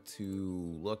did want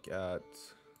to look at,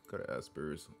 go to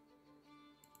Esper's.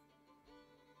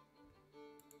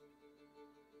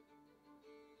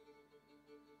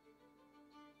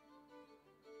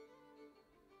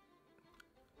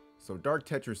 So Dark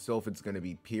Tetra Sylphid's going to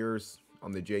be Pierce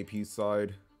on the JP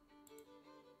side.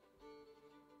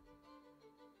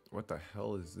 What the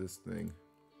hell is this thing?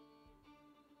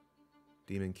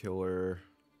 Demon Killer.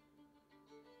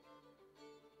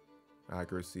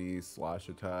 Accuracy, slash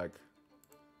attack.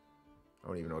 I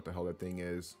don't even know what the hell that thing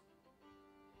is.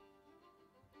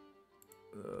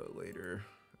 Later.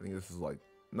 I think this is like,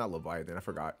 not Leviathan, I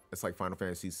forgot. It's like Final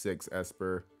Fantasy VI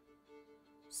Esper.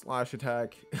 Slash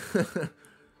attack.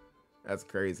 That's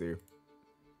crazy.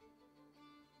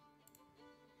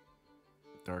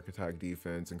 Dark attack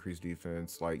defense, increased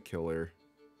defense, light killer.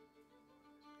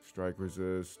 Strike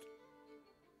resist.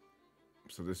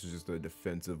 So this is just a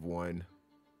defensive one.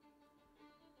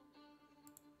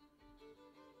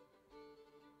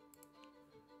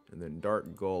 And then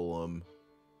Dark Golem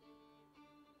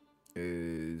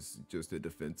is just a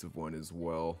defensive one as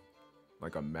well.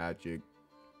 Like a magic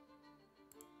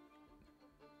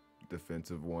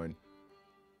defensive one.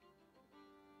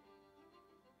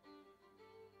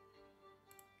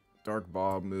 Dark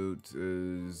Bahamut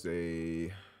is a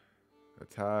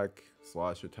attack,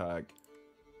 slash attack.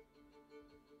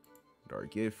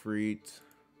 Dark Ifrit,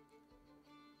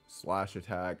 slash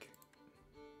attack.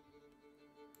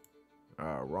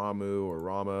 Ramu or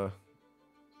Rama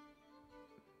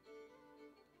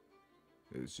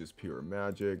is just pure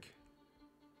magic.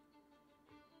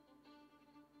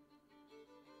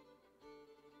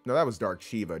 No, that was Dark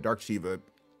Shiva. Dark Shiva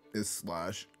is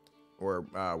slash, or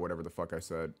whatever the fuck I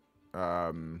said.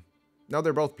 No,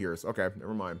 they're both Pierce. Okay,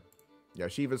 never mind. Yeah,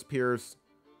 Shiva's Pierce,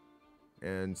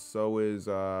 and so is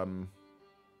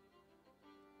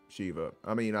Shiva.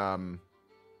 I mean,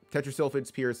 Tetrasilphid's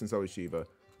Pierce, and so is Shiva.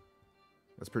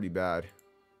 That's pretty bad.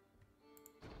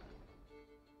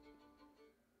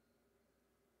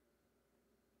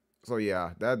 So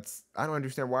yeah, that's, I don't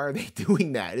understand, why are they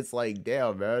doing that? It's like,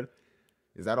 damn, man.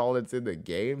 Is that all that's in the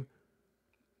game?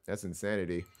 That's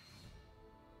insanity.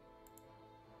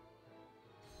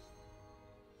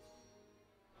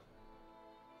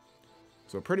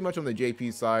 So pretty much on the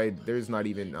JP side, there's not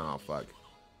even, oh fuck.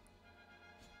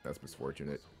 That's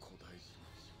misfortunate.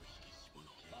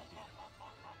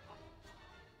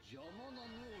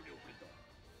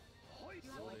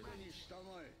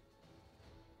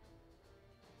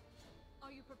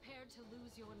 Are you prepared to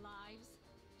lose your lives?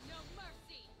 No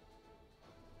mercy!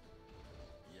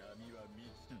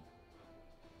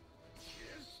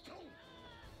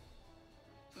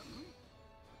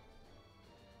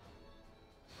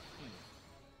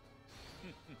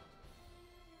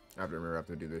 I have to remember I have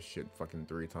to do this shit fucking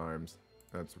 3 times.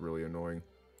 That's really annoying.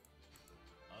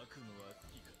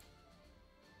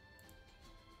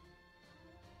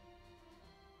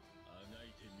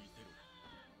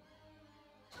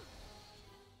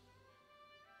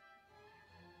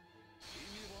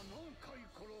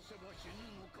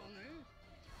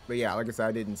 But yeah, like I said,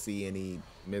 I didn't see any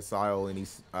missile, any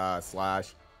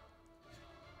slash.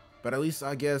 But at least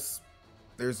I guess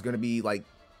there's gonna be like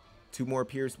 2 more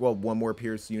Pierce. Well, 1 more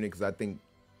Pierce unit, because I think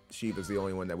Shiva's the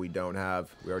only one that we don't have.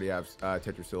 We already have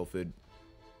Tetrasilphid.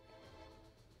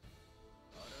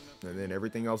 And then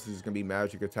everything else is gonna be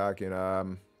magic attack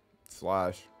and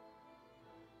slash.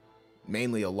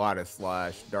 Mainly a lot of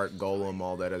slash, Dark Golem,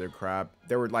 all that other crap.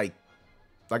 There were like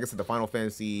I said, the Final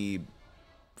Fantasy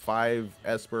 5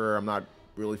 Esper, I'm not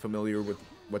really familiar with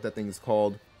what that thing is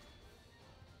called.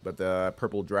 But the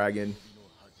Purple Dragon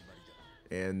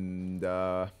and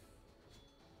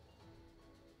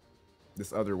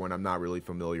this other one I'm not really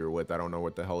familiar with. I don't know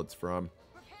what the hell it's from.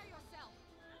 Prepare yourself!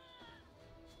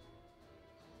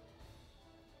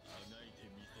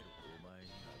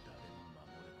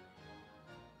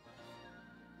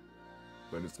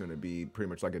 But it's going to be pretty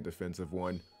much like a defensive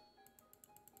one.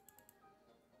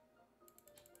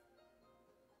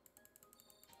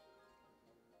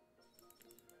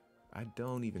 I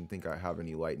don't even think I have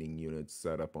any lightning units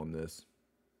set up on this.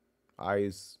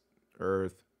 Ice,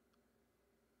 Earth.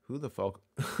 Who the fuck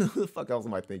else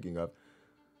am I thinking of?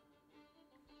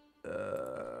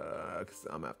 'Cause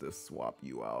I'm gonna have to swap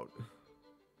you out.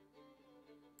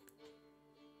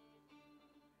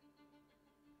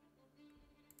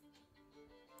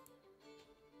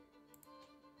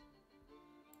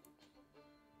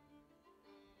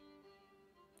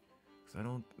 I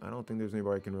don't think there's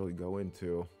anybody I can really go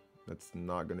into that's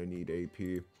not gonna need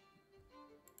AP.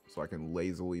 So I can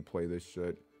lazily play this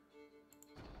shit.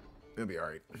 It'll be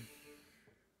alright.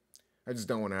 I just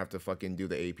don't want to have to fucking do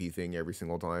the AP thing every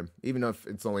single time. Even if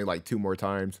it's only like 2 more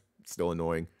times, it's still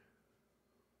annoying.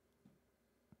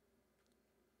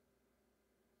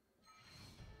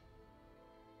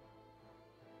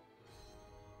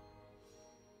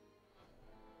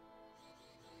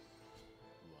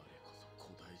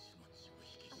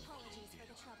 Apologies for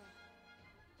the trouble.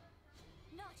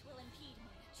 Naught will impede me.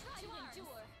 Try to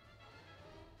endure.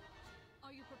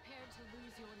 Are you prepared to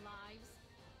lose your lives?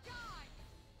 Die!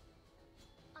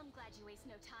 I'm glad you waste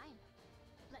no time.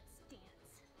 Let's dance.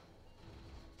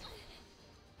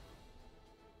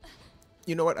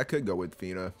 You know what? I could go with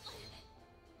Fina.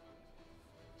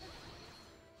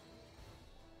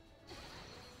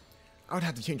 I would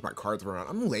have to change my cards around.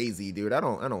 I'm lazy, dude. I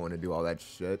don't want to do all that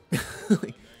shit.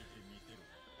 Like,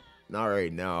 not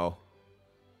right now.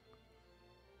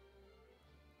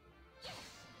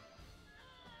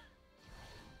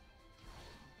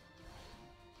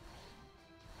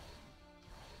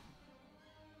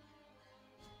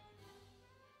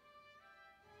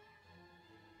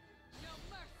 No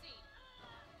mercy!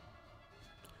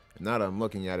 Now that I'm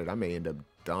looking at it, I may end up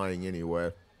dying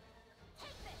anyway.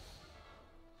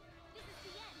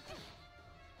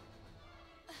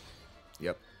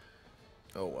 Yep.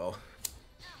 Oh well.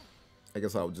 I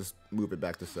guess I'll just move it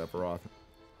back to Sephiroth.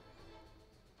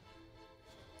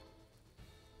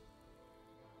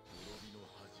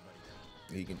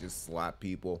 He can just slap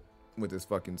people with his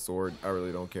fucking sword. I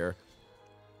really don't care.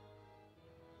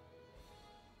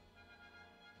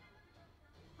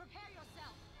 Prepare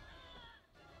yourself!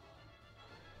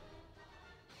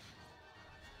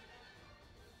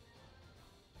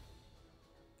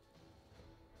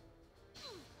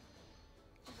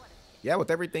 Yeah,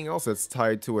 with everything else that's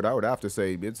tied to it, I would have to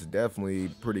say it's definitely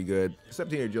pretty good.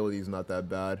 17 agility is not that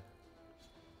bad.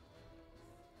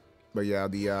 But yeah,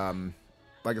 the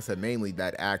like I said, mainly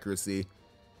that accuracy.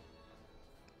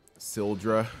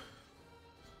 Sildra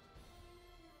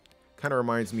kind of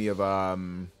reminds me of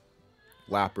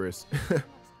Lapras.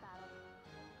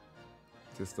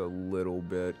 Just a little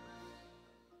bit.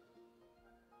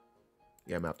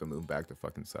 Yeah, I'm gonna have to move back to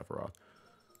fucking Sephiroth.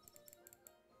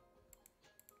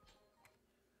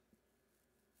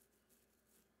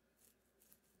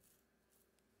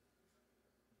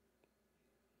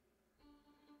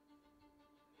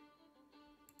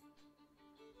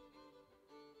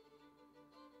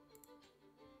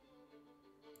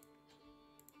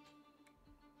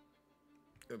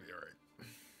 It'll be alright.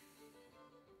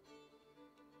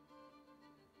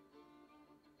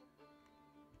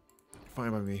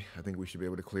 Fine by me. I think we should be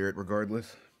able to clear it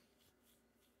regardless.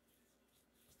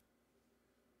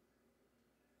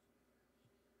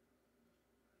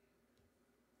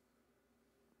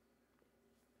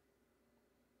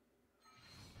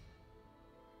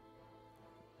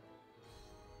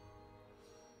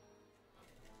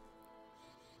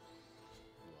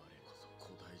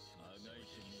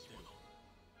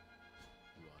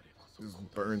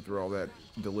 Just burn through all that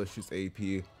delicious AP. Are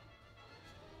you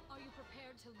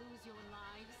prepared to lose your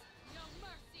lives? No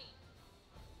mercy!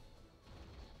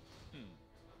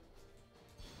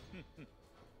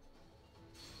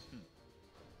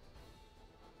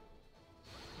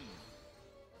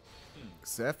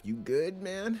 Seth, you good,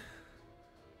 man?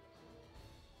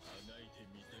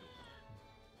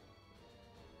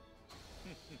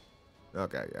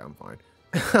 Okay, yeah, I'm fine.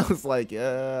 I was like,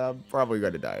 yeah, I'm probably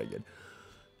gonna die again.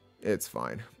 It's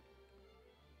fine.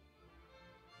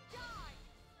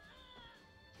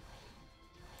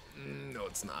 No,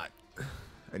 it's not.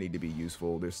 I need to be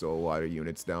useful. There's still a lot of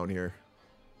units down here.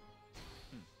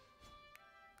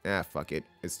 Ah, fuck it.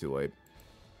 It's too late.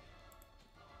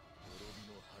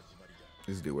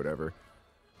 Just do whatever.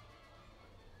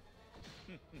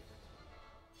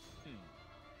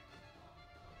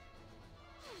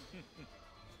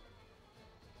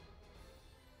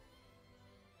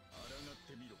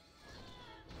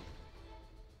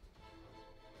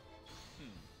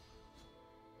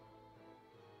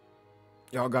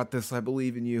 Y'all got this. I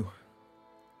believe in you.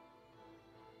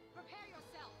 Prepare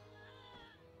yourself.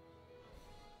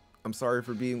 I'm sorry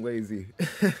for being lazy.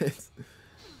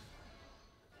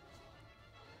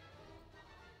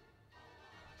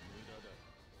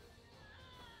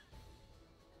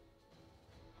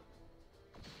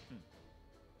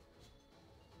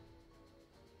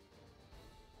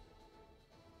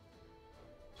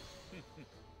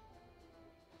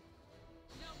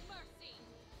 No mercy!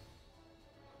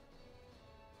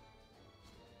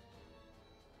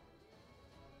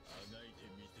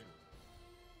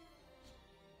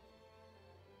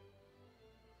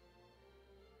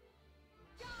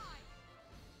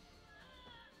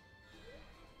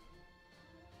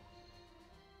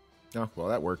 Oh, well,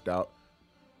 that worked out.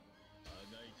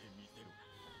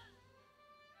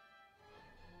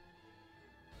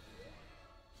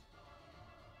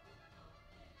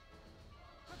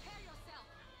 Prepare yourself.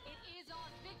 It is our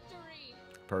victory.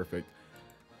 Perfect.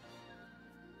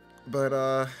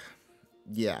 But,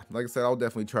 yeah, like I said, I'll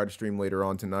definitely try to stream later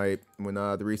on tonight when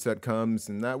the reset comes,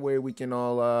 and that way we can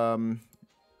all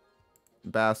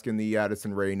bask in the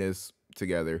Addison Rae-ness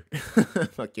together.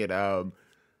 Fucking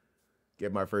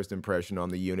get my first impression on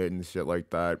the unit and shit like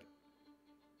that.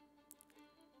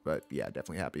 But yeah,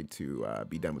 definitely happy to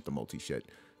be done with the multi shit.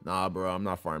 Nah, bro, I'm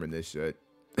not farming this shit.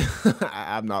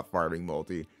 I'm not farming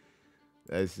multi.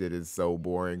 That shit is so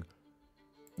boring.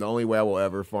 The only way I will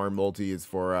ever farm multi is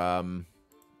for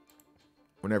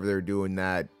whenever they're doing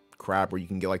that crap where you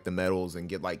can get like the medals and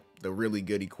get like the really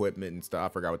good equipment and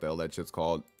stuff. I forgot what the hell that shit's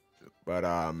called. But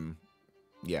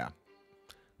yeah.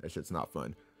 That shit's not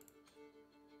fun.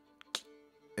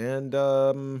 And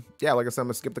yeah, like I said, I'm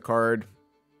gonna skip the card.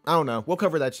 I don't know. We'll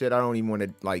cover that shit. I don't even want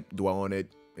to like dwell on it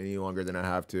any longer than I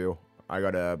have to. I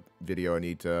got a video I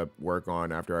need to work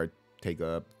on after I take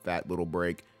a fat little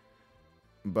break.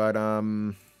 But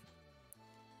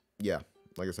yeah,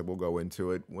 like I said, we'll go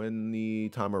into it when the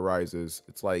time arises.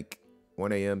 It's like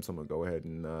 1 a.m. so I'm gonna go ahead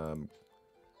and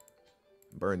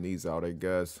burn these out, I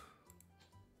guess.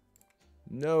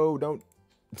 No, don't.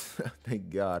 Thank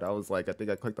God. I was like, I think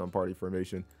I clicked on party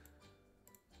formation.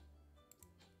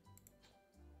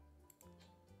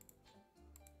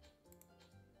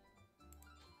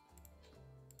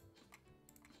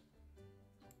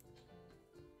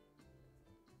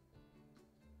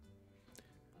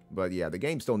 But yeah, the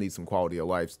game still needs some quality of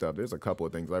life stuff. There's a couple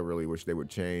of things I really wish they would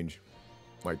change.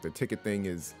 Like the ticket thing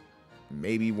is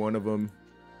maybe one of them.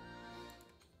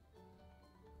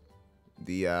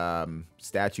 The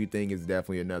statue thing is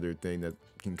definitely another thing that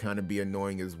can kind of be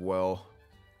annoying as well.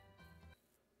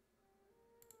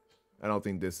 I don't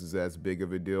think this is as big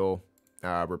of a deal.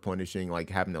 Replenishing, like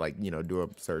having to like, you know, do a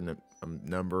certain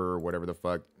number or whatever the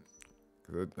fuck.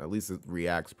 'Cause at least it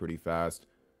reacts pretty fast.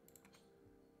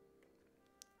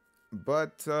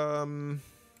 But,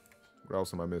 what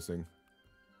else am I missing?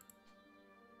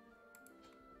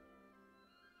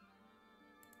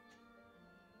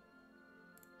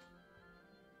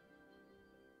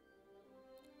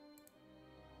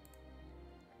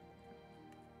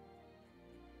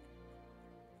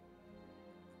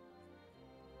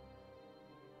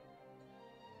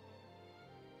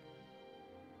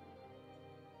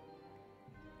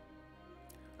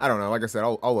 I don't know. Like I said,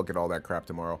 I'll look at all that crap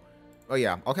tomorrow. Oh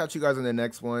yeah, I'll catch you guys in the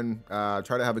next one. Try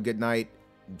to have a good night.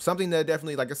 Something that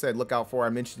definitely, like I said, look out for. I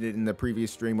mentioned it in the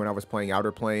previous stream when I was playing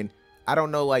Outer Plane. I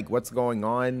don't know like what's going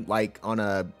on like on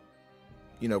a,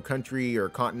 you know, country or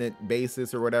continent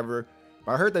basis or whatever.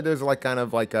 But I heard that there's like kind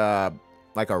of like a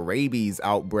rabies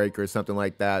outbreak or something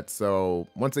like that. So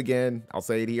once again, I'll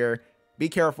say it here. Be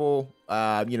careful,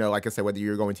 you know, like I said, whether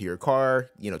you're going to your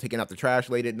car, you know, taking out the trash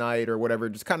late at night or whatever,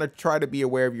 just kind of try to be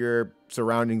aware of your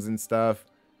surroundings and stuff.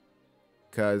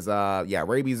 Because, yeah,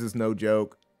 rabies is no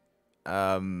joke.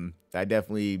 I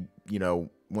definitely, you know,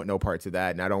 want no parts of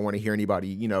that. And I don't want to hear anybody,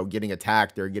 you know, getting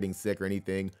attacked or getting sick or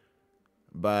anything.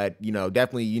 But, you know,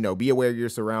 definitely, you know, be aware of your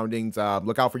surroundings.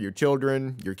 Look out for your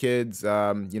children, your kids,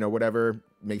 you know, whatever.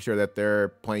 Make sure that they're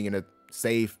playing in a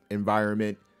safe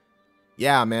environment.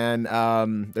 Yeah, man,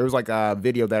 there was like a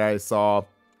video that I saw.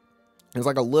 It was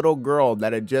like a little girl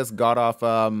that had just got off,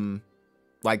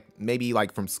 like maybe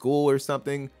like from school or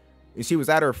something. And she was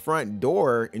at her front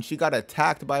door and she got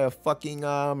attacked by a fucking,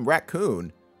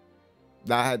 raccoon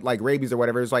that had like rabies or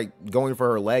whatever. It was like going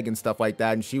for her leg and stuff like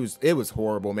that. And it was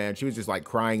horrible, man. She was just like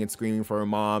crying and screaming for her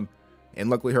mom. And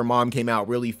luckily her mom came out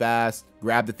really fast,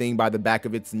 grabbed the thing by the back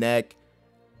of its neck.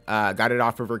 Got it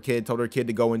off of her kid, told her kid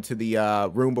to go into the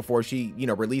room before she, you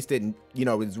know, released it. And, you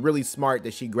know, it was really smart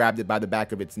that she grabbed it by the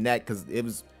back of its neck because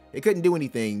it couldn't do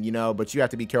anything, you know, but you have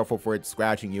to be careful for it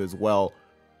scratching you as well.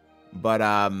 But,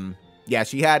 yeah,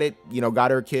 she had it, you know,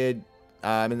 got her kid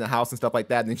in the house and stuff like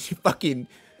that. And then she fucking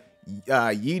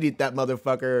yeeted that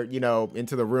motherfucker, you know,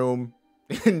 into the room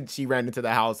and she ran into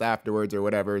the house afterwards or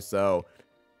whatever. So,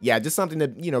 yeah, just something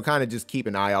to, you know, kind of just keep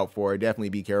an eye out for. Definitely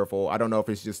be careful. I don't know if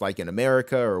it's just like in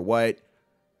America or what.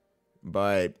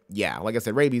 But yeah, like I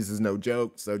said, rabies is no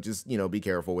joke. So just, you know, be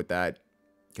careful with that.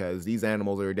 Because these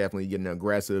animals are definitely getting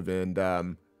aggressive. And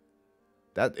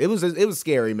that it was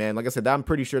scary, man. Like I said, I'm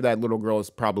pretty sure that little girl is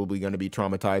probably going to be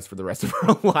traumatized for the rest of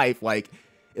her life. Like,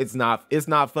 it's not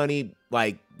funny.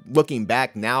 Like, looking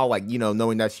back now, like, you know,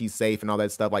 knowing that she's safe and all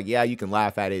that stuff. Like, yeah, you can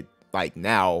laugh at it like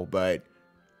now, but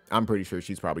I'm pretty sure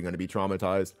she's probably going to be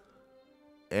traumatized.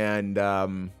 And,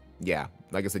 yeah,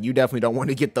 like I said, you definitely don't want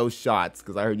to get those shots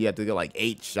because I heard you have to get like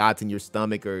 8 shots in your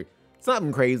stomach or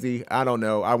something crazy. I don't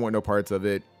know. I want no parts of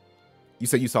it. You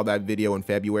said you saw that video in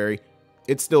February.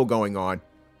 It's still going on.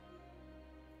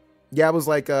 Yeah, it was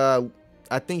like, I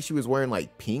think she was wearing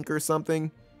like pink or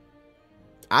something.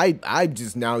 I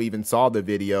just now even saw the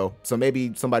video. So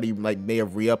maybe somebody like may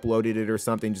have re-uploaded it or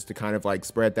something just to kind of like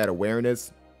spread that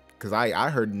awareness. Because I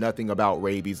heard nothing about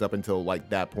rabies up until like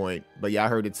that point. But yeah, I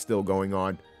heard it's still going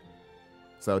on.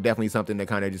 So definitely something to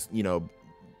kind of just, you know,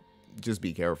 just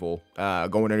be careful.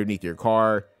 Going underneath your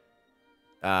car.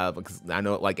 Because I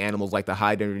know like animals like to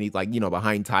hide underneath like, you know,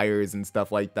 behind tires and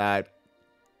stuff like that.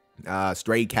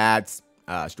 Stray cats,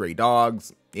 stray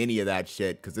dogs, any of that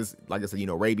shit. Because this, like I said, you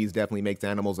know, rabies definitely makes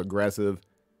animals aggressive.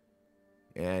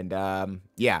 And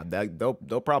yeah, they'll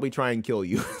probably try and kill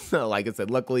you. So like I said,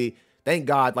 luckily, thank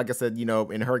God, like I said, you know,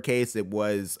 in her case, it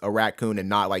was a raccoon and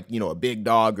not like, you know, a big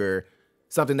dog or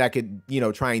something that could, you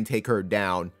know, try and take her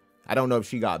down. I don't know if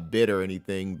she got bit or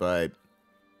anything, but,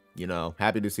 you know,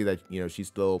 happy to see that, you know, she's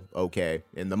still okay.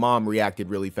 And the mom reacted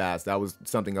really fast. That was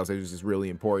something else that was just really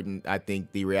important. I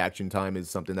think the reaction time is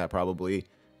something that probably,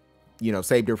 you know,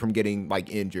 saved her from getting like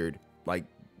injured, like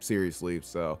seriously.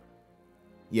 So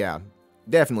yeah,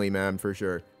 definitely, man, for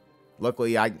sure.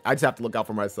 Luckily, I just have to look out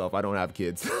for myself. I don't have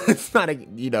kids. It's not a,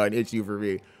 you know, an issue for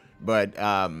me. But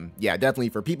yeah, definitely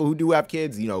for people who do have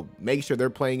kids, you know, make sure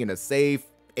they're playing in a safe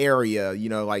area. You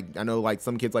know, like I know like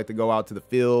some kids like to go out to the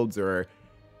fields or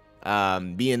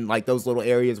be in like those little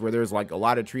areas where there's like a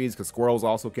lot of trees because squirrels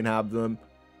also can have them.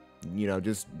 You know,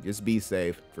 just be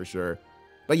safe for sure.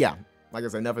 But yeah, like I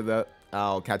said, enough of that.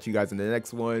 I'll catch you guys in the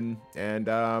next one. And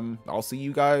I'll see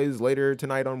you guys later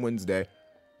tonight on Wednesday.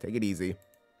 Take it easy.